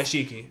it as Let's-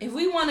 daishiki. If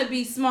we want to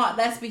be smart,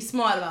 let's be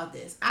smart about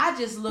this. I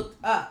just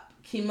looked up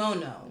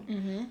kimono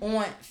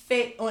on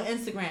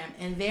Instagram,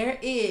 and there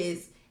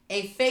is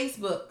a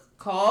Facebook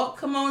called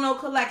Kimono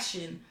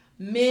Collection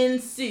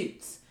Men's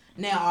Suits.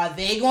 Now, are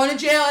they going to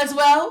jail as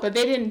well? But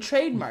they didn't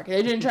trademark it.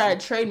 They didn't try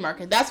to trademark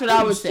it. That's what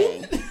I was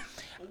saying.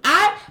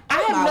 I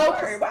have My no.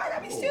 word, why I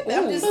gotta be stupid?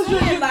 I'm just Because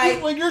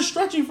saying, like, you're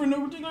stretching for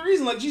no particular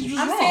reason. Like she's just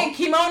I'm wrong. saying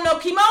kimono.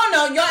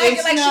 Y'all acting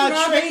It's like she's not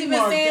wrong for even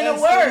trademarked. saying That's a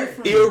the word.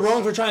 difference. You're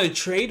wrong for trying to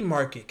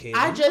trademark it, Katie.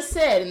 I just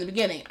said in the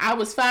beginning, I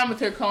was fine with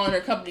her calling her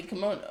company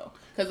Kimono.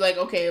 Because, like,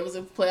 okay, it was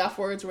a play off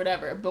words or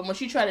whatever. But when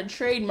she tried to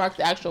trademark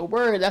the actual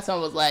word, that's when I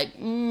was like, I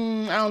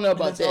don't know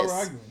about That's all we're this.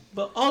 arguing.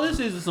 But all this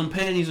is some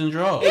panties and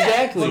drawers.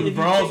 Exactly. Some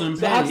bras and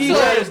So how panties. do you-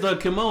 That is the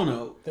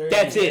kimono.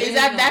 That's it.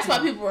 That's why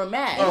people were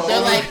mad. Oh,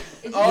 They're like,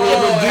 It And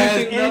has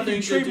if nothing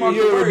you to trademark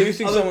do. the You're word,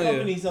 reducing other someone-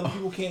 companies, other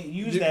people can't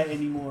use that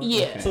anymore.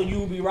 Yeah. So you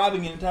will be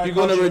robbing an entire. You're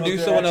gonna culture of reduce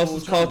their someone actual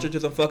else's term. culture to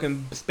some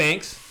fucking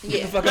Spanx? Get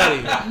Yeah. the fuck out of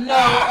here. No,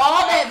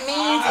 all that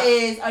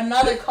means is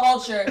another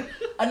culture,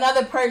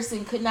 another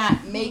person could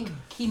not make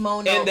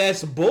kimono. And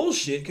that's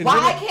bullshit.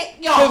 Why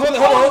can't y'all?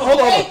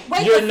 Hold on.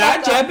 Wait You're the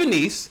not fuck up.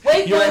 Japanese.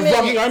 Wait You're for a a minute.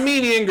 fucking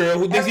Armenian girl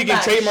who thinks you can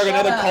Everybody, trademark shut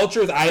another up.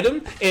 culture's item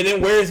and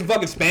then wears some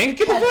fucking Spanx.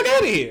 Get the fuck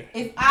out of here.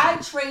 If I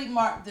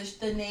trademark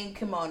the name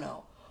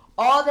kimono,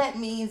 all that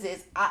means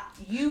is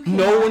you cannot,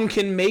 No one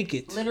can make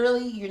it.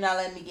 Literally, you're not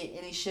letting me get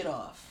any shit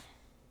off.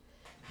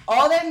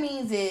 All that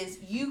means is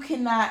you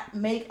cannot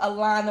make a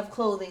line of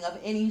clothing of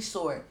any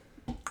sort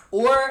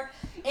or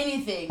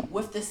anything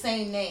with the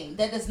same name.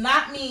 That does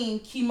not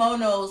mean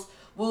kimonos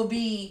will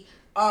be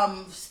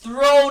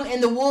thrown in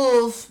the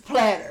wolves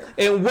platter.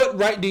 And what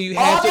right do you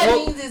have All to? that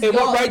What, means is and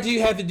what yours. right do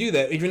you have to do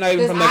that if you're not even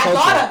Because from that I culture?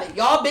 thought of it.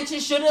 Y'all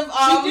bitches should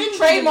have didn't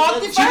trademarked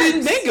it think first. She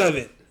didn't think of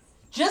it.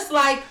 Just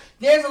like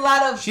there's a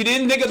lot of She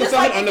didn't think of the just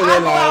like fucking if I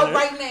underwear go out line.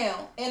 right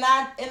now and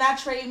I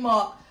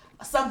trademark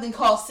something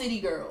called City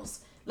Girls.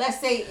 Let's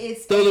say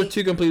it's Those are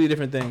two completely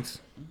different things.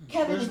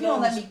 Kevin, There's if you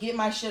don't let those. me get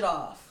my shit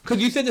off. Cause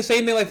you said the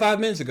same thing like 5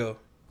 minutes ago.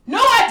 No,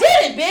 I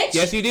didn't, bitch.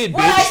 Yes, you did,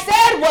 What bitch. I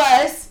said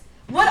was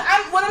what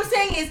I'm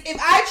saying is if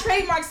I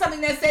trademark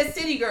something that says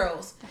City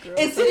Girls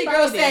and City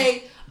Girls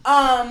say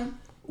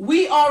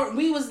we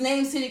was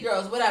named City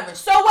Girls, whatever.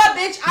 So what,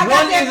 bitch? I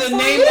got One that is a before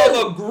name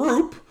you. of a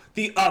group.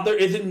 The other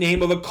is a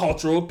name of a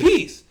cultural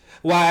piece.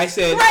 Why I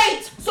said.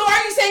 Great. So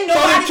are you saying they're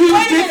nobody? two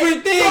wait a minute.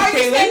 different things, So are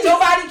you saying Caitlin.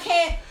 nobody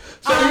can't?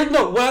 So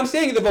no, what I'm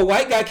saying is if a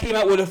white guy came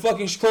out with a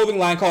fucking clothing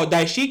line called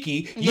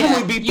Daishiki, you Yeah,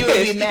 would be you would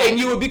be pissed mad. and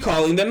you would be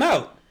calling them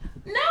out.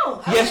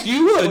 No. Yes,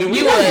 you would. And we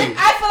You know would. you.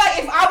 I feel like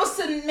if I was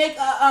to make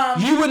a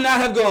You would not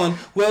have gone.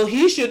 Well,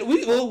 we should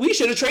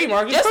have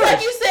trademarked it Just first.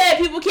 like you said,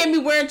 people can't be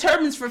wearing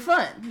turbans for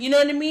fun. You know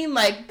what I mean?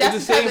 Like that's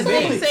It's the the type of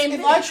same thing. thing. Same If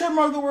thing. I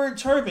trademark the word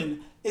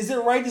turban, is it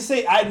right to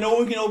say no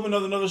one can open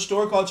another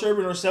store called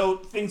Turban or sell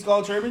things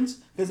called turbans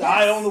because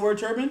I own the word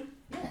turban?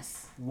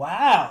 yes.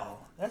 Wow,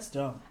 that's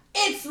dumb.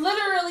 It's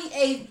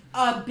literally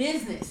a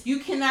business. You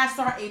cannot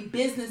start a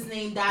business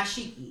named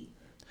Dashiki.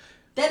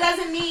 That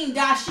doesn't mean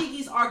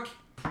dashikis are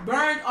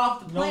burned off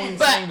the planet.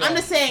 But saying that. I'm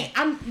just saying,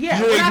 You're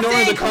we're not ignoring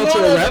saying the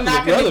cultural kimonos are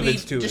not gonna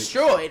relevance be to it.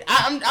 destroyed.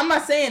 I'm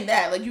not saying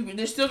that. Like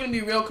there's still gonna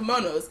be real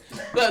kimonos,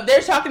 but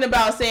they're talking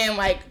about saying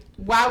like,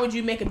 why would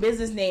you make a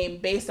business name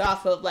based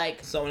off of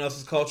like Someone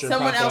else's culture. and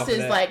someone profit off of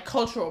else's that. like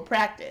cultural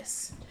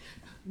practice?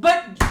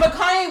 But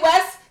Kanye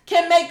West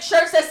can make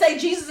shirts that say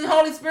Jesus and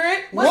Holy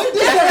Spirit. What's the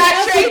does difference?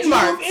 that That's have to do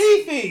trademark. with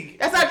anything?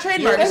 That's not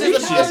trademark. It's You're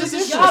just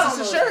a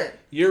reaching. shirt.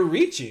 You're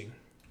reaching.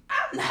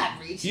 I'm not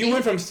reaching. You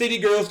went from city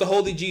girls to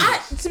holy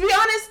Jesus. To be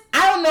honest,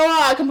 I don't know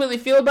how I completely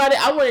feel about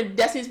it. I wanted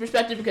Destiny's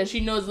perspective because she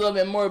knows a little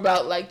bit more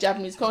about like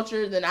Japanese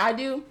culture than I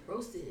do.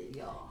 Roasted it,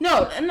 y'all.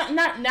 No,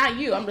 not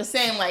you. I'm just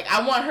saying like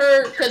I want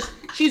her because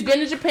she's been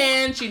to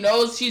Japan. She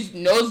knows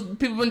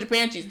people in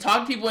Japan. She's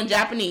talked to people in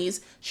Japanese.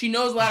 She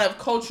knows a lot of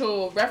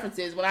cultural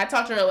references. When I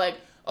talk to her like,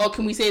 oh,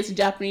 can we say it's in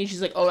Japanese?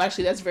 She's like, oh,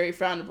 actually, that's very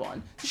frowned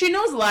upon. So she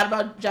knows a lot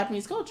about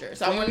Japanese culture.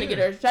 So I wanted to get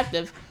her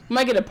perspective. We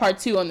might get a part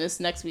 2 on this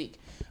next week.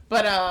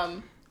 But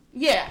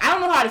yeah, I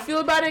don't know how to feel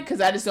about it because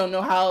I just don't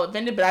know how it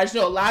ended. But I just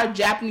know a lot of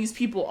Japanese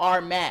people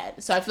are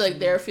mad. So I feel like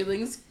their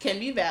feelings can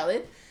be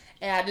valid.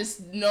 And I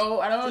just know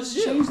I don't know what Just to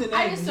do. change the name.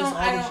 I just and don't- all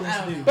I that don't- shit I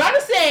to don't do. know. But I'm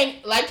just saying,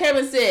 like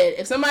Kevin said,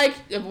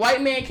 if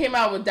white man came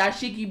out with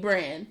dashiki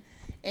brand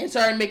and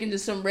started making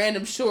just some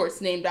random shorts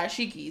named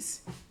dashikis,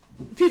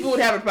 people would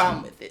have a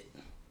problem with it.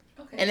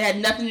 Okay. And it had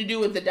nothing to do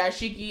with the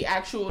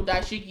actual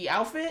dashiki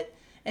outfit.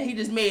 And he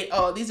just made,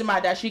 oh, these are my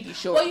dashiki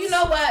shorts. Well, you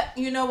know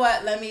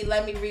what? Let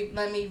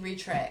me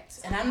retract,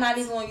 and I'm not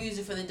even gonna use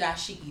it for the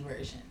dashiki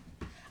version.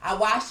 I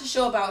watched a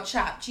show about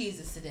chopped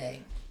cheeses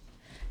today,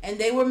 and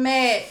they were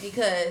mad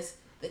because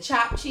the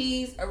chopped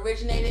cheese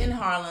originated in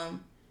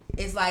Harlem.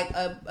 It's like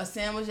a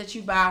sandwich that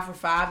you buy for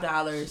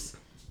 $5.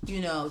 You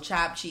know,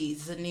 chopped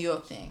cheese. It's a New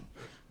York thing.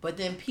 But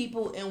then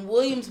people in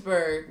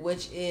Williamsburg,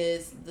 which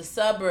is the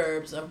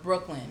suburbs of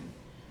Brooklyn,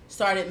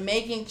 started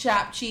making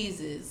chopped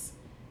cheeses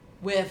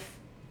with,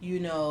 you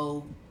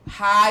know,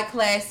 high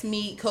class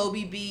meat,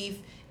 Kobe beef,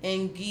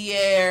 and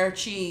Gruyere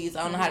cheese.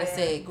 I don't know how to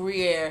say it,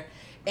 Gruyere,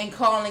 and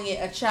calling it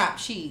a chopped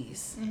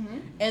cheese. Mm-hmm.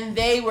 And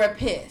they were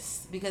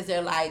pissed because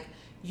they're like,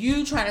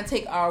 you trying to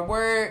take our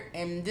word,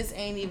 and this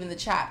ain't even the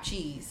chopped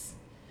cheese.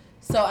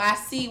 So I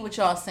see what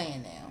y'all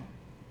saying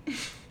now.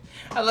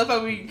 I love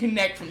how we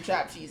connect from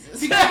chopped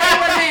cheeses. Because they were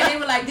mad. They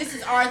were like, this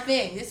is our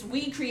thing.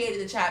 We created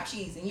the chopped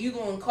cheese, and you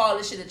gonna call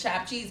this shit a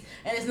chopped cheese,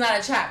 and it's not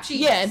a chopped cheese.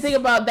 Yeah, and think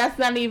about that's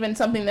not even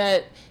something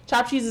that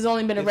chopped cheese has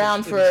only been It's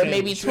around a for shame.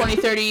 maybe 20,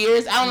 30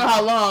 years. I don't know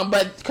how long,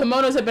 but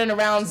kimonos have been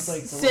around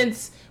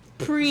since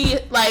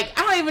I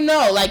don't even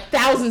know, like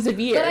thousands of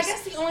years. But I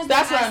guess the only thing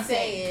That's what I I'm say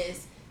saying.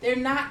 is they're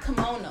not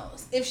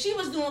kimonos. If she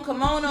was doing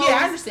kimonos, Yeah,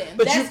 I understand.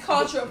 But that's you-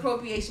 cultural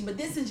appropriation. But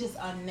this is just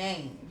a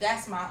name.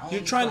 That's my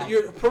own.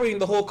 You're appropriating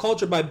the whole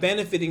culture by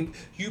benefiting.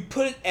 You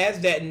put it as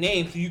that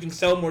name so you can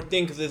sell more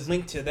things because it's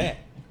linked to that.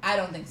 I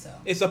don't think so.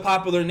 It's a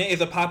popular name.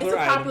 It's a popular It's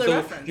a item. popular So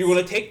reference. you're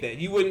going to take that.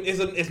 You wouldn't.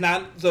 It's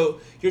not. So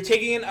you're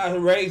taking in a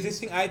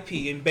existing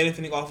IP and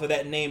benefiting off of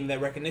that name, and that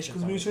recognition.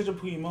 Because from we it. switch up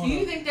kimono. Do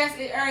you think that's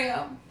it,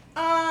 Ariel?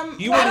 You I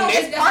wouldn't don't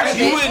name think that's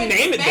you it. wouldn't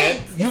name it that.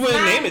 You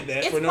wouldn't name it that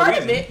It's for no part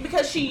reason. of it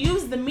because she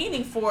used the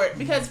meaning for it.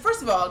 Because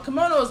first of all,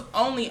 kimonos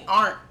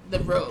aren't the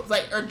robes,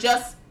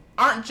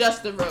 aren't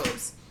just the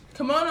robes.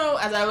 Kimono,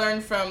 as I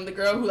learned from the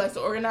girl who likes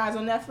to organize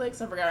on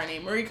Netflix, I forgot her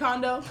name, Marie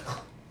Kondo.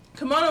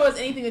 Kimono is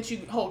anything that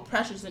you hold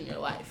precious in your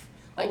life,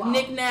 like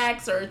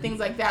knickknacks or things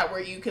like that,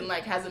 where you can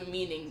has a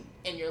meaning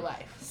in your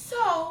life.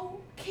 So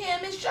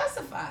Kim is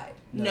justified.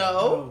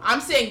 No, I'm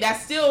saying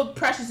that's still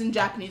precious in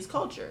Japanese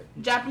culture.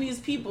 Japanese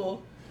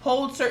people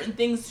hold certain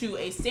things to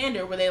a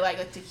standard where they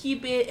like to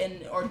keep it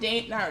and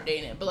not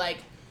ordain it, but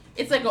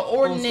it's like an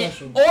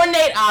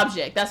ornate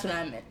object. That's what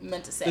I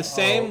meant to say. The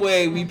same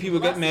way people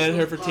get mad at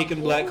her for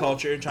taking black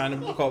culture and trying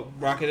to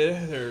rock it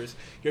as hers.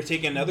 You're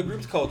taking another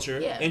group's culture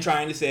and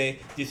trying to say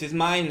this is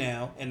mine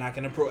now, and I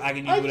can use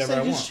whatever I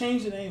want. Just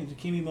change the name to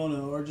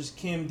Kimimono or just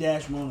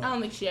Kim-Mono. I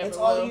don't think she ever That's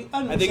will.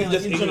 all I think it's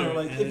just in general,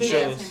 ignorant, if and they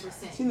it shows.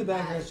 seen the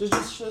backlash,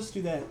 just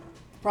do that.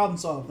 Problem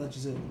solved. That's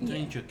just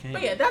it.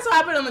 But yeah, that's what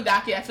I put on the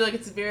docket. I feel like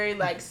it's a very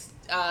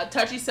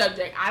touchy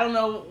subject. I don't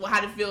know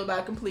how to feel about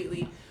it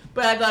completely,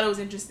 but I thought it was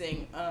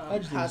interesting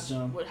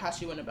how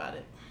she went about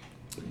it.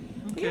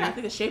 Okay. Yeah, I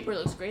think the shaper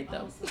looks great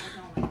though.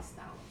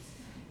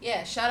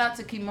 Yeah, shout out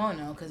to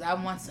Kimono because I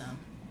want some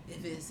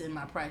if it's in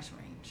my price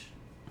range.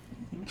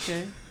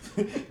 Okay.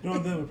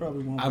 Them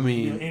probably won't. I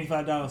mean,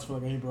 $85 for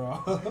a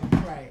bra.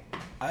 Right.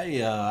 I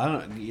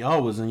don't,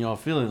 y'all was in y'all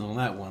feelings on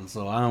that one,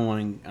 so I don't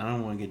want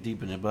to get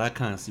deep in it, but I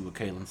kind of see what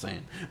Caitlin's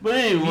saying. But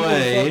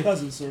anyway,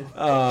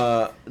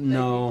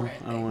 no,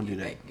 I don't want to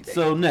do that.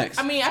 So next,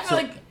 I mean, I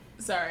feel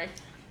sorry.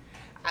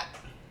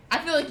 I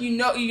feel like you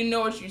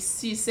know what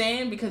she's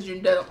saying because you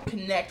don't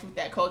connect with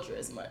that culture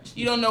as much.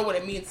 You don't know what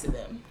it means to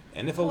them.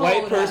 And if a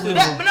white person,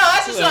 but no,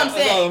 that's just what I'm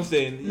saying. That's all I'm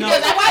saying. Because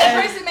if a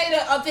white person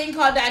made a thing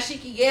called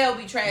dashiki, yeah, it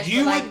would be trash.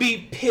 You would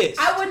be pissed.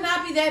 I would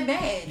not be that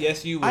mad.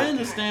 Yes, you would. I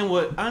understand.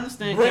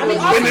 I mean,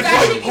 also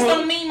dashikis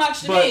don't mean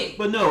much to me.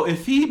 But no,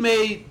 if he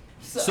made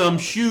some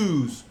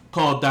shoes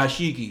called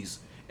dashikis,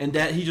 and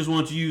that he just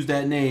wanted to use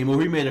that name, or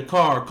he made a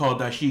car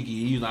called dashiki,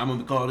 he's like, I'm going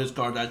to call this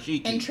car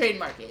dashiki. And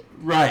trademark it.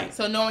 Right.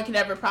 So no one can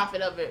ever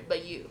profit of it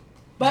but you.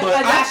 But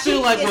I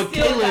feel like what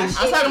Caitlin...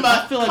 I'm talking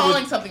about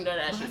calling something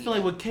dashiki. I feel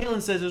like what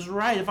Caitlin says is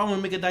right. If I want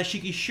to make a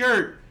dashiki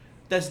shirt,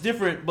 that's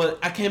different, but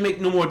I can't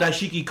make no more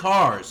dashiki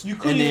cars and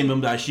name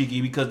them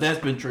dashiki because that's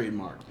been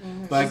trademarked.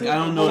 Mm-hmm. But I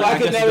don't know. Well, I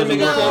could never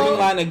make a clothing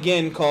line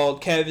again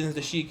called Kevin's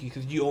Dashiki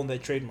because you own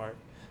that trademark.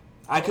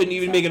 I couldn't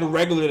even make it a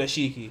regular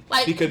dashiki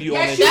because you own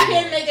that trademark. trademark. You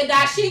can make a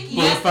dashiki.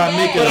 But if I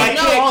make it, I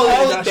can't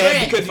call it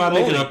that because if I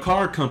make it a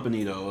car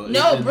company though.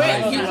 No,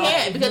 Brent, you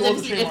can't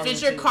because if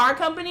it's your car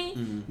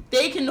company,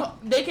 they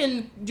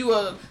can do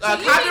a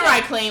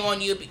copyright claim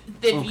on you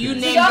if you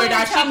name your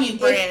dashiki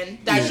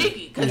brand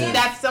dashiki because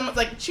that's something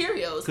like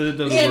Cheerios.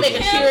 You can't make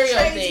a Cheerio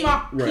thing.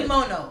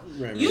 Kimono.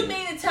 You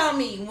mean to tell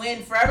me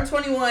when Forever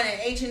 21 and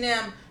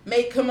H&M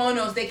make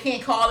kimonos, they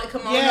can't call it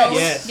kimonos?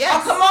 Yes.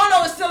 A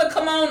kimono is still a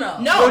kimono.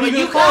 No, but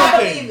you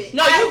can't believe it.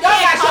 No, you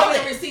can't call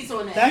it receipts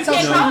on that. That's how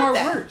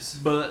trademark works.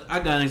 But I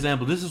got an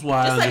example. This is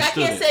why Just I like I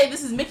can't say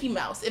this is Mickey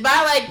Mouse. If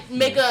I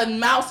make a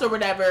mouse or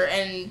whatever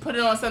and put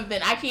it on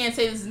something, I can't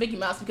say this is Mickey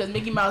Mouse because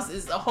Mickey Mouse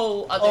is a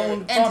whole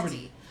other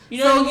entity. You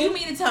know what I mean? You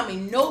mean to tell me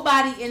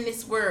nobody in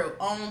this world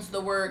owns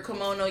the word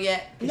kimono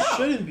yet? It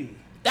shouldn't be.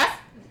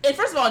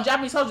 First of all, in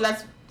Japanese culture,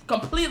 that's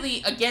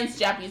completely against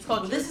Japanese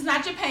culture. Well, this is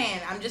not Japan.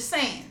 I'm just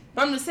saying.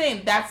 But I'm just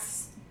saying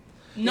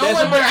no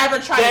one would ever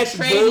try to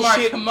trademark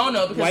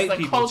kimono because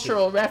it's a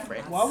cultural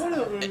reference. Why would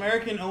an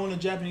American own a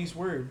Japanese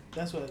word?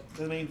 That's what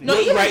the main thing. No,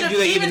 what right do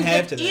they even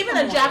have to that? Even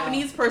a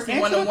Japanese person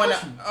want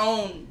to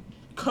own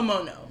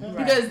kimono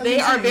because they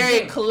are a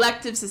very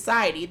collective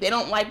society. They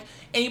don't like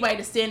anybody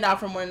to stand out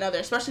from one another,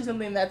 especially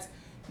something that's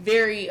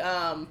very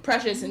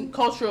precious and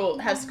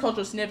has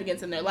cultural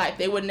significance in their life.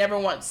 They would never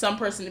want some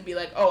person to be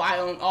like, oh, I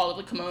own all of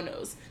the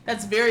kimonos.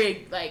 That's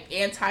very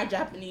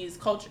anti-Japanese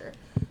culture.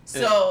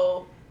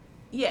 So,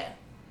 yeah,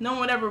 no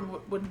one ever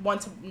would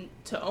want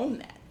to own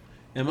that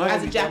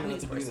as a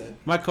Japanese person.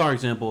 My car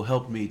example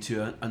helped me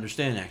to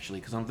understand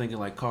actually, because I'm thinking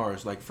like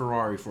cars, like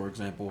Ferrari, for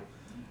example.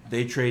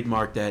 They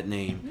trademarked that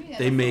name.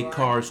 They make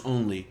cars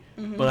only,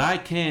 but I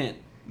can't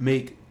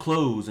make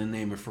clothes and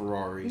name it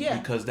Ferrari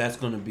because that's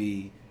going to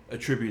be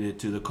attributed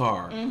to the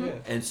car.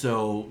 And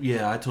so,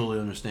 I totally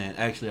understand.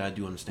 Actually, I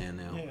do understand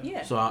now.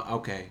 Yeah. So,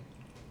 okay,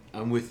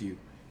 I'm with you.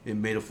 It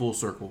made a full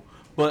circle.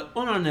 But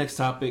on our next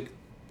topic,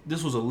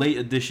 this was a late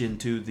addition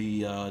to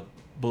the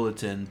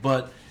bulletin,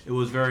 but it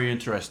was very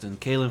interesting.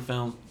 Kaylin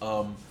found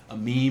a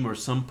meme or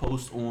some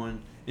post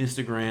on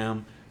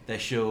Instagram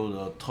that showed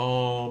a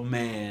tall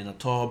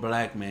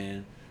black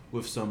man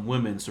with some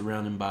women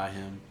surrounded by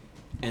him,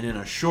 and then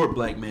a short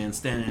black man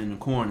standing in the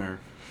corner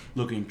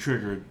looking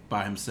triggered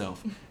by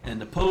himself. And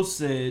the post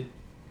said,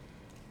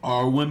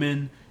 "Are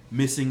women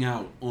missing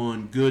out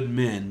on good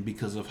men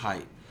because of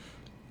height?"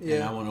 Yeah.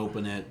 And I want to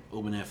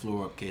open that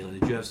floor up, Kayla.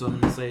 Did you have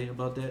something to say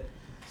about that?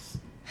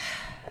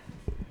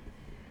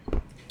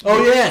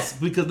 Oh yes,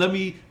 because let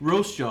me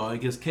roast y'all. I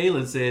guess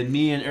Kaylin said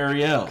me and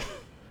Ariel.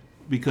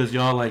 because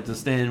y'all like to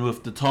stand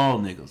with the tall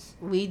niggas.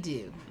 We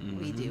do.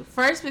 We do.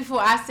 First, before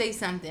I say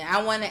something,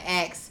 I want to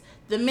ask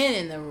the men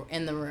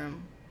in the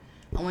room.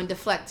 I want to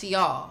deflect to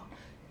y'all.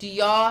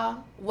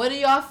 What do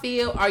y'all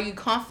feel? Are you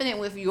confident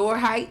with your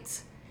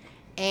height?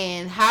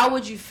 And how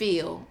would you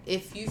feel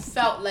if you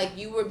felt like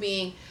you were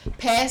being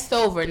passed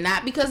over,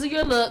 not because of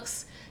your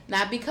looks,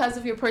 not because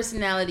of your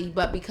personality,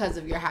 but because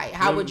of your height?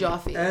 How would y'all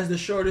feel? As the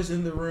shortest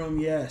in the room,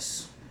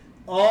 yes.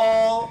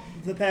 All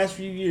the past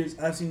few years,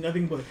 I've seen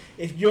nothing but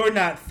if you're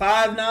not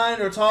 5'9"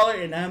 or taller,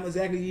 and I'm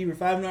exactly either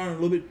 5'9" or a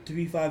little bit to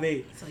be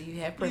 5'8". So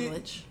you have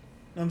privilege.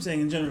 I'm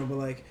saying in general, but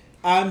like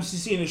I'm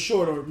seeing a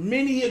short or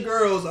many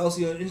girls I'll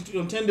see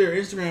on Tinder,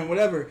 Instagram,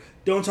 whatever.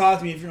 Don't talk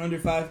to me if you're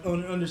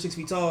under 6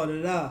 feet tall. Da,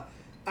 da, da.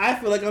 I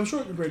feel like I'm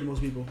short compared to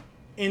most people.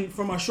 And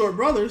for my short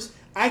brothers,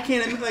 I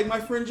can't be like my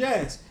friend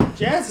Jazz.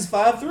 Jazz is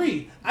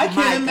 5'3". I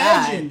can't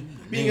imagine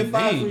being a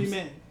 5'3"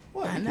 man.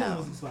 What? I You know. can't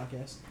listen to this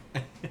podcast.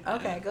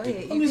 Okay, go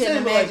ahead. I'm You just can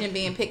saying, but, imagine like,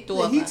 being picked Yeah,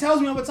 off. he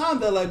tells me all the time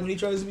that like when he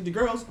tries to meet the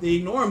girls, they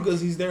ignore him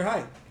because he's their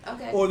height,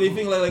 Okay. or they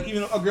think like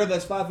even a girl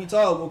that's 5 feet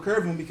tall will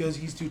curve him because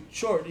he's too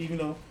short, even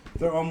though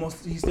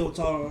he's still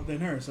taller than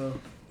her. So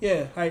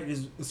yeah, height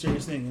is a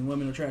serious thing, and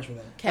women are trash for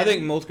that. I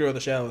think most girls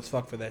that shower is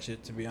fuck for that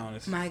shit, to be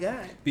honest. My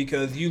God.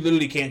 Because you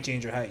literally can't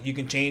change your height. You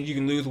can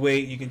lose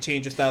weight, you can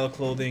change your style of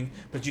clothing,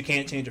 but you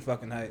can't change your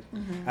fucking height.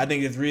 I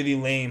think it's really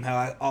lame how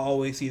I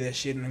always see that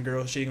shit and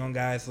girls shitting on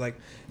guys. Like,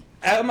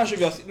 I'm not sure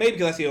if y'all see, maybe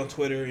because I see it on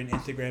Twitter and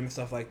Instagram and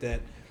stuff like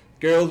that.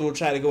 Girls will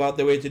try to go out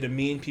their way to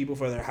demean people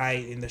for their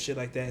height and the shit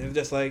like that. It's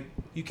just like,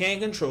 you can't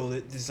control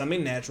it. This is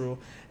something natural.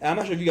 And I'm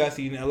not sure if you guys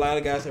see, a lot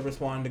of guys have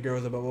responded to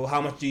girls about, well, how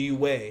much do you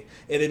weigh?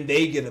 And then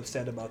they get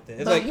upset about that.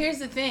 It's But like, here's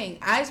the thing.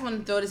 I just want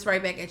to throw this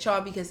right back at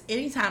y'all because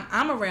anytime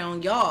I'm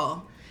around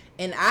y'all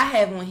and I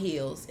have on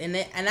heels and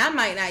I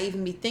might not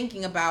even be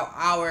thinking about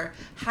our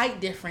height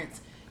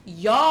difference,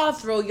 y'all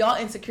throw y'all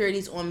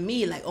insecurities on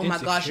me like, oh my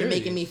gosh, you're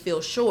making me feel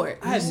short.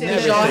 I Because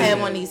never y'all said have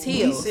that. on these We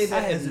heels. say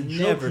that I as a have joke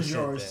never because said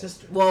you're our that.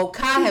 sister. Well,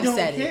 Kai You have don't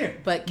said care.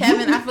 it. But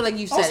Kevin, I feel like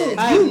you've said Also, it.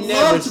 I've you never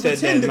love to said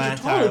pretend that that my you're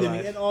taller entire than me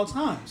life. at all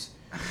times.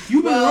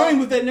 You've been Well, running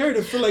with that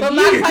narrative for like But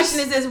years. my question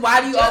is this: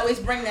 why do you always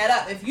bring that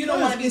up? If you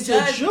don't want to be It's a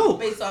judged joke.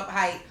 based off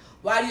height,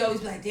 why do you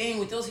always be like, dang,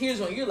 with those heels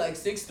on, you're like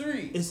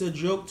 6'3"? It's a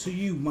joke to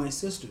you, my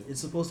sister. It's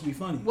supposed to be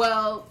funny.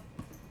 Well,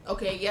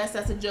 okay, yes,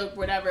 that's a joke,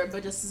 whatever.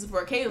 But just to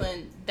support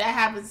Kaylin, that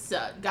happens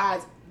to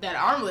guys that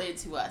aren't related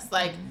to us.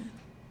 Like,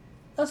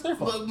 That's their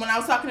fault. look, when I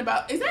was talking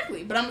about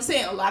exactly, but I'm just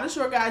saying a lot of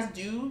short guys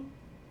do.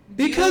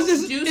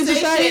 because do in say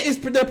society,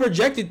 shit. they're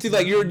projected to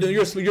like you're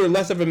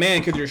less of a man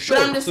because you're short,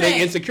 I'm just so they're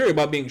saying- insecure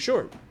about being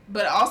short.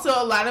 But also,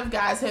 a lot of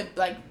guys have,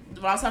 like,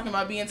 when I was talking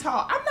about being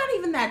tall, I'm not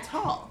even that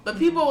tall. But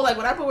people, like,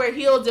 when I wear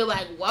heels, they're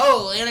like,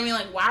 whoa. You know what I mean?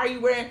 Like, why are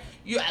you wearing,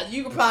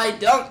 you could probably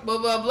dunk, blah,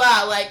 blah,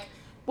 blah. Like,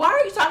 why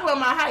are you talking about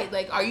my height?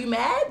 Like, are you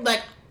mad?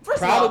 Like, first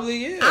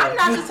Probably, of all, yeah. I'm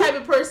not the type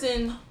of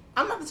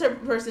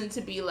person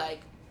to be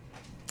like,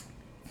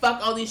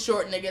 fuck all these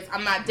short niggas.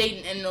 I'm not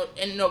dating and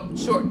no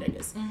short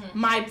niggas.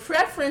 My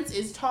preference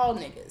is tall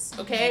niggas,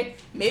 okay?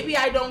 Maybe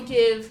I don't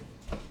give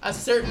a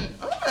certain...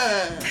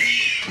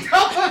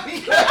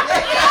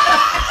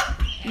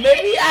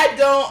 Maybe I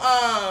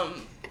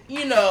don't,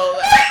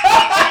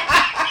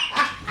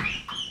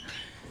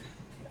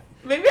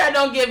 maybe I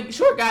don't give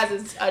short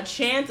guys a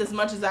chance as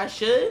much as I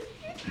should,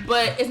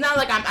 but it's not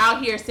like I'm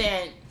out here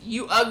saying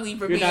you ugly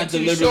for You're being not too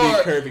deliberately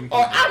short. curving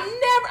Or people.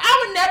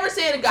 I would never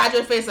say to a guy to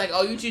your face like,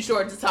 oh, you too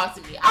short to talk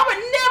to me. I would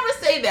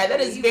never say that. That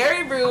is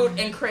very rude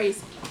and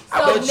crazy.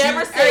 I would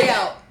never say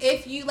that.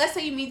 If you, let's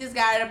say you meet this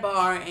guy at a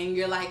bar and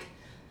you're like,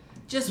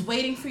 just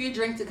waiting for your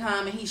drink to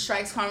come and he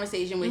strikes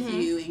conversation with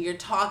you and you're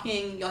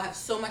talking, y'all have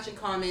so much in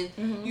common.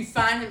 You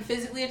find him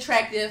physically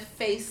attractive,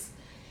 face,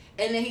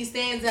 and then he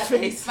stands up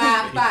and he's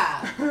 5'5".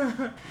 That's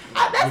With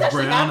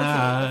actually brown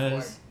happened to me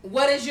eyes.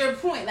 What is your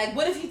point? Like,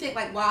 what if you think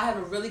like, wow, I have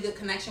a really good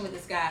connection with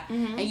this guy,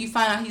 and you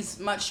find out he's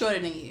much shorter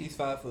than you? He's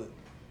 5 foot.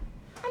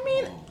 I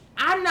mean,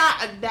 I'm not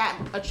that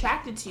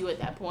attracted to you at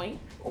that point,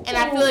 and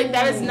I feel like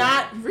that is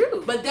not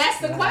rude. But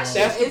that's the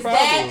question. That's the is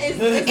that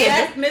problem. is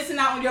that missing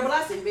out on your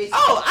blessing, basically?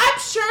 Oh, I'm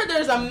sure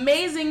there's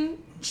amazing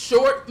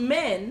short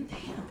men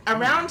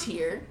around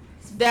here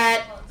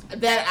that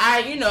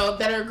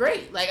that are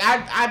great. Like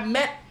I've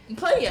met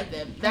plenty of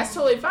them. That's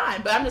totally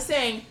fine. But I'm just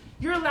saying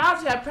you're allowed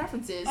to have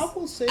preferences I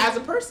will say as a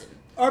person.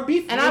 our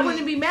beef, And I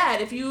wouldn't be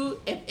mad if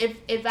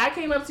if I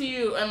came up to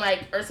you and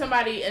like or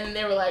somebody and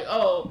they were like,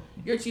 oh,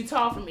 you're too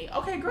tall for me.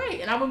 Okay,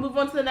 great, and I would move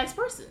on to the next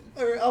person.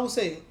 Or I would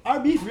say our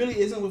beef really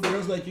isn't with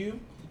girls like you,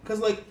 because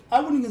like I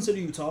wouldn't consider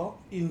you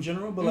tall in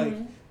general, but like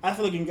I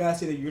feel like when guys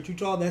say that you're too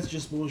tall, that's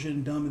just bullshit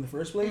and dumb in the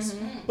first place.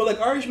 But like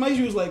my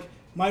issue is like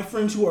my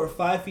friends who are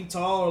 5 feet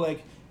tall, or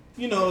like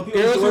people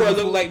Girls who work look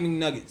with- like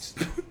McNuggets.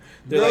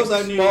 They're girls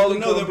like I knew small and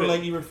know that were compact.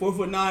 like either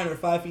 4'9" or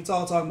 5 feet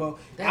tall, talking about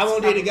I That's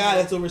won't date a guy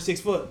probably- that's over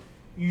 6 foot.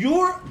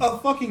 You're a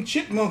fucking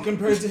chipmunk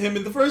compared to him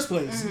in the first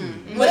place. Well,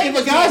 Like they if a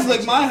just guy's can't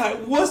like my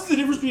height, what's the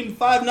difference between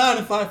 5'9"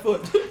 and 5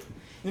 foot? If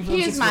I'm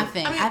Here's 6 my foot.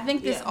 thing. I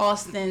think this all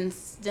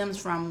stems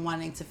from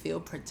wanting to feel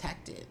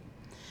protected.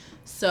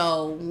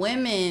 So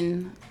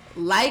women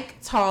like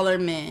taller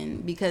men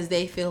because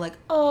they feel like,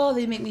 oh,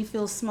 they make me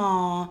feel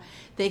small.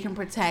 They can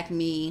protect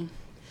me.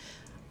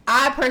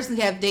 I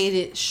personally have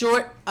dated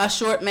a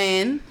short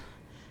man,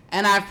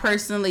 and I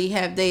personally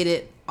have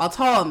dated a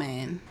tall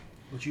man.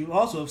 But you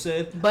also have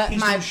said But he's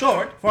my- too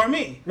short for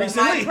me But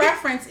recently. my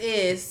preference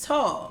is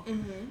tall.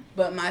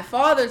 But my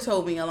father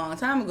told me a long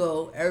time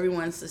ago,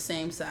 everyone's the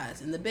same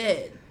size in the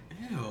bed.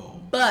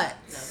 Ew. But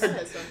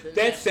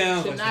That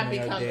sounds should like not something our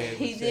become. dad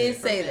he would did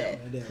say. say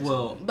that.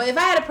 Well, But if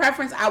I had a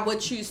preference, I would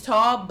choose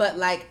tall. But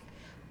like,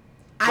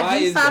 Why I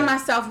do is find that?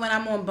 myself when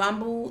I'm on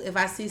Bumble, if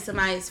I see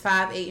somebody that's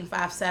 5'8" and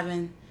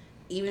 5'7",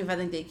 even if I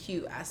think they're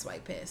cute, I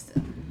swipe past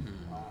them.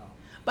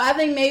 But I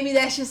think maybe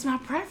that's just my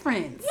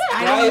preference.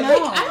 I don't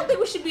know. I don't think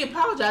we should be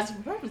apologizing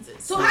for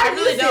preferences. So how I do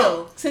really you feel?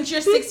 don't. Since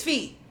you're 6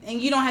 feet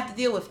and you don't have to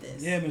deal with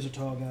this. Yeah, Mr.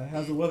 Tall Guy.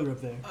 How's the weather up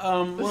there?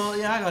 well,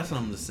 yeah, I got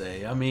something to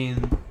say. I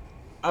mean,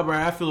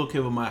 I feel okay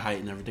with my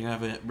height and everything. I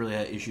haven't really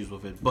had issues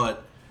with it,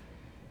 but,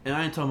 and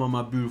I ain't talking about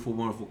my beautiful,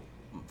 wonderful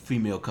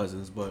female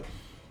cousins, but,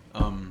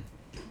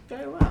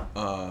 Very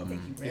well.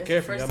 Be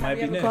careful, First y'all might time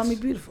you be ever called me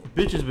next. beautiful.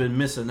 bitch has been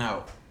missing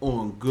out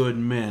on good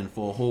men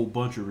for a whole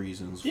bunch of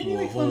reasons Didn't you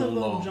for a make whole fun of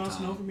long Jon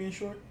Snow for time. being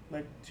short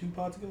like 2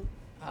 pods ago?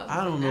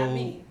 I don't Not know.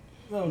 me.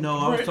 No,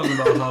 I was talking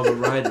about how the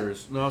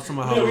writers. No, I was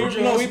talking about No,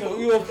 how. we-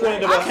 we were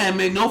pointing I about. can't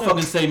make no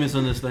fucking statements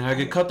on this thing. I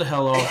get cut the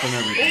hell off and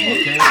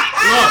everything. Okay.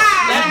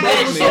 That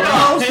Look, shit You're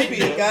off. supposed to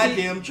be a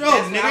goddamn troll,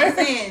 That's what I'm nigga.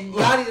 saying.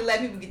 Y'all need to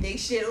let people get their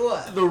shit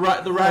off.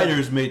 the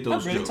writers made I'm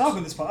those really jokes.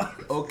 talking this pod.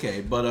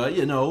 Okay, but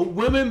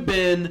women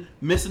been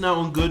missing out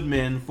on good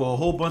men for a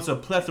whole bunch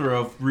of plethora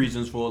of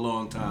reasons for a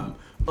long time.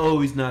 Oh,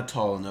 he's not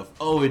tall enough.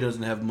 Oh, he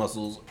doesn't have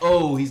muscles.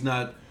 Oh, he's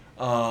not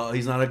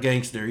a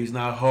gangster. He's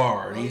not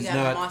hard. Oh, you He's got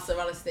a not.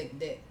 mozzarella stick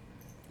dick.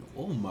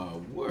 Oh my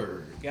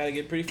word. Gotta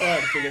get pretty far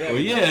to figure that Well,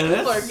 out. yeah, People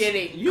are that's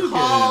getting you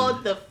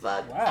called the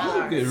fuck Wow.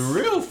 out. getting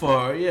real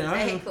far. Yeah.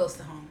 I ain't close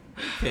to home.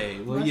 Okay.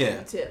 Well, Must yeah. have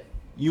a tip.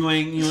 You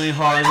ain't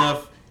hard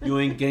enough. You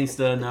ain't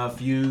gangster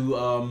enough. You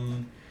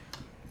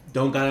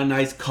don't got a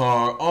nice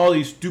car. All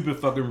these stupid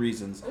fucking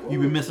reasons. You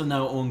be missing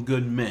out on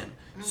good men.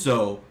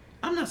 So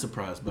I'm not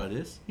surprised by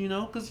this.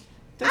 Because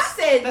I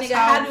said, nigga,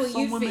 how do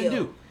some you women feel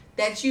do.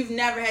 that you've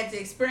never had to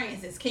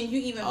experience this? Can you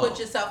even Oh. put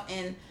yourself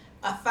in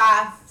a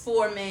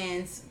 5'4"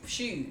 man's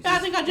shoes? Yeah, I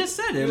think I just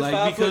said He it. was 5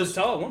 Like foot because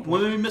tall at one point.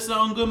 women be missing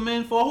out on good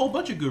men for a whole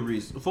bunch of good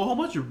reasons, for a whole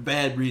bunch of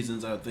bad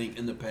reasons. I think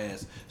in the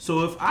past.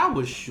 So if I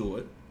was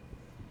short,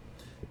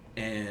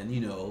 and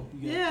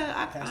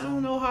I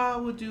don't know how I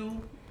would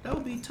do. That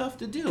would be tough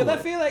to deal with. Because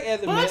I feel like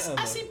as a But man,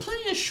 I see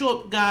plenty of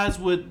short guys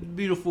with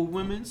beautiful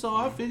women, so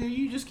I figure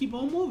you just keep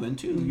on moving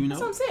too.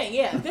 That's what I'm saying.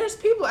 Yeah, there's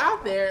people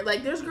out there,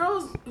 like there's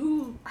girls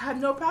who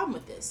have no problem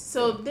with this.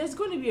 So there's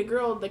going to be a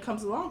girl that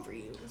comes along for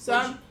you.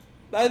 So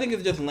I think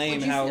it's just lame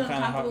Would you how feel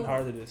kind of uncomfortable?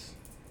 hard it is.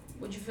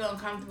 Would you feel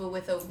uncomfortable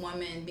with a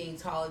woman being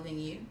taller than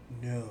you?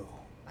 No.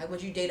 Like,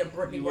 would you date a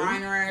Brittany You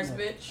wouldn't? Griner ass No.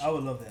 bitch? I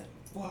would love that.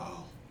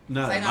 Wow.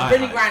 Not Like, at no, my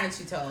Brittany height. Griner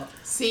too tall.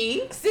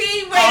 see, See,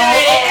 wait a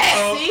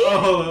minute. See?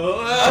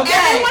 Okay.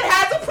 everyone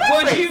has a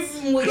preference. Would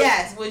you? Well,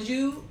 yes. Would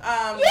you?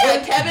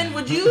 Yeah, Kevin,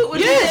 would you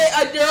Yes.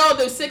 date a girl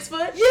that's 6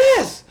 foot?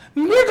 Yes,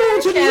 we're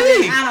going to the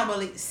Kevin, league. I don't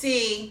believe.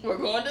 See, We're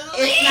going to the it's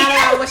league. not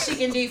about what she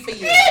can do for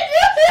you. I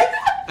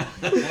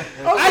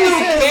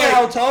don't care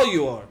how tall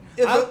you are.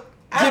 To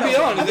be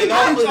honest, think and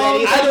all- I'm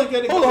tall. I don't. I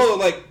think Hold on,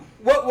 like,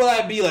 what will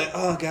I be like?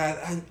 Oh God,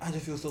 I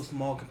just feel so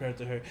small compared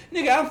to her.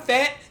 Nigga, I'm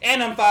fat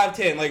and I'm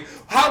 5'10". Like,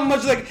 how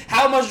much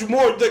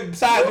more the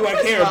size do I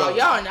First care of all, about?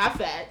 y'all are not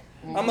fat.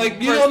 I'm like,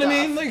 you First know what I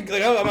mean? off.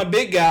 Like I'm a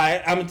big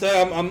guy. I'm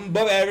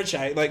above average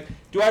height. Like,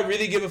 do I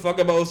really give a fuck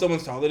about if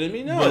someone's taller than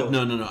me? No. But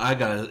no. I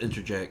gotta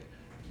interject.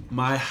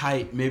 My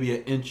height maybe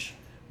an inch,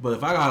 but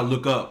if I gotta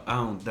look up, I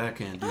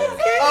can't do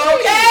that.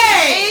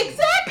 Okay.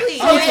 Exactly.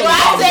 Oh, If so I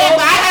that's say if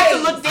I have to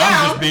okay. look I'm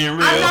down, just being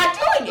real. I'm not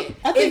doing it.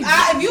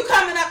 If you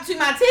coming up to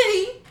my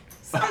titty,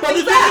 But the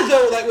something's thing is up.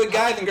 though, like with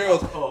guys and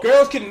girls,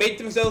 girls can make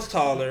themselves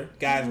taller.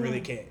 Guys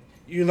really can't.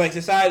 You like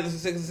society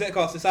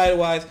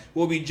wise,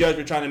 we'll be judged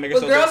for trying to make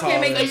But ourselves girls taller.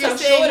 can't make Like you're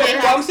themselves saying, shorter.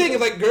 yeah. What I'm saying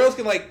is like girls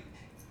can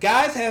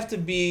guys have to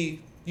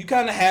be. You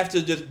kind of have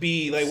to just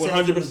be like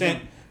 100%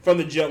 from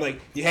the jump. Like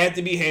you have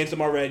to be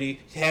handsome already.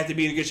 You have to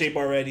be in good shape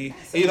already.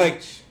 And you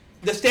like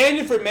the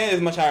standard for men is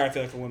much higher. I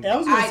feel like for women. And I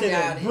was gonna I say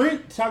doubt that. it.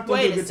 Brent talked about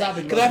Wait a good a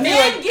topic. Because I feel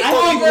Men like get I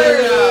think over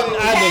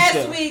women- I think past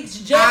so. weeks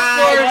just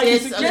I for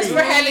disagree. just for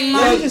having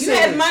Let money. me just You say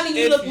have this. money,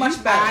 you If look you-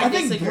 much better. I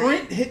think disagree.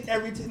 Brent hit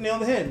every nail on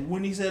the head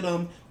when he said,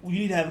 you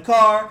need to have a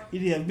car, you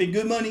need to have big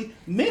good money.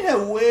 Men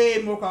have way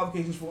more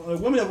qualifications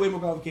women have way more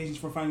qualifications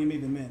for finding a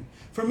mate than men.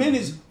 For men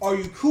is, are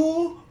you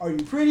cool? Are you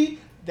pretty?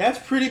 That's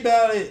pretty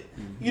about it.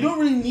 You don't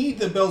really need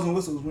the bells and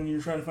whistles when you're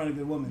trying to find a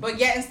good woman. But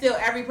yet and still,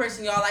 every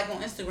person y'all like on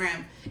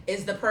Instagram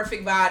is the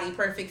perfect body,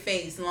 perfect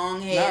face,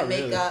 long hair, Not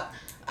really. makeup,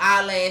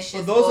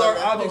 eyelashes. But those all are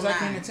the objects I whole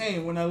can't nine.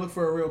 attain. When I look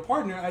for a real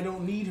partner, I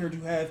don't need her to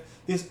have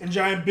this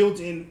giant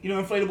built-in,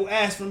 inflatable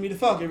ass for me to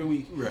fuck every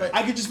week. Right.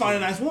 I could just find a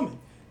nice woman.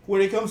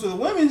 when it comes to the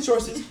women's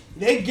choices,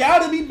 they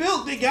gotta be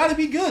built. They gotta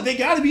be good. They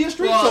gotta be a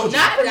street Well, soldier.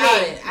 not for me.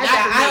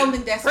 I don't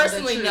think that's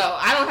personally. true. No,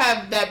 I don't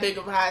have that big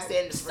of a high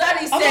standard.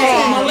 Studies I'm say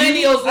saying,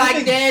 millennials I like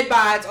think- dad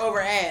bods over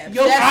abs.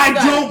 Yo, That's I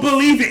studies. don't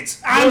believe it.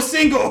 I'm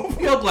single.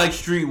 We look like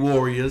street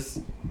warriors.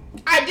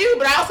 I do,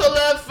 but I also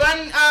love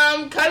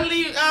fun,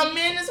 cuddly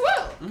men as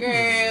well.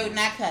 Girl,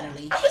 not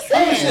cuddly. I'm just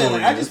I'm just saying.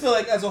 saying, I just feel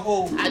like as a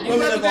whole, I do women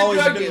love a have good always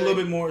drug been a dealer.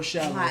 little bit more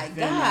shallow. My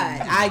than-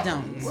 God, I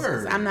don't.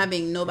 Word. I'm not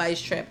being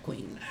nobody's trap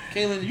queen.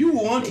 Kaylin, you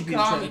want to They be a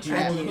call trap me queen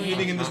trap more than queen.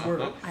 anything in this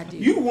world. I do.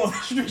 You want a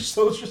street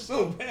soldier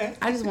so bad.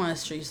 I just want a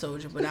street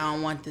soldier, but I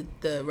don't want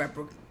the All right,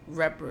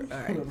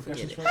 forget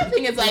it. The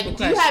thing is, like,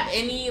 do you have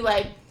any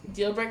like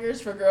deal breakers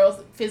for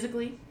girls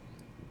physically?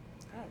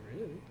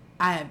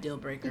 I have deal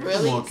breakers.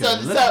 Really? Come on, So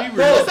Kevin, let's be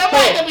real.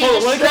 somebody can be Hold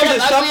on, just when it straight comes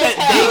to up stuff ugly as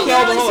that hell. they You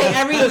can't- really say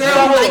every Hold girl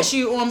on. likes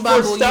you on For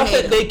Bumble, you stuff hate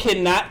that them. they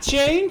cannot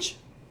change?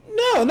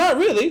 No, not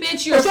really.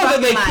 Bitch, you're For stuff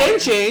a that they fucking can liar.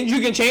 change, you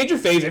can change your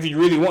face if you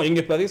really want. You can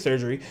get plastic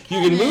surgery.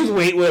 You can lose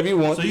weight, whatever you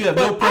want. So you have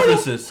But no I don't-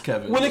 preferences,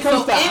 Kevin. When it comes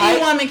So to any height,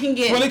 woman can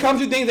get when it. it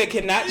comes to things that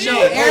cannot change,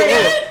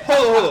 Ariel.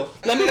 hold on.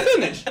 Let me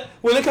finish.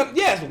 When it comes,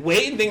 yes,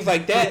 weight and things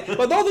like that,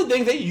 but those are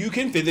things that you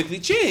can physically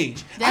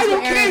change. That's I don't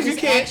what care Ariel if you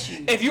just can't. asked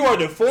you. If you are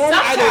deformed,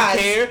 I Sometimes. don't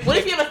care. What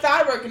if you have a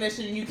thyroid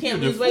condition and you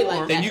can't You're lose weight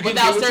like deformed. that Then you can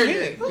without do what you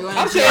surgery? need.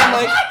 I'm saying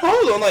like,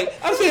 hold on, like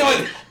I'm saying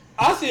like.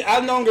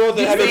 I've known girls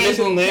that You have said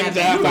missing you limbs can't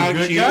that I be find a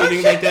good cute guy. and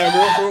things like that.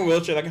 Girls from a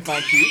wheelchair that I can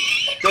find cute.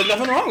 There's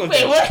nothing wrong with Wait,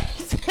 that. what?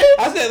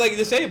 I said like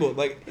disabled.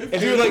 Like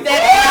if you were like That's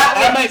I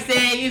not what might you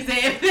said. You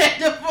said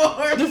that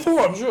before.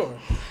 deformed, sure.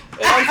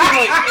 And I'm saying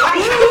like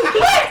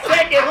Wait a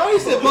second. Oh, you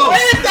said both.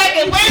 Wait a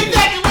second.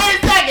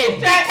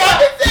 Did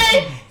Kevin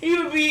say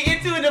you would be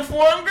into a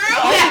deformed girl?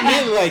 I didn't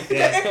mean it like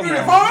that. If Come you're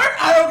on. deformed,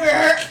 I don't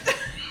care.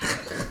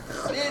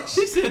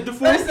 She said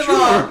deformed. First of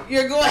all,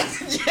 you're going to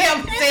jail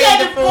for You saying said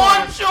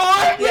deformed. deformed, sure?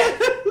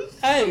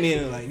 I didn't mean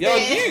it like y'all.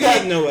 You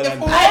guys know what I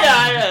mean. I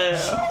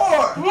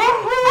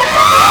know.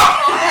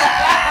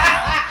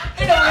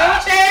 In a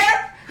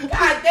wheelchair?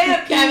 God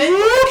damn, Kevin.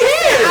 Who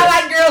cares? I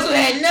like girls who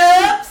had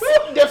nubs.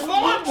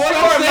 Deformed, What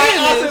sure, I'm saying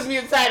might also is- be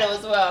a title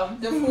as well.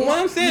 What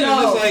I'm saying No,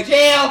 is just like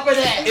jail for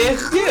that.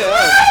 it's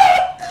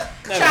yeah.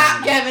 Never Chop,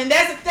 mind. Kevin.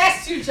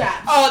 That's two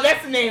chops. Oh,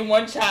 that's the name.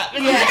 One chop.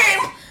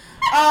 Yes.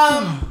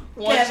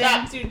 One Kevin.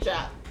 chop, two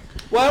chop.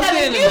 What I'm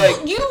saying Kevin, is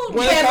like you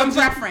when it have a comes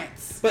to-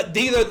 preference. but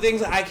these are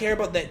things that I care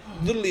about that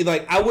literally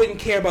like I wouldn't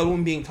care about a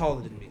woman being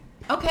taller than me.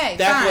 Okay,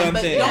 That's fine, what I'm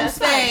but saying. don't That's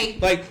say.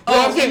 Like Oh,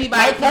 what I'm saying,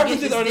 anybody my can get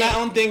preferences this are not dick.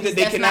 on things that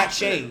they That's cannot not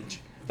true. change.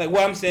 Like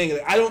what I'm saying,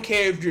 like, I don't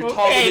care if you're Okay,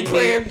 taller than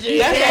prayer me. of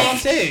Jesus. That's all I'm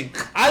saying.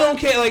 I don't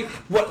care. Like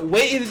what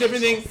weight is a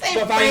different thing, Say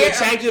but if I'm prayer of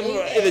attractive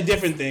Jesus. is a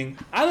different thing.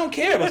 I don't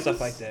care about stuff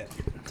like that.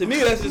 To me,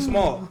 that's just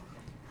small.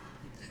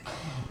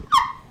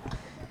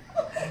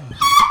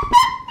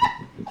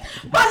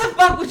 Why the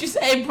fuck would you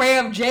say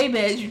prayer of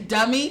Jabez, you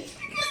dummy?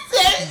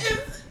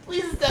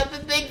 Please stop the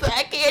things that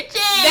I can't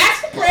change.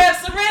 That's the prayer of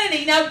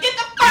serenity. Now get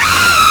the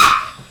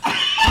fuck.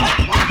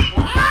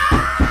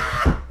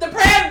 The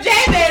prayer of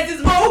Jabez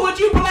is, oh, would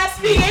you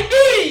bless me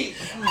indeed?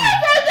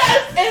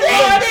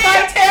 Enlarge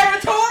my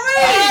territory.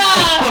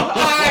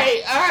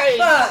 Alright.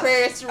 Fuck.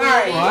 Prayers All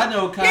right. Well, I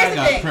know Kai Here's the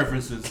got thing.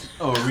 preferences.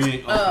 Oh,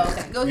 really? Oh,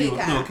 okay. Go ahead,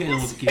 Kai. No, Kaylin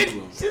wants to keep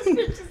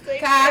going.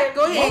 Kai,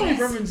 go My only ahead.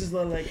 preference is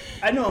like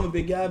I know I'm a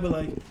big guy, but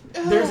like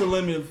there's a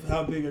limit of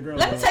how big a girl.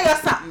 Let me is. tell y'all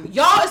something.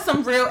 Y'all is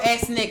some real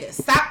ass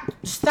niggas.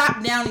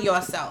 Stop downing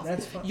yourself.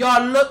 That's fine.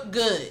 Y'all look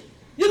good.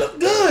 You look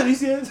good. He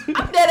says.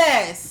 I'm dead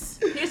ass.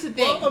 Here's the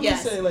thing. Well, I'm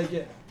Yes. just saying, like,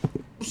 yeah.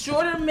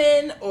 Shorter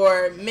men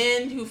or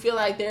men who feel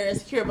like they're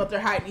insecure about their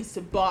height needs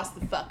to boss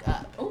the fuck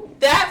up. Ooh.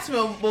 That's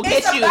what will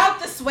It's get you. about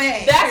the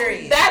swag.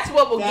 period. That's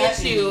what will That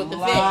get you is the thing.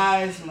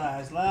 lies. All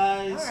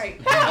right.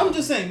 I'm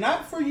just saying,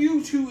 not for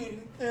you two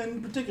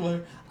in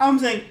particular. I'm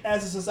saying,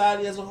 as a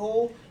society as a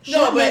whole,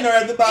 No, short men but are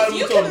at the bottom. If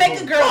you of the can totem make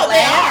a pole. girl Well, they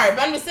laugh, are,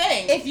 but I'm just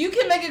saying. if you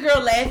can make a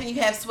girl laugh and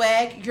you have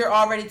swag, you're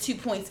already 2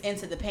 points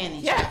into the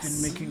panties.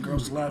 Yes. making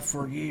girls laugh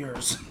for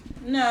years.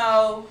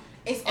 No.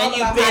 It's all And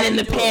you've about been how in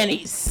you the do it.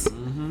 panties.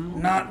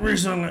 Not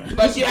recently.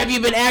 But have you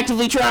been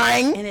actively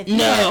trying? And if you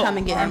want to No. come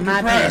and get in I'm my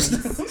depressed.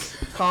 panties,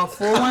 call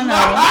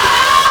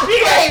 410.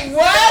 Wait,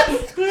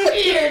 what?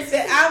 Here,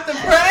 said I'm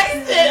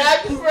depressed.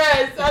 I'm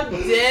depressed. I'm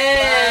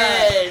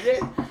dead.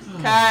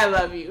 Kai, I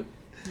love you.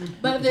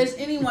 But if there's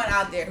anyone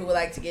out there who would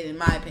like to get in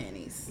my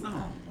panties,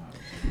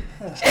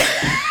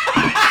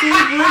 See,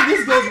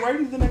 this goes right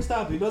into the next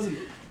topic, doesn't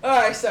it?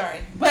 alright, sorry.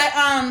 But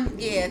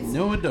yeah,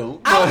 No, it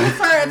don't. I would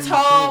prefer a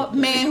tall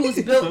man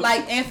who's built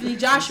like Anthony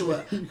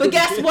Joshua. But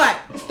guess what?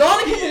 The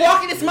only people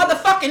walking this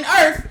motherfucking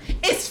earth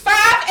is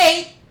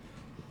 5'8",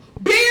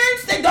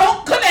 beards that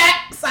don't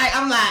connect. It's like,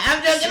 I'm lying.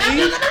 I'm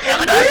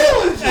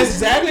joking. That's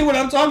exactly what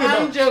I'm talking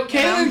about. I'm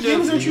joking. I'm Kaylin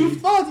gives her joking. true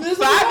thoughts. There's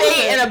nothing 5'8" wrong with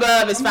that. and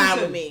above is I'm fine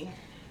just with saying. me.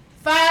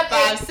 5'8".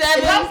 5'7".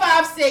 If I'm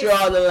 5'6".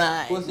 Draw the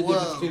line. What's the Whoa.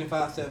 difference between a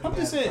 5'7" I'm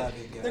just saying,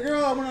 the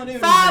girl I went on there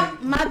with.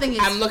 Five. My thing is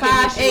I'm looking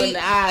at you in 5'8"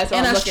 the eyes, so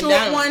and I'm a looking short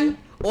down on one,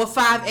 or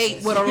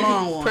 5'8" with a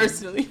long one.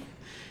 Personally.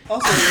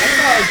 Also, I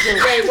saw a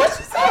joke. Wait, what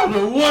you say? I don't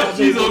know what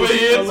she's over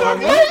here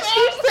talking What did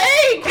you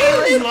say,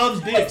 Caitlyn Caitlyn?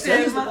 loves dicks. That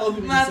is the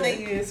ultimate My thing.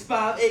 thing is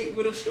 5'8"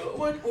 with a short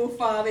one or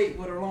 5'8"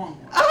 with a long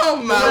one. Oh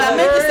my What I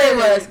meant to say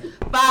word.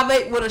 was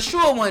 5'8" with a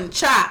short one,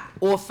 chop,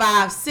 or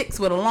 5'6"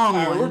 with a long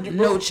All right, one,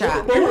 no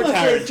chop. One of my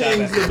retired,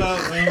 favorite things about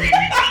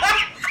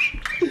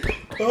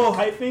the whole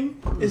height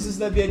thing is just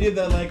that the idea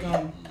that like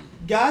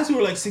guys who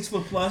are like 6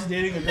 foot plus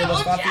dating a girl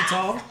that's 5 feet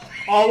tall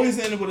always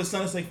end up with a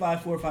son that's like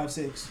 5'4",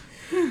 5'6".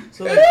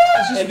 So like,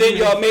 it's just And then weird.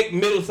 y'all make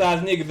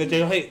middle-sized niggas that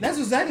they hate. That's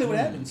exactly what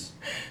happens.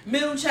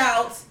 Middle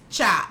child's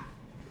chop.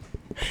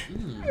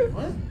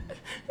 What?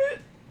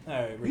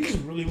 All right, You Rick. just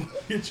really want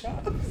your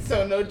child.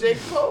 So no J.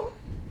 Cole?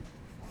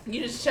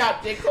 You just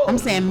chopped J. Cole? I'm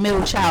saying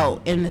middle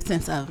child in the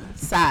sense of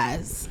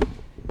size.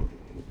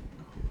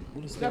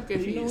 What is I'm that? You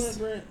know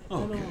confused. what, Brent? I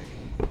Okay.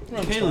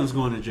 don't- Caitlin's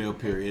going to jail,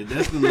 period.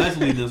 That's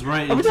leading us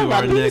right into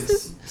our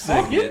next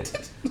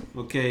segment.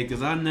 Okay,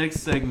 because our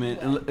next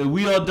segment, and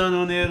we all done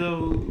on there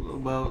though,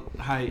 about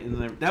height and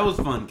everything. That was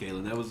fun,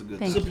 Caitlin. That was a good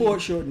Thank time.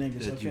 Support short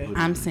niggas, That you okay? put-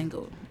 I'm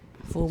single.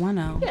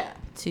 410 Yeah.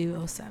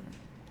 207.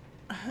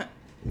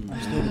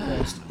 I'm still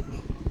depressed.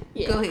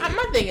 Yeah. Go ahead.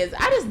 My thing is,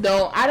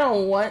 I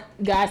don't want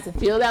guys to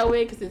feel that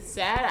way because it's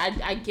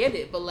sad. I get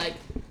it, but like,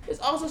 there's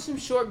also some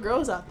short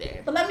girls out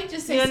there. But let me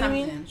just say You know what I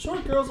something. mean?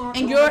 Short girls aren't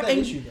And don't you're have that and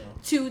issue though.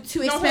 to No, I'm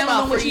talking expound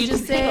about on for what you you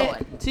just to pick said.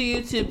 on, to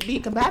you to be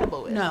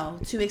compatible with. No,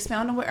 to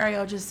expound on what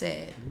Ariel just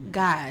said,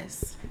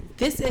 guys,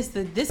 this is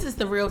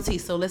the real tea.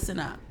 So listen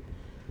up.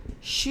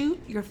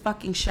 Shoot your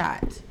fucking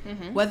shot.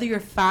 Whether you're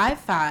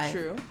 5'5"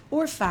 True.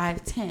 or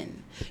 5'10",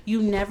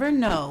 you never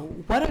know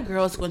what a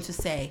girl's going to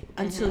say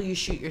until you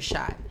shoot your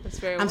shot. That's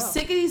very I'm well.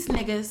 sick of these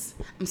niggas.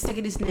 I'm sick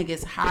of these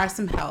niggas. Hire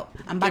some help.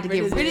 I'm about to Get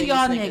get rid rid of of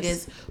y'all these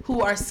niggas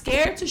who are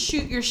scared to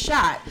shoot your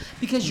shot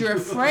because you're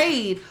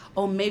afraid,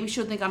 oh, maybe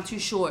she'll think I'm too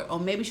short, or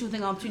maybe she'll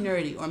think I'm too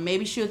nerdy, or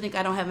maybe she'll think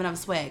I don't have enough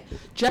swag.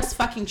 Just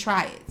fucking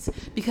try it.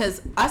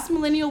 Because us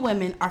millennial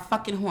women are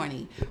fucking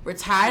horny. We're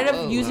tired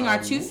of using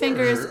our two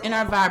fingers in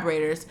our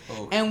vibrators,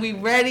 and we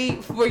ready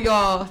for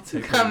y'all to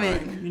Take come her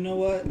in. You know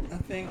what? I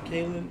think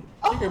Caitlyn,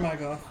 take her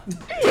mic off.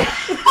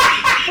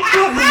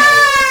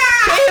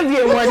 Caleb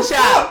get one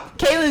chop.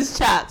 Kayla's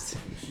chops.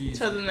 She's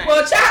To the next.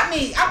 Well, chop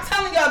me. I'm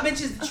telling y'all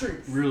bitches the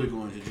truth. really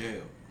going to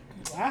jail.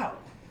 Wow.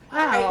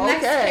 All right, Oh,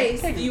 next okay.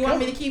 case. Do you want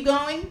me to keep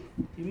going?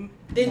 You,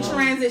 Then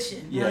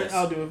transition. Yes.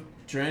 I'll do it.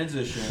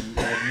 Transition.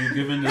 Have you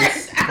given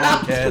this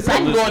podcast a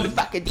I'm going to listen?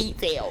 fucking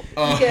detail.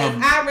 Because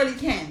I really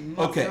can.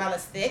 okay. Mozzarella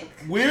stick.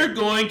 We're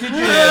going to jail.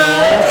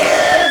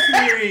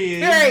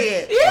 Period.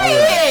 Period.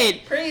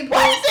 Period. Period.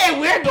 Why you say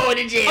we're going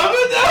to jail?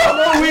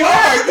 No, we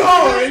are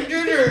going.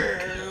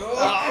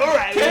 All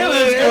right.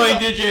 Caitlin's going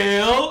to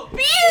jail.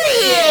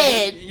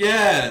 Period.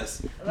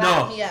 Yes.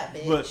 Lock No. me up,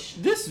 bitch. But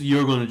this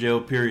 "you're going to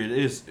jail" period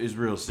is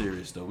real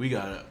serious though. We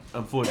gotta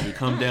unfortunately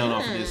come down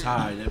off of this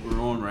high that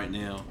we're on right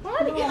now. Why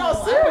are you getting all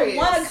I don't serious?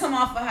 want to come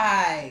off a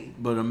high.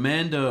 But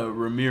Amanda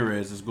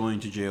Ramirez is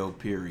going to jail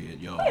period,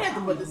 y'all. I have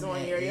to put this on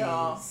here,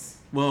 y'all.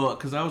 Well,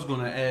 because I was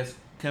going to ask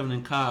Kevin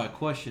and Kai a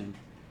question,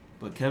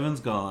 but Kevin's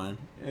gone.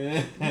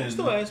 You And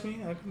still ask me.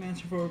 I can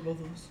answer for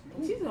both of us.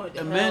 She's going to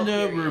Amanda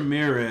hell, period.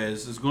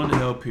 Ramirez is going to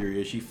hell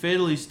period. She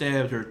fatally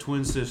stabbed her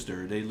twin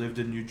sister. They lived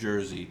in New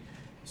Jersey.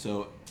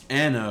 So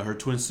Anna, her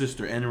twin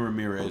sister, Anna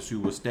Ramirez, who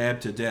was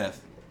stabbed to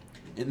death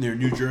in their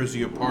New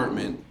Jersey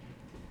apartment,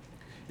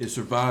 is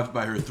survived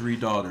by her 3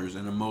 daughters,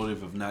 and a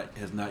motive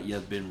has not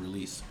yet been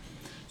released.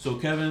 So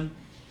Kevin,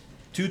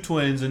 2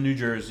 twins in New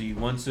Jersey,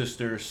 1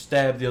 sister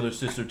stabbed the other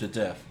sister to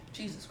death.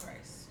 Jesus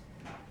Christ.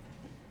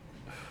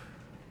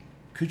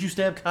 Could you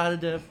stab Kai to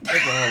death? That's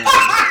all I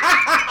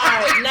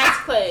Alright,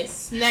 next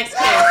case. Next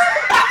case.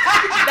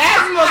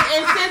 That's the most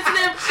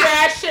insensitive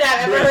trash shit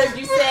I've ever heard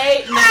you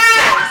say. Next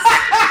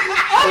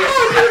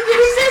case.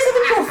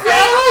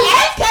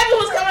 As Kevin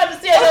was coming up the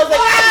stairs, I was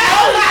like, I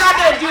know he's not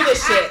gonna do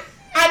this shit.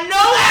 I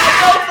know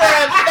for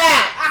a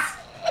fact.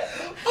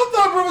 I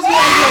thought bro was going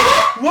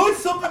like, what's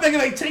something that can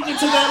like take you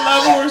to that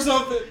level or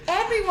something?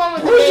 Everyone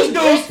with Who the just big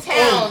goes-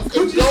 towns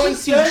who is just going to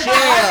said-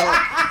 jail.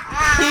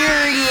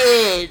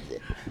 Period.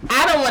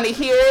 I don't want to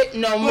hear it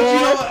no more. you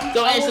know what?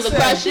 Don't I answer will the say,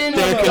 question.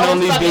 there can Don't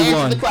only fucking be answer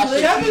one. the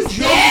question. Kevin's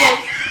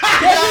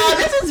No,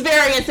 this is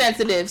very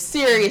insensitive.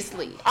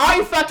 Seriously. Are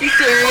you fucking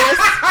serious?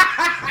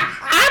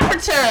 I'm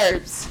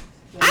perturbed.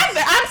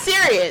 I'm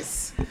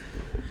serious.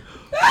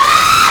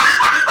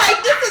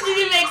 Like, this doesn't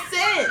even make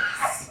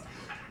sense.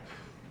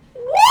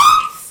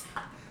 What?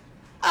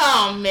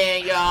 Oh,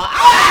 man, y'all.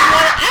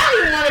 I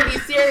don't even want to be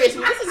serious,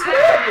 but this is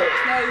horrible.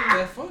 It's not even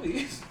that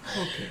funny.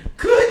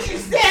 Could you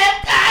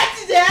stab God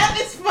to death?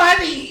 It's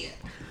funny.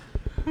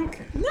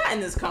 Not in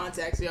this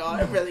context, y'all.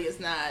 It really is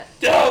not.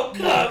 Don't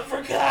come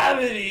for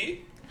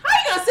comedy. How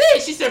you gonna say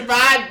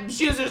it?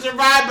 She was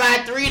survived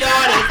by 3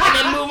 daughters and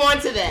then move on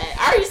to that.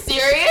 Are you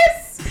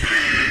serious?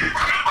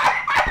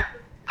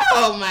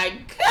 Oh my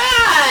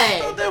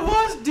god! That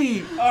was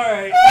deep. All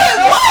right.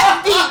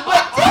 What deep,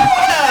 but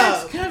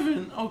damn!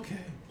 Kevin, okay.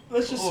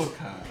 Let's just.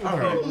 Okay. All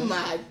right. Oh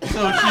my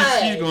So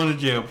god! she's going to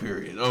jail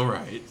period. All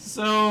right.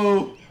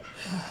 So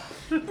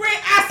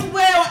I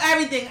swear on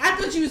everything. I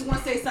thought you was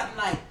gonna say something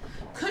like,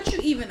 could you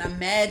even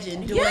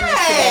imagine doing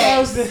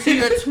Yes. this to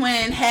your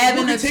twin,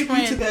 having a take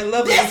twin? you to that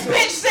level. This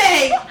bitch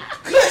say,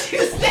 could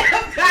you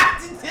step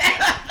back to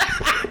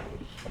death?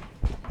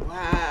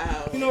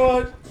 Wow. You know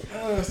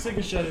what? Sick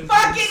and shut in.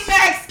 Fucking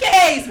Max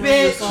Case,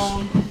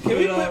 bitch. Can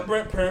we put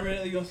Brent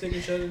permanently on Sick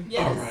and Shut In?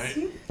 Yes. All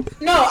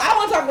right. No, I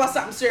want to talk about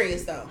something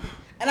serious though,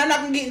 and I'm not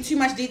gonna get into too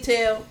much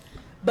detail,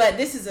 but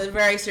this is a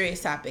very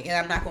serious topic, and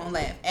I'm not gonna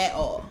laugh at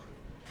all.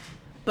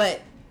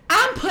 But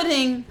I'm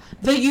putting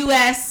the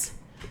U.S.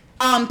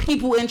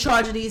 People in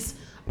charge of these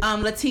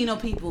Latino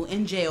people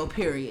in jail.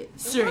 Period.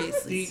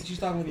 Seriously. She's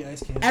talking with the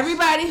ice camps.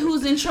 Everybody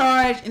who's in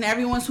charge and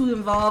everyone's who's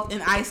involved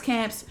in ICE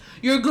camps,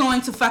 you're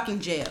going to fucking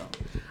jail.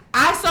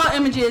 I saw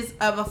images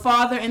of a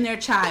father and their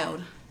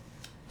child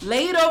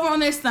laid over on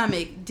their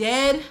stomach,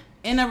 dead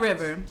in a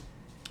river,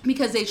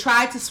 because they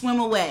tried to swim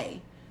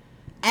away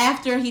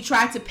after he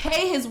tried to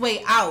pay his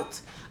way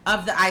out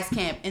of the ICE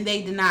camp and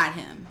they denied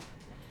him.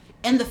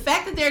 And the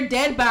fact that their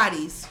dead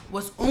bodies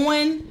was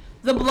on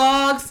the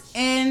blogs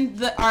and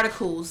the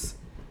articles,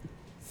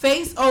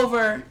 face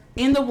over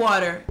in the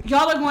water,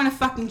 y'all are going to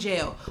fucking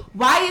jail.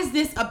 Why is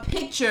this a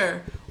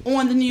picture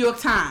on the New York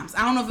Times?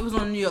 I don't know if it was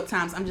on the New York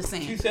Times. I'm just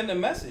saying. She sent a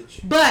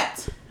message.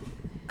 But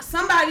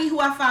somebody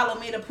who I follow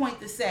made a point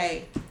to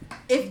say,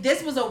 if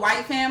this was a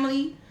white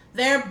family,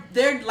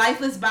 their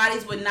lifeless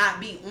bodies would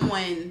not be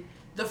on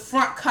the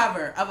front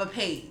cover of a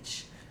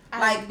page.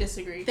 I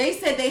disagree. They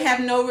said they have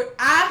no.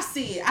 I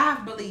see it. I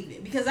believe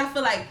it because I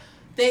feel like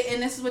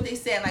and this is what they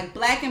said. Like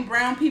black and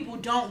brown people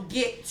don't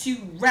get to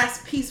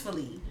rest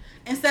peacefully.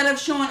 Instead of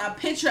showing a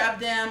picture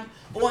of them,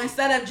 or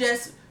instead of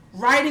just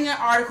writing an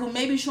article,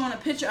 maybe showing a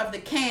picture of the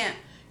camp,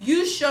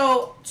 you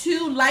show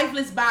two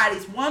lifeless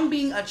bodies, one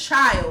being a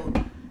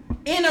child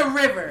in a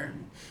river.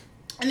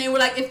 And they were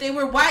like, if they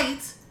were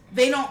white,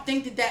 they don't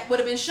think that would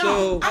have been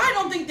shown. So, I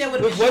don't think that would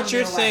have been shown. What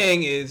you're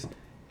saying is,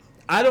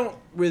 I don't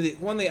really,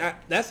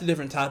 that's a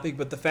different topic,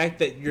 but the fact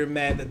that you're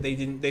mad that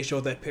they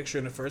showed that picture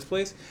in the first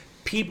place,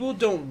 people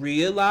don't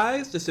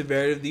realize the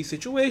severity of these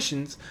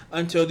situations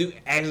until you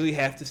actually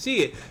have to see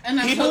it. And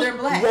until people they're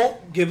black.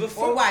 Won't give a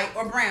fuck. Or white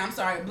or brown. I'm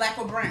sorry, black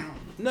or brown.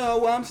 No,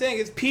 what I'm saying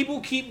is people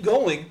keep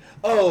going.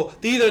 Oh,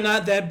 these are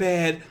not that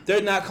bad.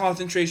 They're not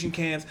concentration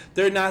camps.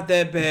 They're not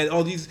that bad.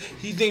 Oh, these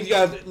things you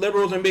guys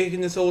liberals are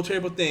making this whole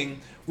terrible thing.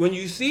 When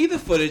you see the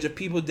footage of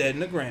people dead in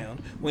the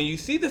ground, when you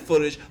see the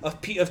footage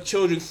of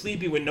children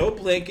sleeping with no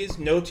blankets,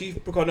 no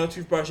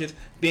toothbrushes,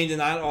 being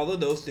denied all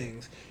of those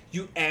things,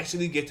 you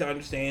actually get to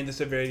understand the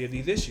severity of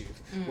these issues.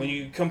 Mm-hmm. When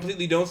you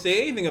completely don't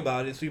say anything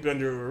about it, sweep it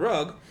under a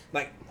rug,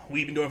 like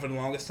we've been doing for the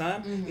longest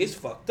time, it's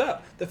fucked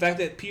up. The fact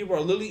that people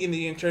are literally in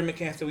the internment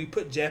camps that we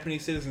put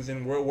Japanese citizens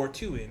in World War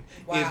II in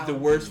is the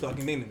worst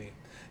fucking thing to me.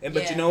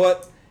 But you know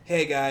what?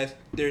 Hey guys,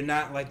 they're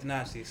not like the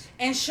Nazis.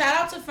 And shout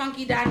out to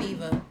Funky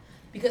Dineva,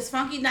 because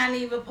Funky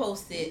Dineva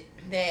posted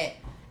that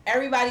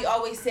everybody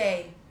always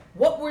say,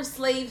 what were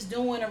slaves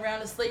doing around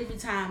the slavery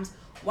times?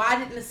 Why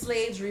didn't the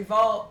slaves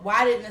revolt?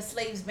 Why didn't the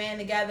slaves band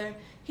together?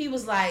 He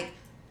was like,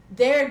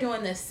 they're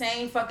doing the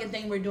same fucking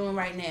thing we're doing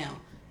right now.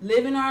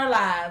 Living our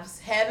lives,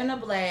 having a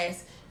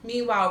blast.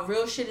 Meanwhile,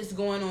 real shit is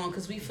going on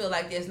because we feel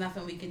like there's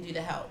nothing we can do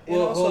to help. And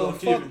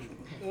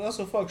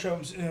also fuck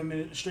Trump's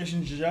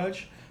administration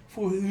judge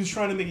who was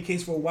trying to make a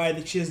case for why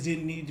the kids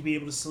didn't need to be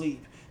able to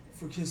sleep,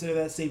 for consider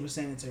that safe or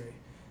sanitary.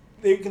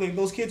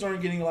 Those kids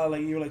aren't getting a lot,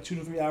 2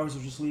 to 3 hours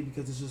of sleep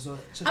because it's just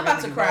I'm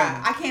about to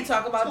cry. I can't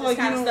talk about this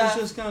kind of stuff.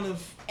 It's just kind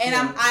of, and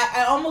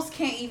I almost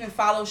can't even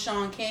follow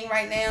Sean King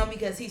right now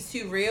because he's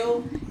too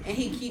real and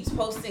he keeps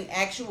posting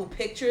actual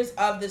pictures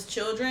of these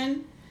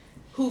children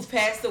who've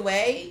passed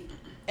away.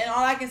 And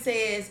all I can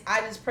say is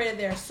I just pray that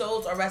their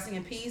souls are resting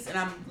in peace, and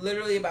I'm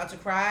literally about to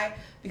cry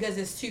because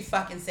it's too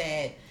fucking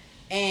sad.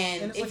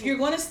 And if you're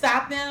going to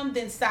stop them,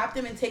 then stop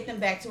them and take them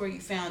back to where you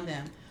found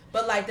them.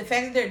 But, the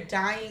fact that they're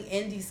dying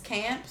in these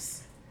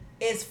camps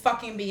is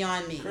fucking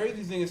beyond me.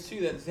 Crazy thing is,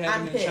 too, that it's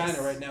happening in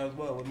China right now as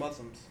well with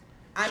Muslims.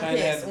 I'm China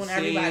pissed on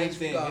everybody's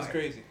regard. It's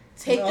crazy.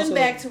 Take them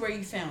back to where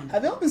you found them.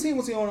 Have y'all been seeing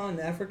what's going on in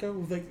Africa?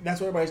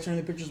 That's why everybody's turning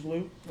their pictures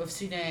blue? With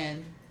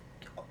Sudan.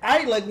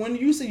 When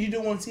you say you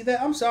don't want to see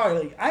that, I'm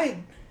sorry. I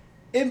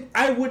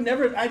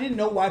didn't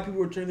know why people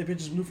were turning their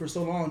pictures blue for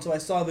so long until I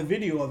saw the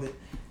video of it.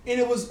 And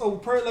it was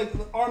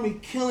the army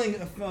killing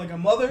a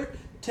mother,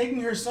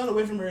 taking her son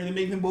away from her, and then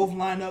making them both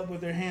line up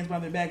with their hands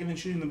behind their back and then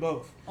shooting them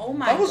both. Oh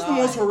my god. That was the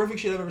most horrific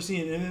shit I've ever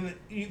seen. And then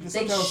the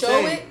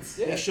subtitles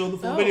they showed the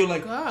full video,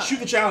 God. shoot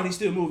the child and he's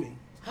still moving.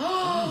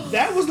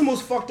 That was the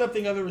most fucked up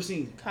thing I've ever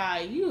seen.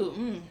 Kai,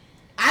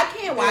 I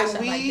can't watch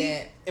stuff like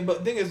that. But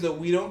the thing is that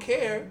we don't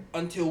care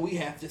until we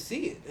have to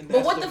see it. And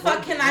but what the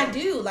fuck can I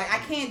do? I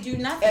can't do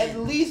nothing. At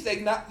least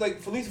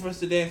for the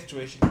Sudan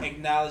situation,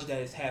 acknowledge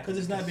that it's happening. Because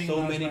it's not being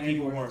so many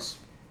people weren't.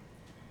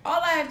 All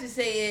I have to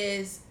say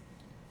is,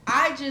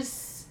 I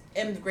just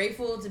am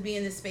grateful to be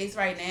in this space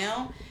right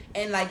now.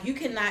 And you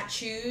cannot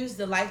choose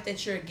the life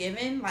that you're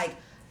given.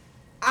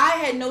 I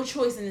had no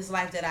choice in this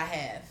life that I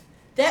have.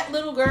 That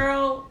little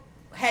girl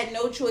had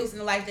no choice in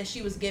the life that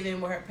she was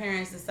given, where her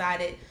parents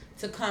decided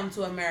to come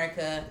to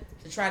America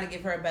to try to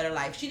give her a better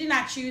life. She did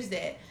not choose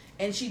that,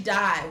 and she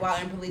died while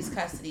in police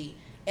custody.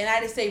 And I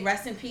just say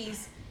rest in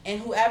peace. And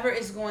whoever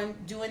is doing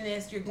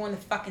this, you're going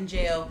to fucking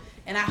jail.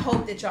 And I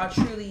hope that y'all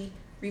truly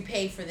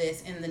repay for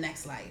this in the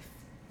next life.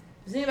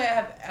 Does anybody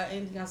have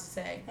anything else to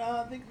say?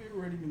 I think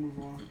we're ready to move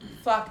on.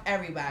 Fuck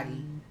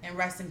everybody and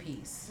rest in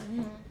peace.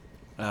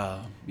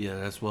 Yeah,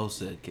 that's well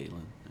said, Caitlin.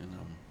 And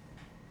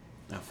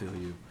I feel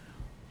you.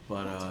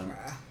 But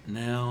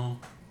now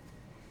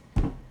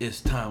it's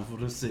time for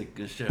the sick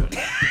and shut.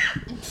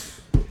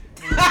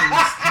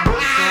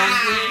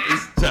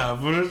 It's time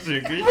for the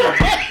sick and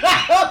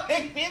shut. We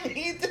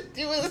need to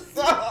do a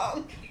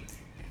song.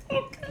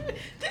 Okay.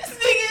 This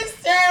nigga is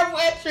terrible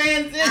at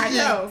transition. I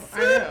know.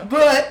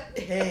 But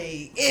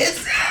hey,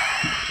 it's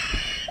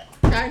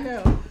I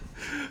know.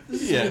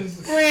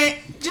 Yes. Brent,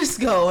 just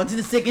go on to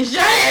the sick and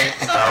shut.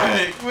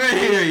 Alright, we're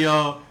here,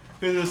 y'all.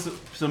 There's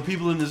some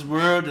people in this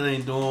world that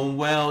ain't doing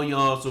well,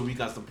 y'all, so we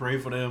got to pray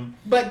for them.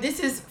 But this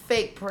is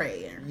fake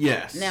prayer.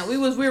 Yes. Now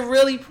we're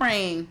really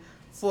praying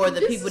for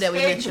the people that we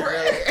mentioned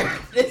earlier.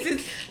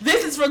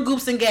 This is for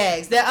goops and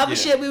gags. That other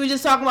shit we were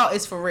just talking about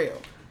is for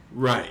real.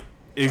 Right.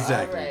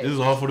 Exactly. All right. This is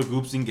all for the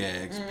goops and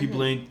gags.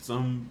 People ain't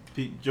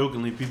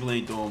jokingly, people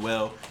ain't doing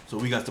well, so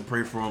we got to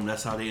pray for them.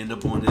 That's how they end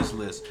up on this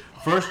list.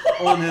 First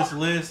on this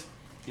list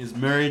is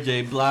Mary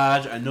J.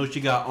 Blige. I know she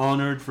got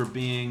honored for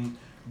getting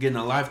a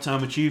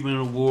Lifetime Achievement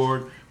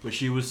Award, but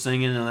she was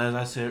singing, and as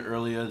I said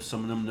earlier,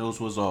 some of them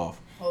notes was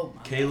off. Oh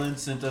my Kaylin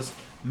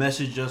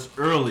messaged us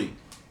early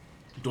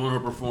during her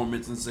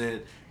performance and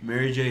said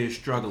Mary J. is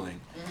struggling,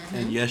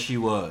 and yes, she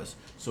was.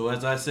 So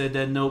as I said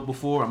that note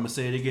before, I'm gonna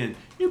say it again.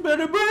 You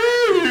better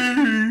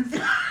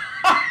breathe.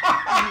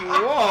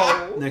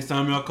 Whoa. Next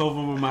time y'all come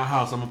over to my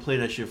house, I'm gonna play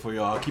that shit for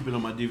y'all. I'll keep it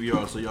on my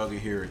DVR so y'all can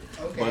hear it.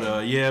 Okay.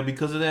 But yeah,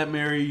 because of that,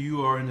 Mary,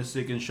 you are in the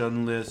sick and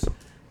shut-in list.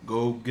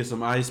 Go get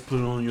some ice, put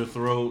it on your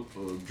throat,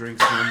 or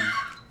drink some.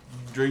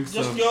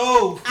 Just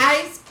go.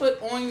 Ice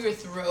put on your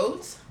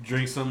throat.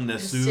 Drink something that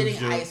Just soothes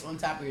sitting your. ice on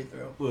top of your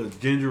throat. What,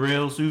 ginger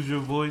ale soothes your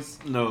voice?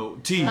 No,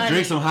 tea. Honey.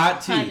 Drink some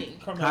hot tea.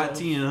 Honey. Hot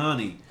tea and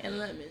honey. And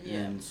lemon, yeah.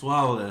 And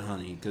swallow that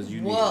honey because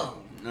you need Whoa.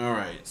 it. All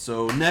right.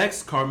 So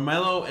next,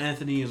 Carmelo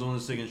Anthony is on the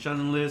sick and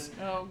shut-in list.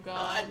 Oh, I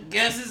God.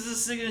 guess it's a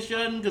sick and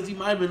shut-in because he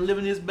might have been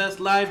living his best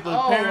life, but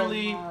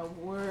apparently my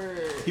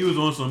word. he was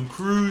on some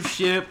cruise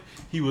ship.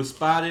 He was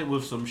spotted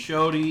with some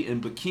shorty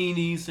in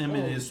bikinis, him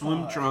in his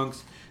swim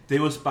trunks. They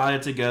were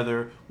spotted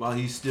together while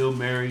he's still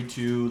married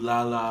to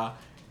Lala,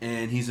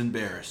 and he's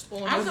embarrassed.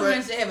 I'm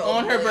convinced they have an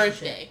on open her relationship.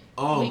 birthday.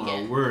 Oh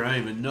weekend. my word! I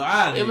didn't even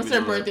know. It was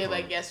her birthday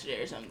like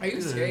yesterday or something. Are you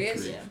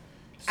serious? Yeah.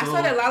 I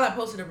saw that Lala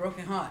posted a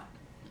broken heart.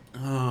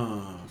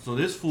 So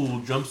this fool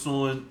jumps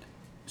on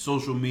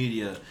social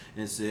media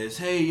and says,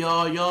 "Hey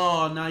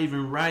y'all not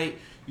even right.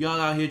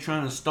 Y'all out here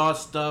trying to start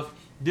stuff.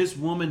 This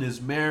woman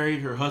is married.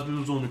 Her husband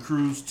was on the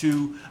cruise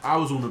too. I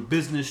was on a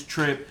business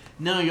trip.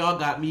 Now y'all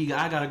got me.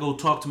 I gotta go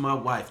talk to my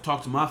wife,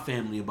 talk to my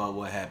family about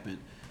what happened.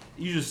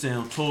 You just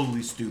sound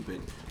totally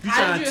stupid.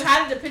 How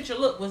did the picture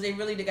look? Was they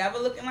really together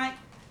looking like?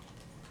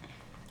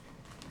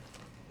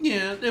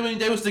 Yeah,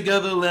 they was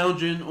together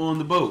lounging on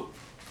the boat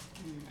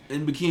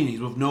in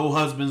bikinis with no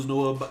husbands,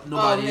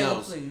 nobody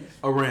else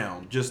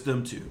around, just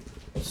them two.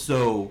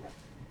 So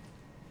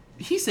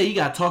he said he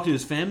got to talk to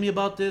his family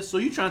about this. So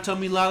you trying to tell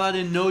me Lala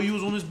didn't know you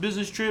was on this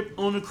business trip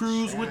on the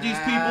cruise with these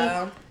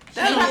people?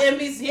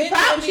 She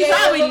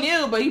probably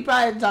knew, but he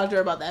probably talked to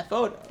her about that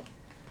photo.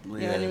 Yeah, You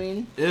know what I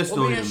mean? It's Or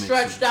not being even make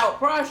stretched sense. out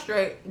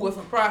prostrate with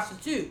a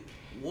prostitute.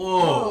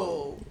 Whoa.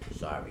 Oh,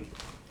 sorry.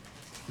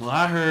 Well,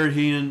 I heard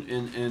he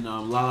and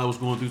Lala was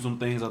going through some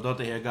things. I thought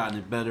they had gotten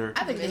it better.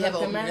 I think they have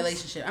an open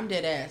relationship. I'm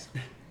dead ass.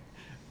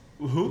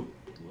 Who?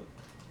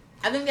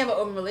 I think they have an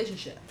open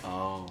relationship.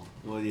 Oh,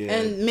 well, yeah.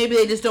 And maybe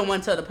they just don't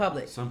want to tell the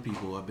public. Some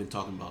people have been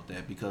talking about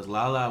that because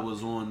Lala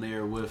was on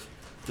there with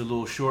the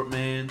little short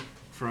man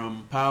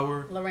from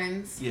Power.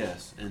 Lorenz.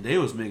 Yes, and they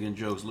was making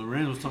jokes.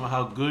 Lorenz was talking about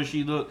how good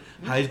she looked,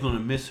 how he's gonna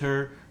miss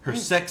her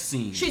sex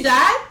scenes. She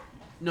died?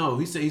 No,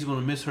 he said he's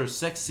gonna miss her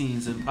sex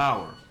scenes in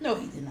Power. No,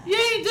 he did not. Yeah,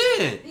 he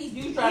did.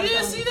 You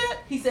didn't see that?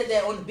 He said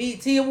that on the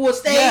BET Award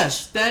stage.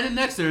 Yes, standing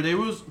next to her, they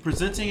was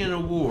presenting an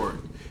award.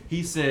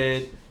 He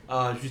said,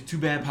 "It's too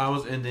bad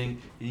Power's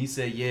ending," and he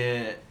said,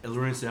 "Yeah." And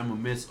Lorenz said, "I'm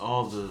gonna miss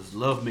all the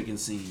love making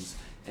scenes,"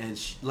 and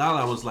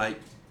Lala was like,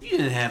 "You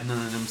didn't have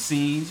none of them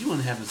scenes. You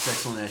wasn't having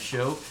sex on that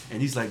show." And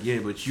he's like, "Yeah,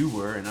 but you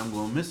were, and I'm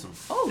gonna miss them."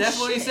 Oh, That's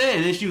what he shit. said.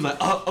 And then she was like,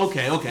 "Oh,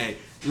 okay.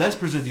 Let's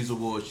present these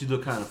awards." She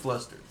looked kind of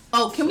flustered.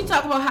 Oh, can we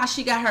talk about how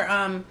she got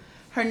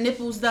her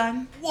nipples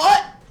done?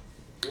 What?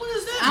 What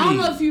does that I mean?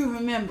 don't know if you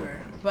remember,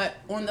 but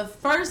on the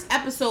first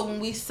episode when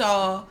we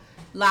saw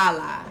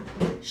Lala,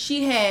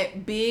 she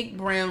had big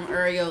brown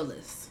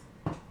areolas.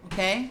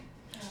 Okay?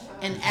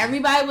 And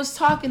everybody was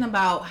talking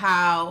about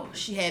how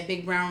she had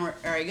big brown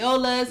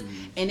areolas,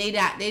 and they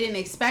didn't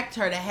expect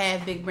her to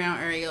have big brown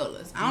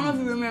areolas. I don't know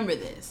if you remember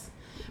this.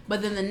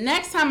 But then the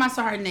next time I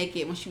saw her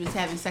naked when she was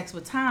having sex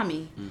with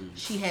Tommy,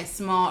 she had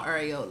small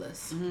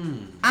areolas.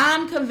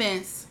 I'm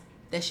convinced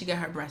that she got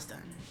her breast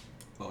done.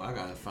 Oh, I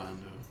gotta find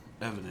her.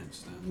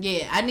 evidence then.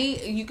 Yeah, I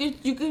need you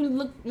can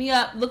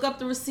look up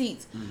the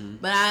receipts,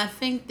 but I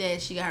think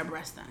that she got her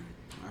breast done.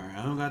 All right,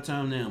 I don't got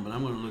time now, but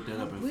I'm gonna look that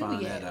up and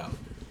find that out.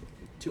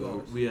 2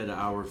 hours. We had an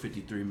hour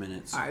 53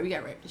 minutes. All right, we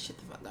got to wrap this shit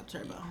the fuck up,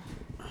 Turbo.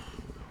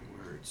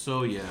 Word.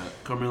 So yeah,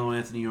 Carmelo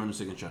Anthony, you're on the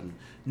second shot.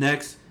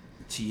 Next,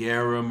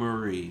 Tierra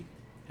Marie.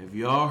 Have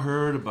y'all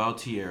heard about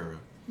Tierra?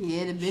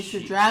 Yeah, the bitch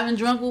was driving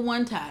drunk with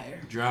one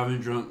tire. Driving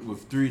drunk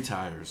with 3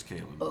 tires,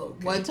 Caleb. Oh,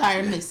 Okay. one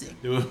tire missing.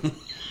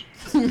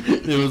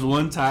 There was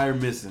one tire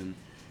missing,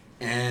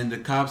 and the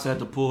cops had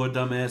to pull her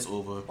dumb ass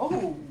over.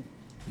 Oh.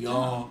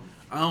 Y'all,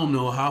 I don't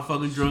know how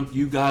fucking drunk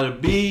you gotta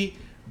be,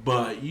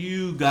 but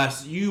you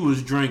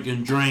was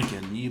drinking.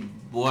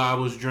 Boy, I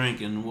was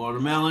drinking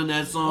watermelon.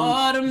 That song.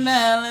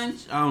 Watermelon.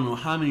 I don't know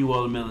how many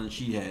watermelons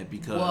she had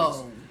because.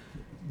 Whoa.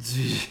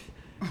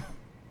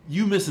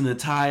 You missing a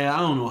tire. I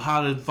don't know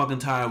how the fucking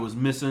tire was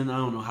missing. I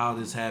don't know how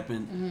this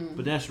happened,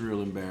 but that's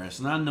real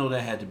embarrassing. I know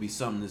that had to be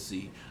something to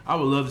see. I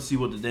would love to see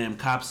what the damn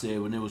cop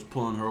said when they was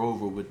pulling her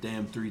over with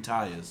damn 3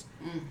 tires.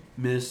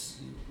 Miss,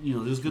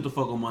 just get the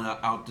fuck on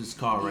out this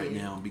car right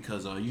now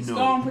because Just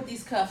go and put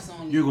these cuffs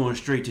on you. You're going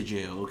straight to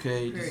jail.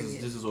 Okay,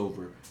 Period. this is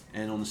over.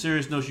 And on the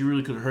serious note, she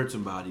really could have hurt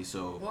somebody.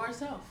 So Or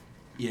herself.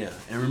 yeah,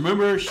 and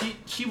remember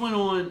she went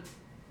on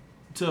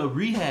to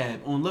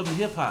rehab on Love and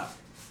Hip Hop.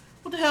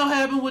 What the hell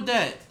happened with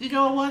that? Did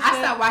y'all watch that?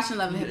 I stopped watching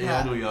Love and Hip Hop. Yeah,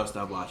 I know y'all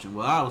stopped watching.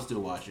 Well, I was still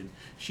watching.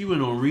 She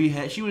went on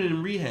rehab. She went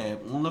in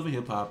rehab on Love and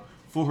Hip Hop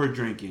for her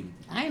drinking.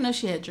 I didn't know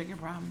she had a drinking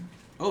problem.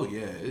 Oh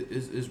yeah,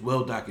 it's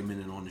well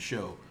documented on the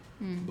show.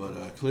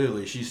 But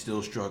clearly she's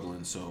still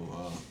struggling.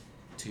 So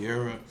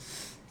Tierra,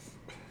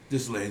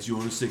 this lands you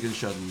on the second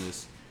shutting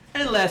list.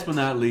 And last but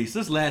not least,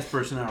 this last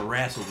person I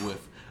wrestled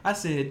with. I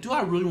said, do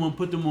I really want to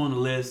put them on the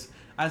list?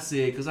 I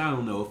said, because I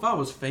don't know. If I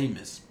was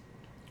famous,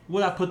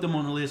 would I put them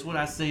on the list? Would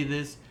I say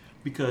this?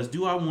 Because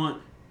do I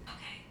want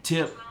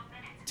Tip,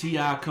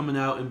 T.I. coming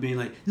out and being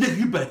like, nigga,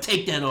 you better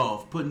take that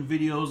off. Putting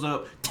videos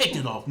up. Take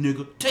that off,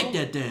 nigga. Take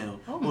that down.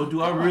 Or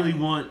do I really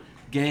want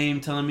Game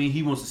telling me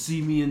he wants to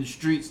see me in the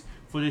streets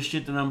for this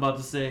shit that I'm about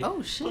to say?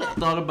 Oh, shit. But I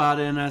thought about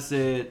it and I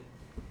said,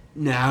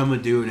 nah, I'm going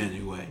to do it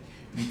anyway.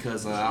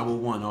 Because I would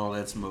want all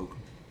that smoke.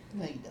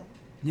 No, you don't.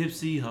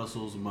 Nipsey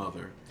Hussle's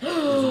mother is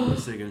on the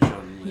second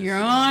shutting list. You're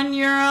on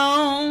your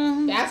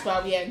own. That's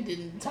why we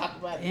didn't talk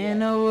about it. In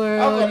yet. a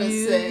world I'm gonna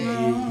you say.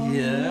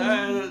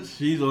 Yeah,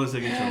 she's on the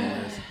second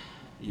shutting list.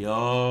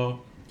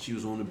 Y'all, she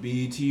was on the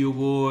BET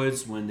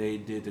Awards when they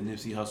did the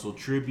Nipsey Hussle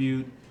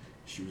tribute.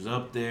 She was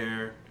up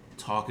there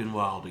talking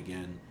wild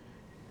again.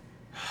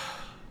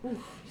 Oof,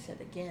 you said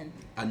again.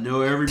 I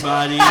know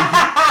everybody.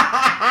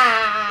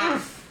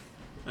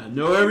 I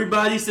know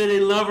everybody said they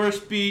love her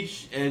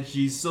speech, and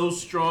she's so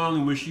strong,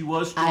 and when she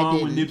was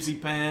strong when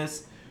Nipsey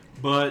passed,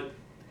 but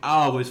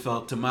I always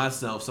felt to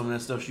myself some of that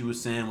stuff she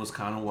was saying was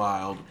kind of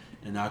wild,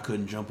 and I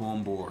couldn't jump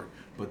on board.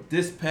 But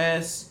this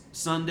past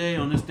Sunday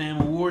on this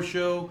damn award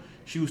show,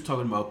 she was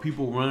talking about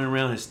people running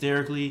around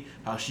hysterically,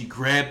 how she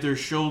grabbed their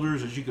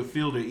shoulders and she could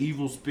feel the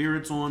evil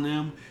spirits on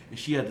them, and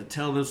she had to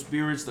tell those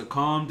spirits to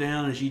calm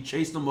down, and she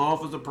chased them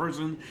off as a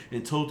person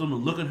and told them to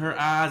look in her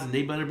eyes and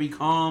they better be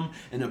calm,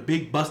 and a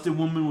big busted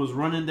woman was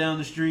running down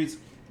the streets.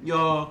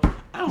 Y'all,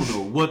 I don't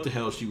know what the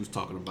hell she was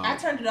talking about. I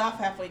turned it off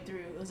halfway through.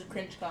 It was a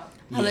cringe call.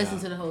 Yeah. I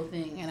listened to the whole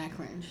thing and I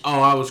cringed.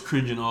 Oh, I was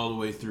cringing all the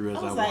way through as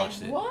I was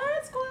watched like, it.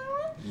 what's going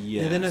on?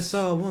 Yes. And then I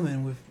saw a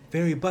woman with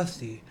very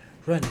busty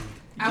running.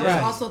 I was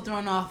Right. also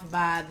thrown off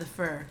by the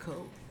fur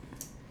coat.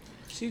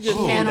 She just Oh.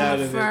 pulled out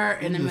Candle of fur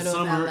it. in the In the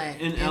middle of summer LA.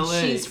 in and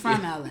LA. she's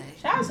from LA.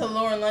 Shout out to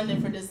Lauren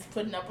London for just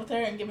putting up with her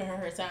and giving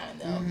her time,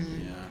 though.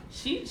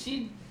 Yeah.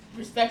 She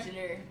respected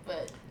her,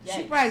 but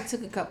She yikes. probably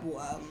took a couple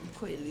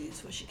quit leaves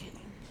before she came.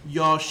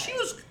 Y'all,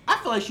 I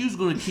feel like she was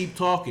gonna keep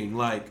talking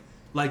like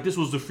this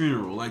was the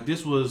funeral. Like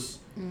this was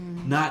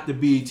not the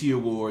BET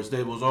Awards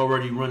that was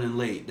already running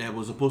late. That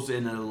was supposed to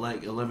end at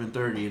like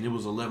 11:30 and it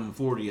was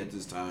 11:40 at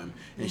this time.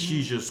 And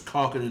she's just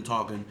talking and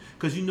talking.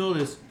 Cause you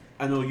notice,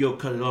 I know Yo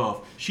cut it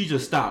off. She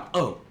just stopped.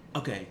 Oh,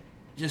 okay.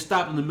 Just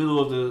stopped in the middle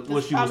of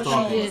what she was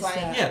talking. She did stop.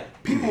 Yeah,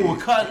 people were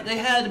cut. They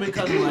had to be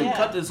cutting like Yeah.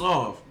 cut this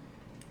off.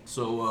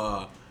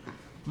 So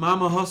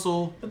Mama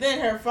Hustle. But then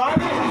his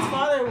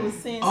father was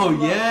saying Oh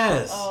something about-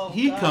 yes, Oh,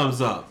 he God.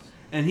 comes up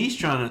and he's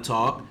trying to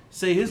talk,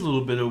 say his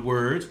little bit of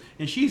words,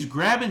 and she's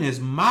grabbing his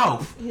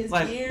mouth His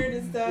like beard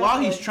and stuff. while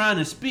he's like, trying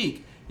to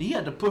speak. And he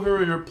had to put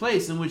her in her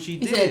place, in which he He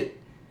did. said,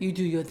 "You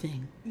do your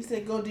thing." He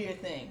said, go do your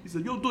thing. He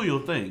said, "You'll do your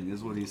thing,"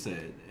 is what he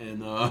said,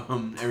 and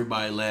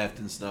everybody laughed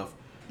and stuff.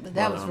 But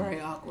that But, was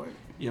very awkward.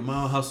 Yeah,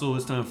 Mama Hustle,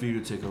 it's time for you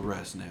to take a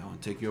rest now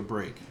and take your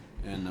break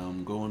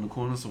and go in the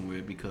corner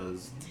somewhere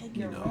because Take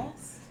you your know.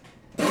 rest.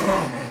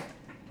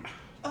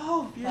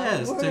 Oh, my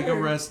Yes, take a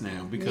word. rest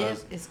now because.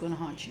 Yep, it's gonna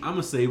haunt you. I'm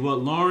gonna say what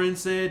Lauren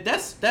said.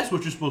 That's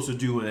what you're supposed to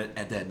do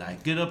at that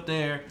night. Get up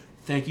there.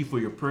 Thank you for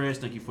your prayers.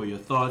 Thank you for your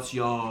thoughts,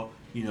 y'all.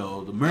 You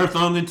know the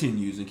marathon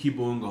continues and keep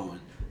on going.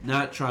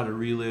 Not try to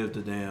relive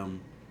the damn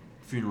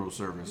funeral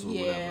service or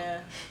whatever. Yeah.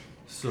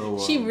 So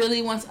She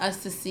really wants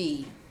us to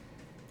see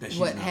that she's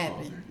what not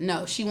happened. bothered.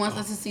 No, she wants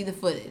us to see the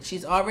footage.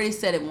 She's already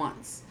said it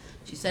once.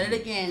 She said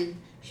it again.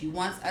 She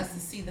wants us to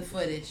see the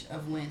footage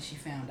of when she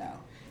found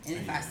out. And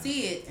if I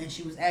see it and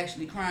she was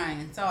actually crying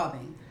and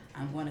sobbing,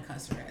 I'm going to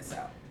cuss her ass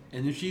out.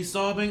 And if she's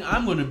sobbing,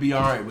 I'm going to be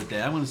all right with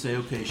that. I'm going to say,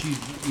 okay, she's,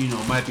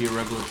 might be a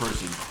regular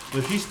person. But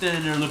if she's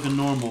standing there looking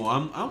normal,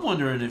 I'm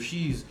wondering if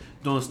she's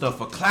doing stuff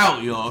for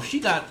clout, y'all. If she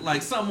got,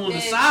 like, something on the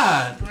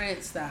side.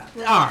 Red, stop.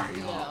 All right,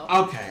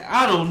 y'all. Okay,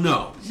 I don't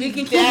know. We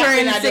can keep her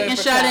in a sick and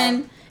shut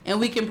in, and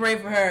we can pray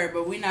for her,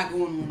 but we're not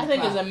going on. I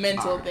think there's a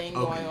mental thing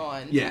going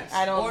on. Yes.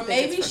 I don't. Or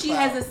maybe she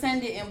has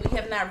ascended, and we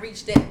have not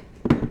reached that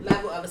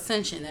level of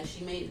ascension that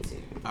she made it to.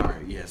 All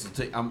right, yeah. So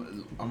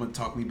I'm gonna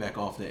talk me back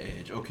off the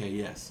edge. Okay,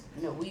 yes.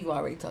 No, we've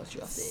already talked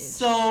you off the edge.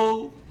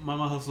 So,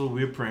 Mama Hustle,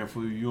 we're praying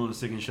for you. You're on the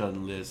sick and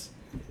shutting list,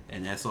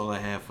 and that's all I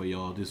have for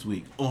y'all this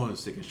week on the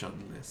sick and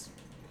shutting list.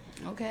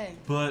 Okay.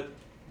 But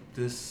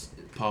this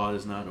pod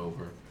is not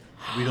over.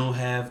 We don't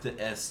have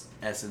the S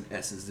and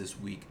S's this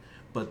week,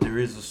 but there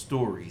is a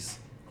stories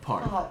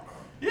part.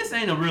 This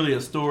ain't really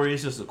a story.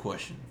 It's just a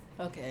question.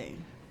 Okay.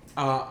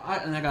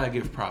 I gotta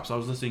give props. I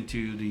was listening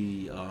to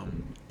the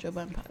Joe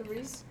Budden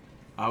podcast.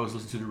 I was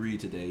listening to the read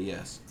today,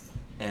 yes,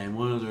 and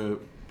one of the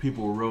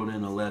people wrote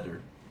in a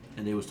letter,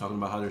 and they was talking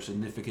about how their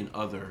significant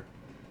other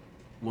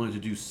wanted to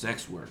do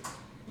sex work.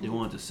 They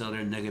wanted to sell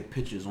their naked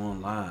pictures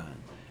online,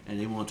 and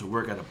they wanted to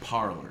work at a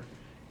parlor.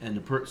 And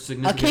the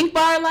significant A kink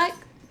bar, like?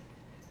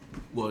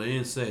 Well, they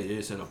didn't say.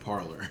 They said a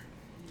parlor.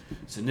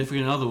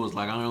 Significant other was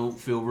like, I don't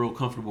feel real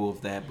comfortable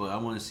with that, but I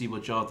want to see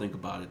what y'all think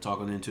about it.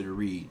 Talking into the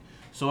read,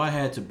 so I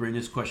had to bring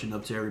this question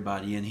up to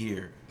everybody in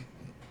here.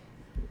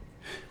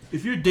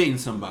 If you're dating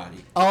somebody,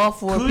 all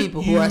four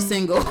people who are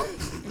single,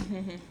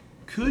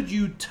 could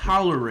you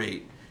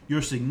tolerate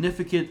your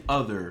significant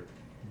other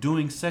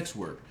doing sex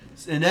work?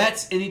 And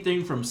that's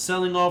anything from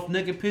selling off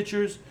naked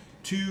pictures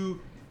to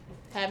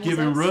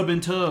giving rub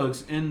and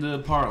tugs in the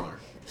parlor.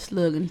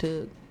 Slug and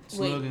tug.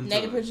 Wait,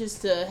 naked pictures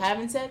to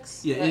having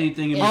sex? Yeah,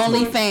 anything in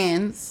between.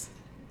 OnlyFans.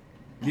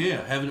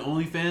 Yeah, having an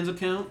OnlyFans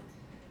account.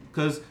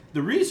 Because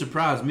the read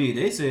surprised me.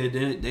 They said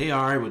they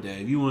alright with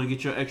that. If you want to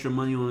get your extra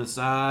money on the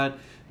side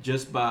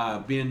just by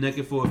being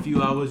naked for a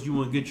few hours, you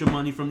want to get your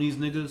money from these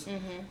niggas.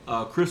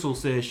 Crystal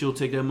said she'll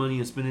take that money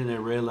and spend it at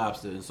Red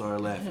Lobster and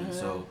started laughing.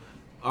 So,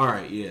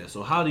 alright, yeah.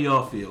 So how do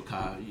y'all feel,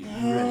 Kyle? You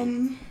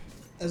ready?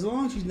 As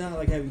long as she's not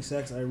like having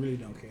sex, I really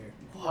don't care.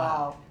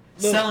 Wow.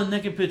 Selling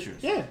naked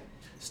pictures. Yeah.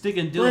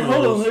 Sticking dildos.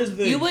 Hold on, here's the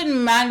thing. You wouldn't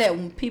mind that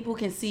when people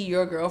can see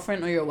your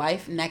girlfriend or your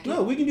wife naked?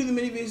 No, we can do the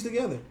mini videos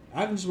together.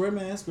 I can just wear a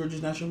mask or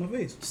just not show my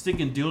face.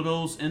 Sticking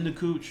dildos in the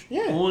cooch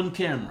on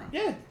camera.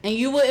 Yeah. And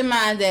you wouldn't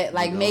mind that,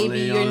 like, maybe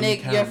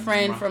your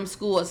friend from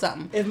school or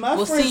something if my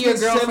will see your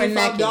girlfriend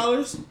naked.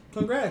 $75,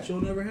 congrats,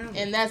 you'll never have it.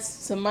 And that's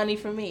some money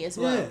for me as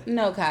well. Yeah.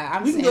 No, Kai,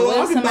 I'm saying, what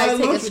if somebody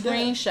take a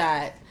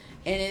screenshot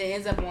and it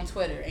ends up on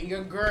Twitter, and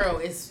your girl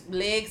is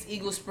legs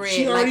eagle spread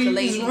she like already the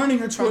lady is running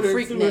her Twitter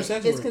through her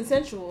sex work. It's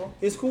consensual.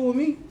 It's cool with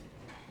me.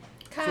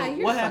 Kai,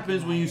 so what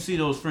happens when you see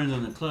those friends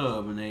in the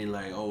club and they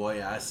like, oh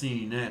yeah, I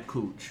seen that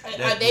cooch.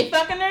 Are they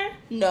fucking her?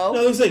 No.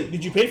 No, it's like,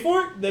 did you pay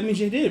for it? That means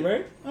you did,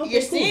 right? Okay,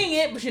 you're seeing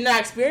it, but you're not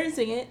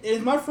experiencing it.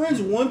 If my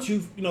friends want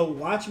to,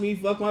 watch me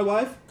fuck my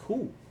wife,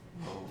 cool.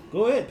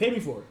 Go ahead, pay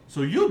me for it.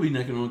 So you'll be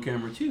naked on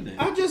camera too, then?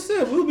 I just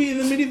said we'll be in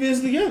the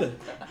minivans together.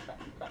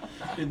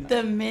 The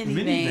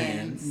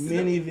minivans.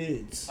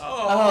 Minivids.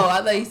 Oh,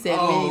 I thought you said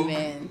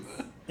minivans.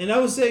 And I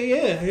would say,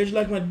 yeah, here's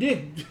like my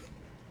dick.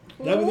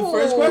 That was the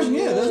first question.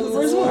 Yeah, that's the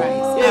first one.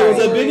 Right. Yeah, was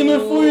that big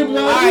enough for your body?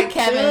 All right,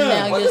 Kevin,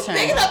 now your turn.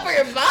 Big enough for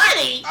your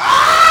body?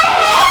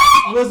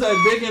 Was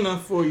that big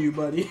enough for you,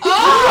 buddy? Oh,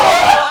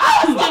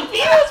 I was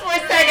confused for a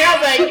second. I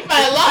was like, you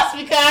might have lost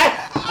me,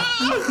 Kai.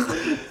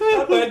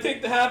 I'm going to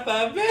take the high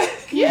five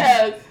back.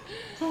 Yes.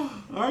 All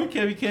right,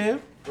 Kevin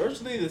Kev.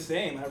 Virtually the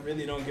same. I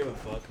really don't give a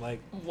fuck.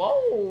 Like,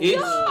 whoa.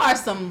 Y'all are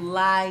some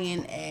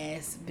lying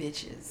ass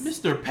bitches.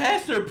 Mr.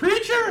 Pastor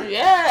Preacher?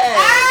 Yes.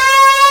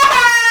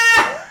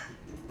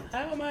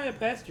 How am I a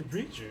pastor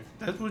preacher?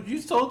 That's what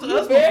you told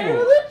us before. Very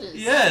religious.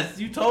 Yes,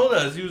 you told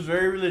us you was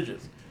very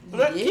religious.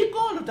 But keep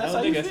going if that's I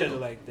how don't you think I feel. said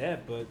it like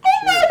that, but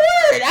Oh my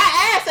word!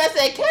 I asked. I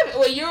said, Kevin.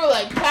 Well, you were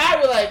like,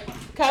 Kai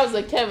was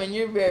like, Kevin,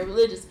 you're very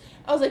religious.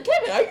 I was like,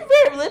 Kevin, are you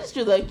very religious?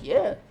 You're like,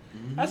 yeah.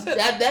 I said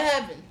that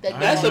happened.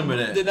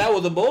 That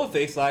was a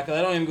boldface lie because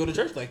I don't even go to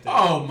church like that.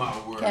 Oh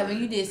my word! Kevin,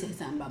 you did say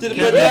something about Did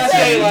that. I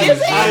say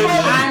like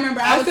I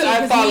remember. I said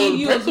I followed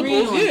you principles.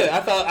 agreed on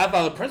Yeah, I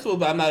followed principles,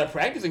 but I'm not a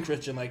practicing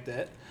Christian like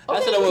that. Okay,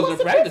 I said I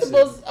wasn't practicing.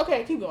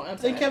 Okay, keep going. I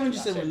think Kevin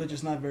just said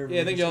religious, not very religious.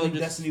 Yeah, I think y'all think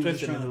just Destiny was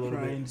twisted trying it a to little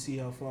try bit. and see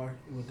how far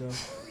it would go.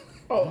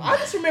 Oh, I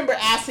just remember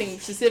asking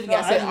specifically.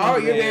 I said, I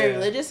you're very yeah.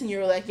 religious? And you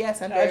were like,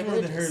 yes, I'm I very just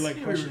wanted religious. her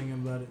like questioning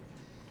him about it.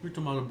 We're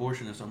talking about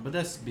abortion or something, but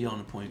that's beyond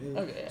the point.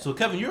 Okay. So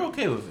Kevin, you're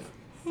okay with it?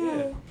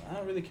 Yeah, I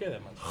don't really care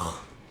that much.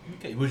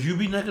 Okay. Would you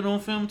be naked on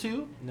film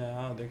too? No,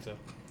 I don't think so.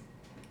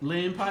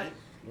 Laying pipe?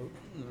 Nope.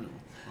 No.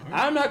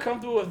 I'm not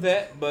comfortable with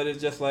that, but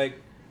it's just like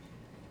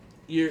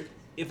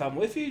if I'm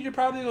with you, you're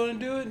probably going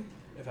to do it.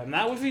 If I'm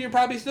not with you, you're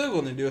probably still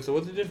going to do it. So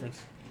what's the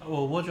difference?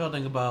 Well, what y'all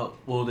think about?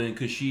 Well, then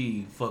could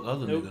she fuck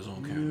other Nope. niggas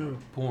on camera? No.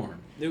 Porn.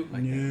 Nope.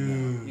 Like that.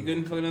 You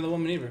couldn't fuck another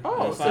woman either.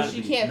 Oh, That's so fine.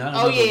 she can't. Not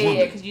Oh another yeah,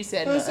 woman. because you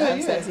said I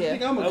said, sex, yeah. yeah.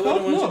 Think I'm I a wouldn't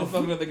cuck? want you to No.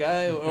 fuck another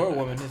guy or a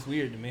woman. It's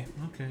weird to me.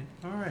 Okay.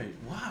 All right.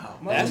 Wow.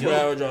 That's Yo,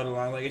 where I would draw the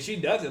line. Like if she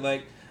does it,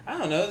 like I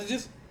don't know, it's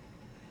just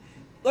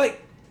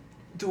like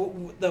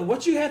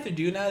what you have to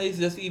do nowadays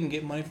just to even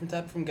get money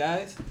from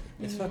guys.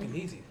 It's fucking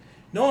easy.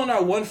 Knowing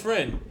our one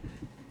friend,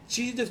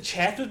 she just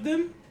chats with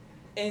them,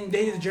 and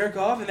they just jerk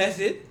off, and that's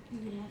it.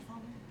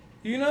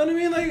 You know what I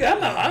mean? Like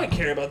I don't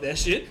care about that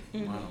shit.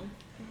 Wow.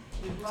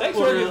 Sex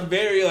work is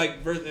very like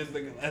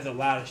as a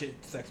lot of shit.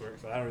 Sex work,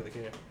 so I don't really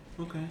care.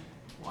 Okay.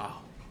 Wow.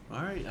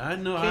 All right. I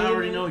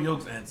already know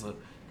Yoke's answer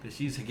because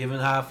she's giving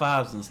high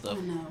fives and stuff.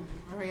 I know.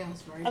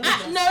 Ariel's right.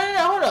 No,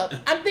 hold up.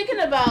 I'm thinking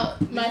about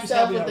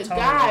myself happy with a how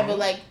guy, tolerant, but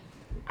right? like,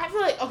 I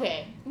feel like,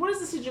 okay, what is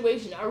the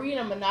situation? Are we in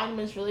a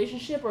monogamous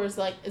relationship, or is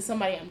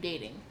somebody I'm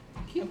dating?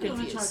 Keep I'm it on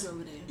confused. charge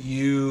over there.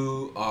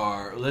 You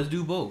are. Let's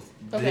do both.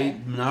 Okay.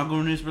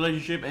 Monogamous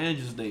relationship and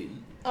just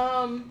dating.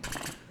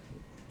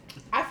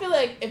 I feel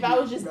like if I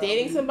was just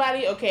dating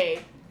somebody, okay,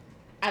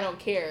 I don't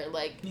care,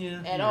 like,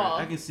 Yeah. at you're all.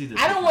 right. I can see that.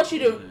 I don't want you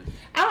to.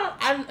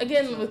 I'm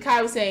again with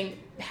Kai was saying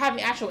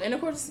having actual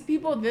intercourse with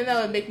people, then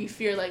that would make me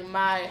fear like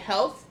my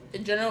health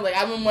in general. Like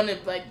I wouldn't want to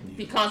like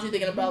be constantly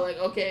thinking about like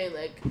okay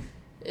like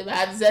if I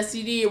have this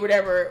STD or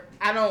whatever.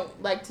 I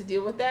don't like to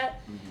deal with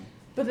that.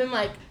 But then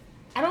like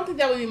I don't think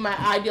that would be my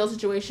ideal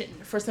situation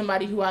for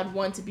somebody who I'd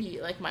want to be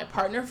like my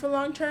partner for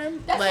long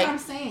term. That's like, what I'm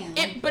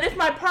saying. but if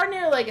my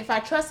partner, like, if I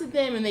trusted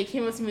them and they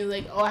came up to me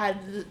like, oh, I had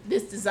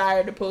this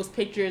desire to post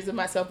pictures of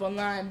myself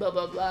online, blah,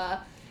 blah, blah,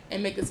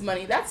 and make this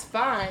money, that's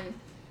fine.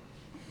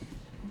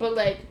 But,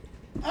 like,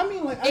 I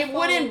mean, like, it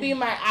wouldn't be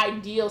my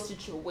ideal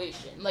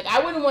situation. Like,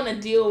 I wouldn't want to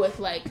deal with,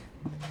 like,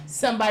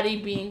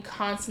 somebody being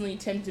constantly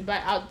tempted by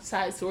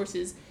outside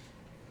sources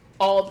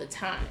all the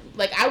time.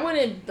 Like, I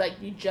wouldn't, like,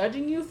 be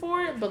judging you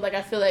for it, but, like,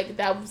 I feel like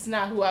that was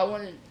not who I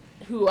want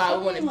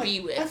to be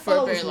with for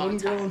a very long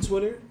Girl time. on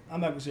Twitter. I'm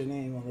not gonna say her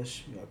name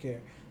unless y'all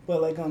care.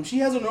 But like, she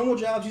has a normal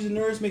job. She's a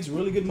nurse, makes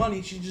really good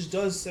money. She just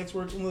does sex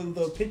work with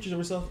the pictures of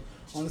herself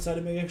on the side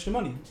to make extra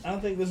money. I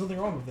don't think there's nothing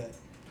wrong with that.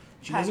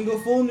 She doesn't go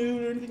full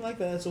nude or anything like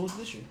that. So what's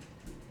the issue?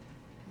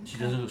 She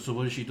doesn't. So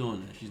what is she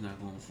doing then? She's not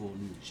going full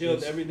nude. She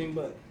does everything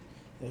but.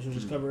 Yeah, she'll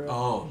just cover it up.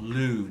 Oh,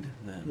 lewd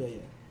then. Yeah,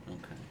 yeah.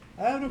 Okay.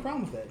 I have no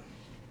problem with that.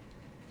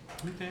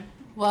 Okay.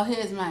 Well,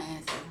 here's my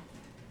answer.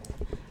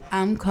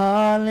 I'm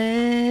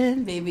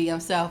calling, baby. I'm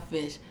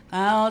selfish.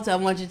 I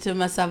want you to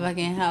myself. I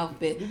can't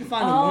help it. You can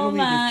find a Oh one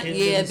my, week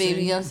yeah,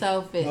 baby. I'm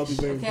selfish. I'll be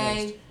very Okay.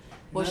 impressed.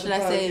 What Not should a I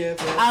say? podcast,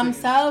 but I'm I'll take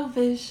it.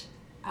 selfish.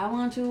 I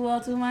want you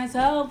all to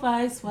myself.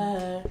 I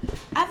swear.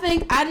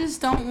 I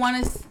just don't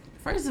want to.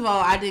 First of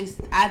all, I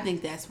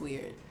think that's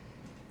weird.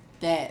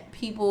 That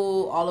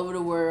people all over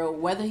the world,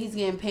 whether he's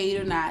getting paid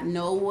or not,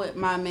 know what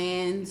my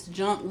man's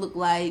junk look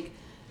like,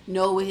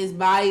 know what his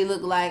body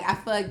look like. I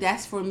feel like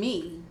that's for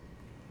me.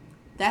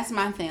 That's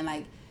my thing.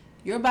 Like,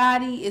 your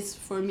body is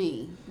for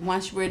me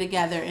once we're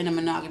together in a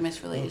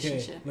monogamous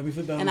relationship. Okay, let me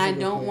flip down. And the I real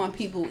don't quick. want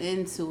people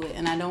into it.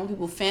 And I don't want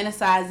people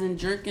fantasizing,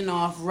 jerking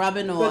off,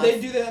 rubbing But off they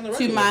do that on the to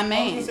regular. my I was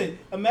man. gonna say,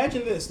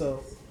 imagine this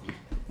though.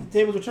 The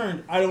tables are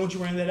turned. I don't want you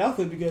wearing that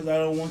outfit because I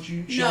don't want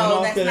you showing No,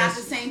 off that's that. not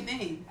the same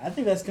thing. I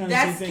think that's kind of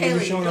That's the same thing. You're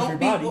Kaylee. showing off your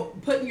Don't be body.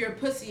 putting your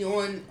pussy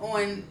on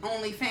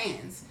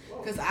OnlyFans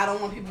because I don't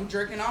want people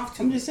jerking off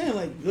to I'm it. just saying,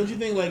 like, don't you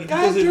think, like,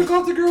 Guys because jerk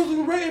off the girls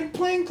in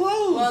plain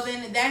clothes. Well,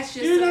 then that's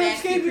just You're some not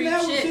nasty escaping freak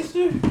that one, shit.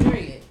 sister.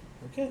 Period.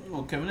 Okay.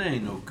 Well, Kevin, that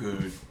ain't no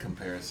good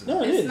comparison.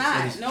 No, it It's is.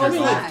 not. It's No, jerk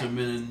it's off not. to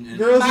men and-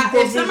 Girls who If post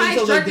videos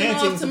somebody's of them jerking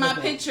dancing off and to my stuff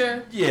like that.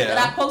 picture Yeah. that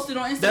I posted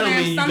on Instagram, That don't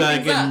mean you gotta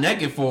something's get up.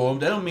 naked for them.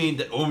 That don't mean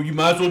that. Oh, you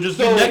might as well just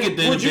So, get naked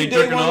then would if you they date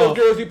jerking one of those off.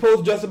 girls who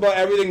posts just about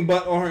everything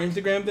but on her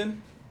Instagram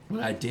then?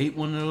 Would I date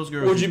one of those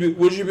girls?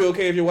 Would you be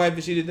okay if your wife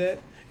if she did that?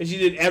 If she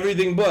did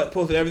everything but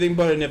posted everything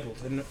but her nipples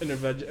and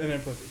her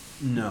pussy?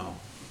 No.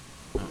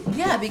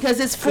 Yeah, because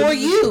it's for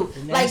you.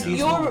 Like nasty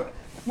you're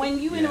when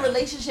you in a Yeah.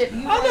 relationship,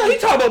 you. I know he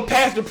talking about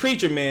pastor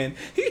preacher man.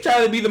 He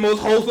trying to be the most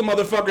wholesome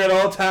motherfucker at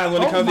all times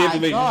when it Oh comes to my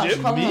his gosh,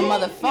 relationship. call him a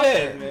Yeah,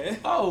 motherfucker. man.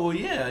 Oh well,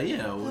 yeah.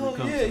 When Oh, it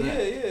comes yeah, to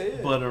that.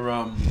 yeah. But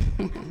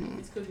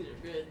These cookies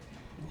are good.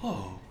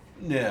 whoa,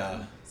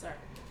 yeah. Sorry.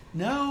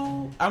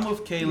 No, I'm with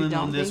You Kaylin don't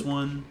on this think?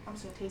 one. I'm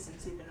just gonna taste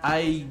and see if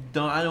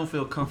I don't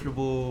feel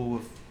comfortable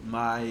with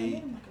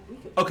my.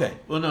 Okay,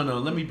 well no,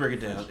 let me break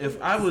it down.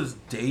 If I was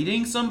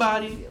dating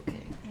somebody,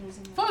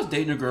 if I was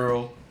dating a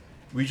girl,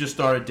 we just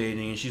started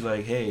dating and she's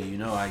like, hey,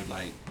 I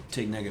like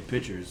take naked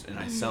pictures and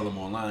I sell them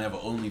online. I have an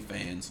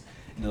OnlyFans.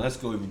 Let's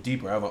go even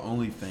deeper. I have an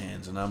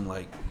OnlyFans and I'm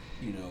like,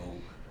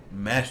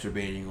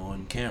 masturbating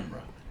on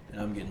camera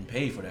and I'm getting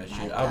paid for that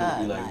shit. I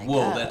would be like,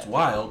 whoa, that's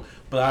wild.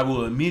 But I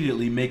will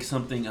immediately make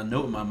a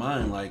note in my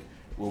mind like,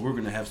 well, we're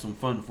gonna have some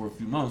fun for a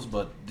few months,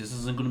 but this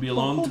isn't gonna be a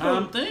long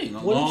time thing.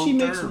 What if she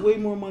makes way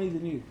more money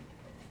than you?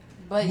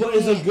 But But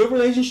it's a good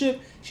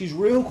relationship. She's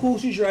real cool.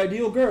 She's your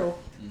ideal girl.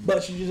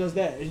 But she just does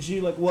that. And she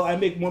like, well, I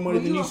make more money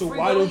Well, than you you, a so free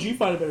why don't willy? you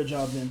find a better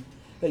job then?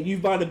 Like, you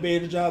find a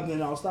better job, then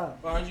I'll stop.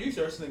 Why don't you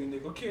start slinging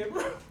dick? Okay,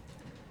 bro.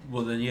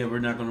 Well, then yeah, we're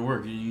not gonna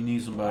work. You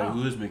need somebody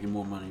who is making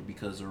more money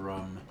because of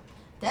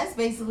That's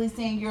basically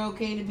saying you're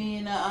okay to be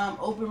in a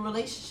open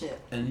relationship.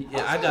 And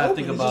yeah, I gotta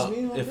think about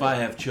if I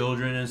have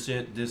children and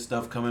shit. This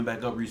stuff coming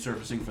back up,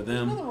 resurfacing for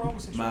them.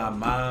 My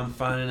mom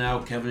finding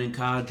out Kevin and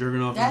Kai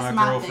jerking off with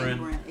my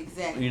girlfriend. Thing,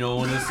 exactly. You know,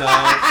 on this side.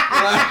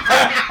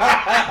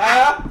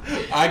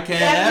 I can't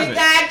have it.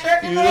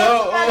 Jerking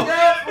off my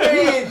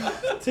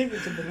girlfriend. Take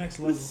it to the next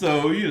level.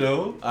 So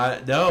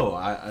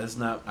it's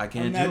not. I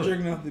can't do it. I'm not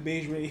jerking off the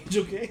beige rage,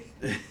 okay?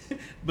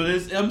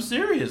 But I'm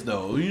serious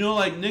though. You know,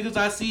 like niggas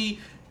I see.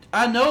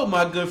 I know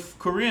my good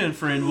Korean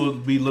friend will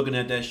be looking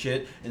at that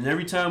shit, and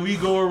every time we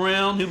go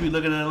around, he'll be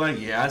looking at it like,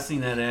 yeah, I seen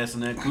that ass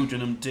and that cooch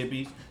and them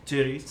titties.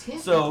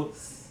 So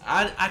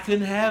I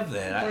couldn't have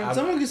that.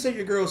 Someone can say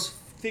your girl's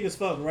thick as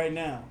fuck right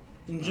now,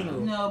 in general.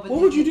 No, but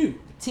what would you do?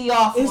 Tee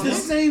off. It's the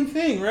same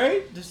thing,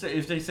 right? Just say,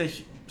 if they say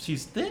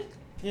she's thick.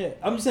 Yeah,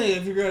 I'm just saying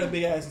if your girl had a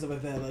big ass and stuff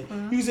like that, like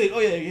you can say, oh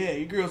yeah,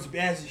 your girl's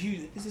ass is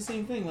huge. It's the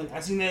same thing. Like I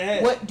seen that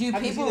ass. What do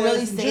people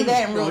really say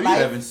that in real life?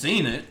 You haven't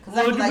seen it. Because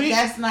I feel like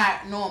that's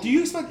not normal. Do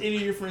you expect any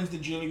of your friends to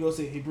generally go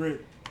say, hey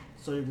Britt,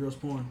 saw your girl's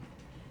porn?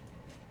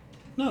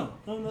 No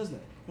one does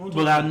that.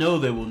 But I know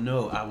they will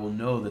know. I will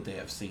know that they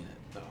have seen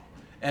it though.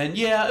 And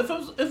yeah, if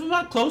I'm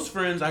not close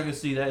friends, I can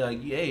see that.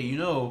 Like, hey, you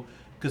know,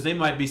 because they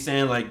might be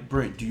saying like,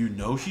 Britt, do you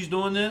know she's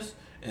doing this?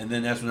 And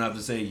then that's when I have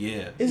to say,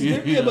 yeah. It's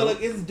different, but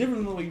like it's different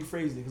than the way you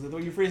phrased it. Because the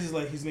way you phrased it is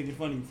like he's making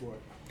fun of you for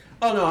it.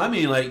 Oh no, I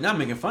mean like not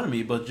making fun of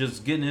me, but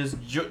just getting his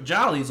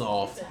jollies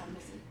off.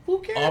 Who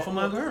cares? Off of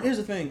my girl. Here's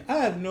the thing: I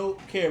have no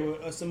care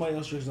what somebody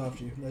else jerks off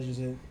to you. That's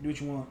just it. Do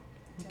what you want.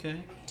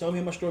 Okay. Tell me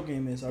how my stroke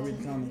game is. I'll read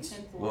the comments.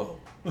 Whoa.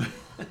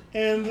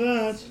 And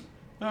that.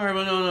 All right,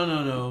 but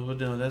no. But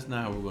no, that's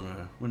not how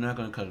we're not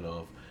gonna cut it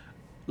off,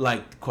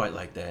 like quite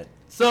like that.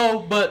 So,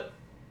 but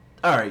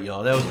all right,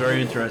 y'all. That was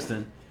very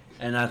interesting.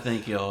 And I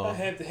thank y'all. I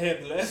have to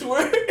have the last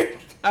word.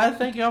 I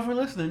thank y'all for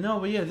listening. No,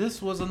 but yeah,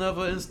 this was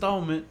another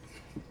installment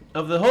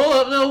of the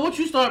whole. No, what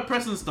you start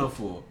pressing stuff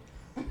for?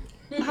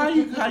 How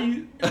you?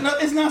 No,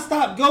 it's not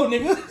stop. Go,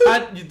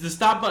 nigga. The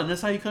stop button.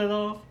 That's how you cut it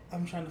off.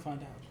 I'm trying to find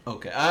out.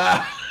 Okay.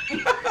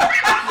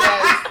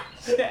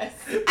 Yes.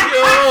 Yo.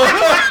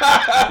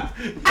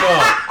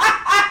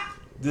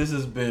 This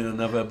has been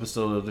another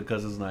episode of the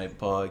Cousins Night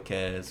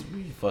Podcast.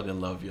 We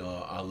fucking love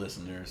y'all, our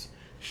listeners.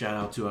 Shout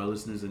out to our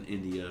listeners in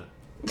India.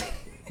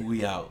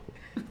 We out.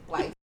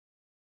 Like.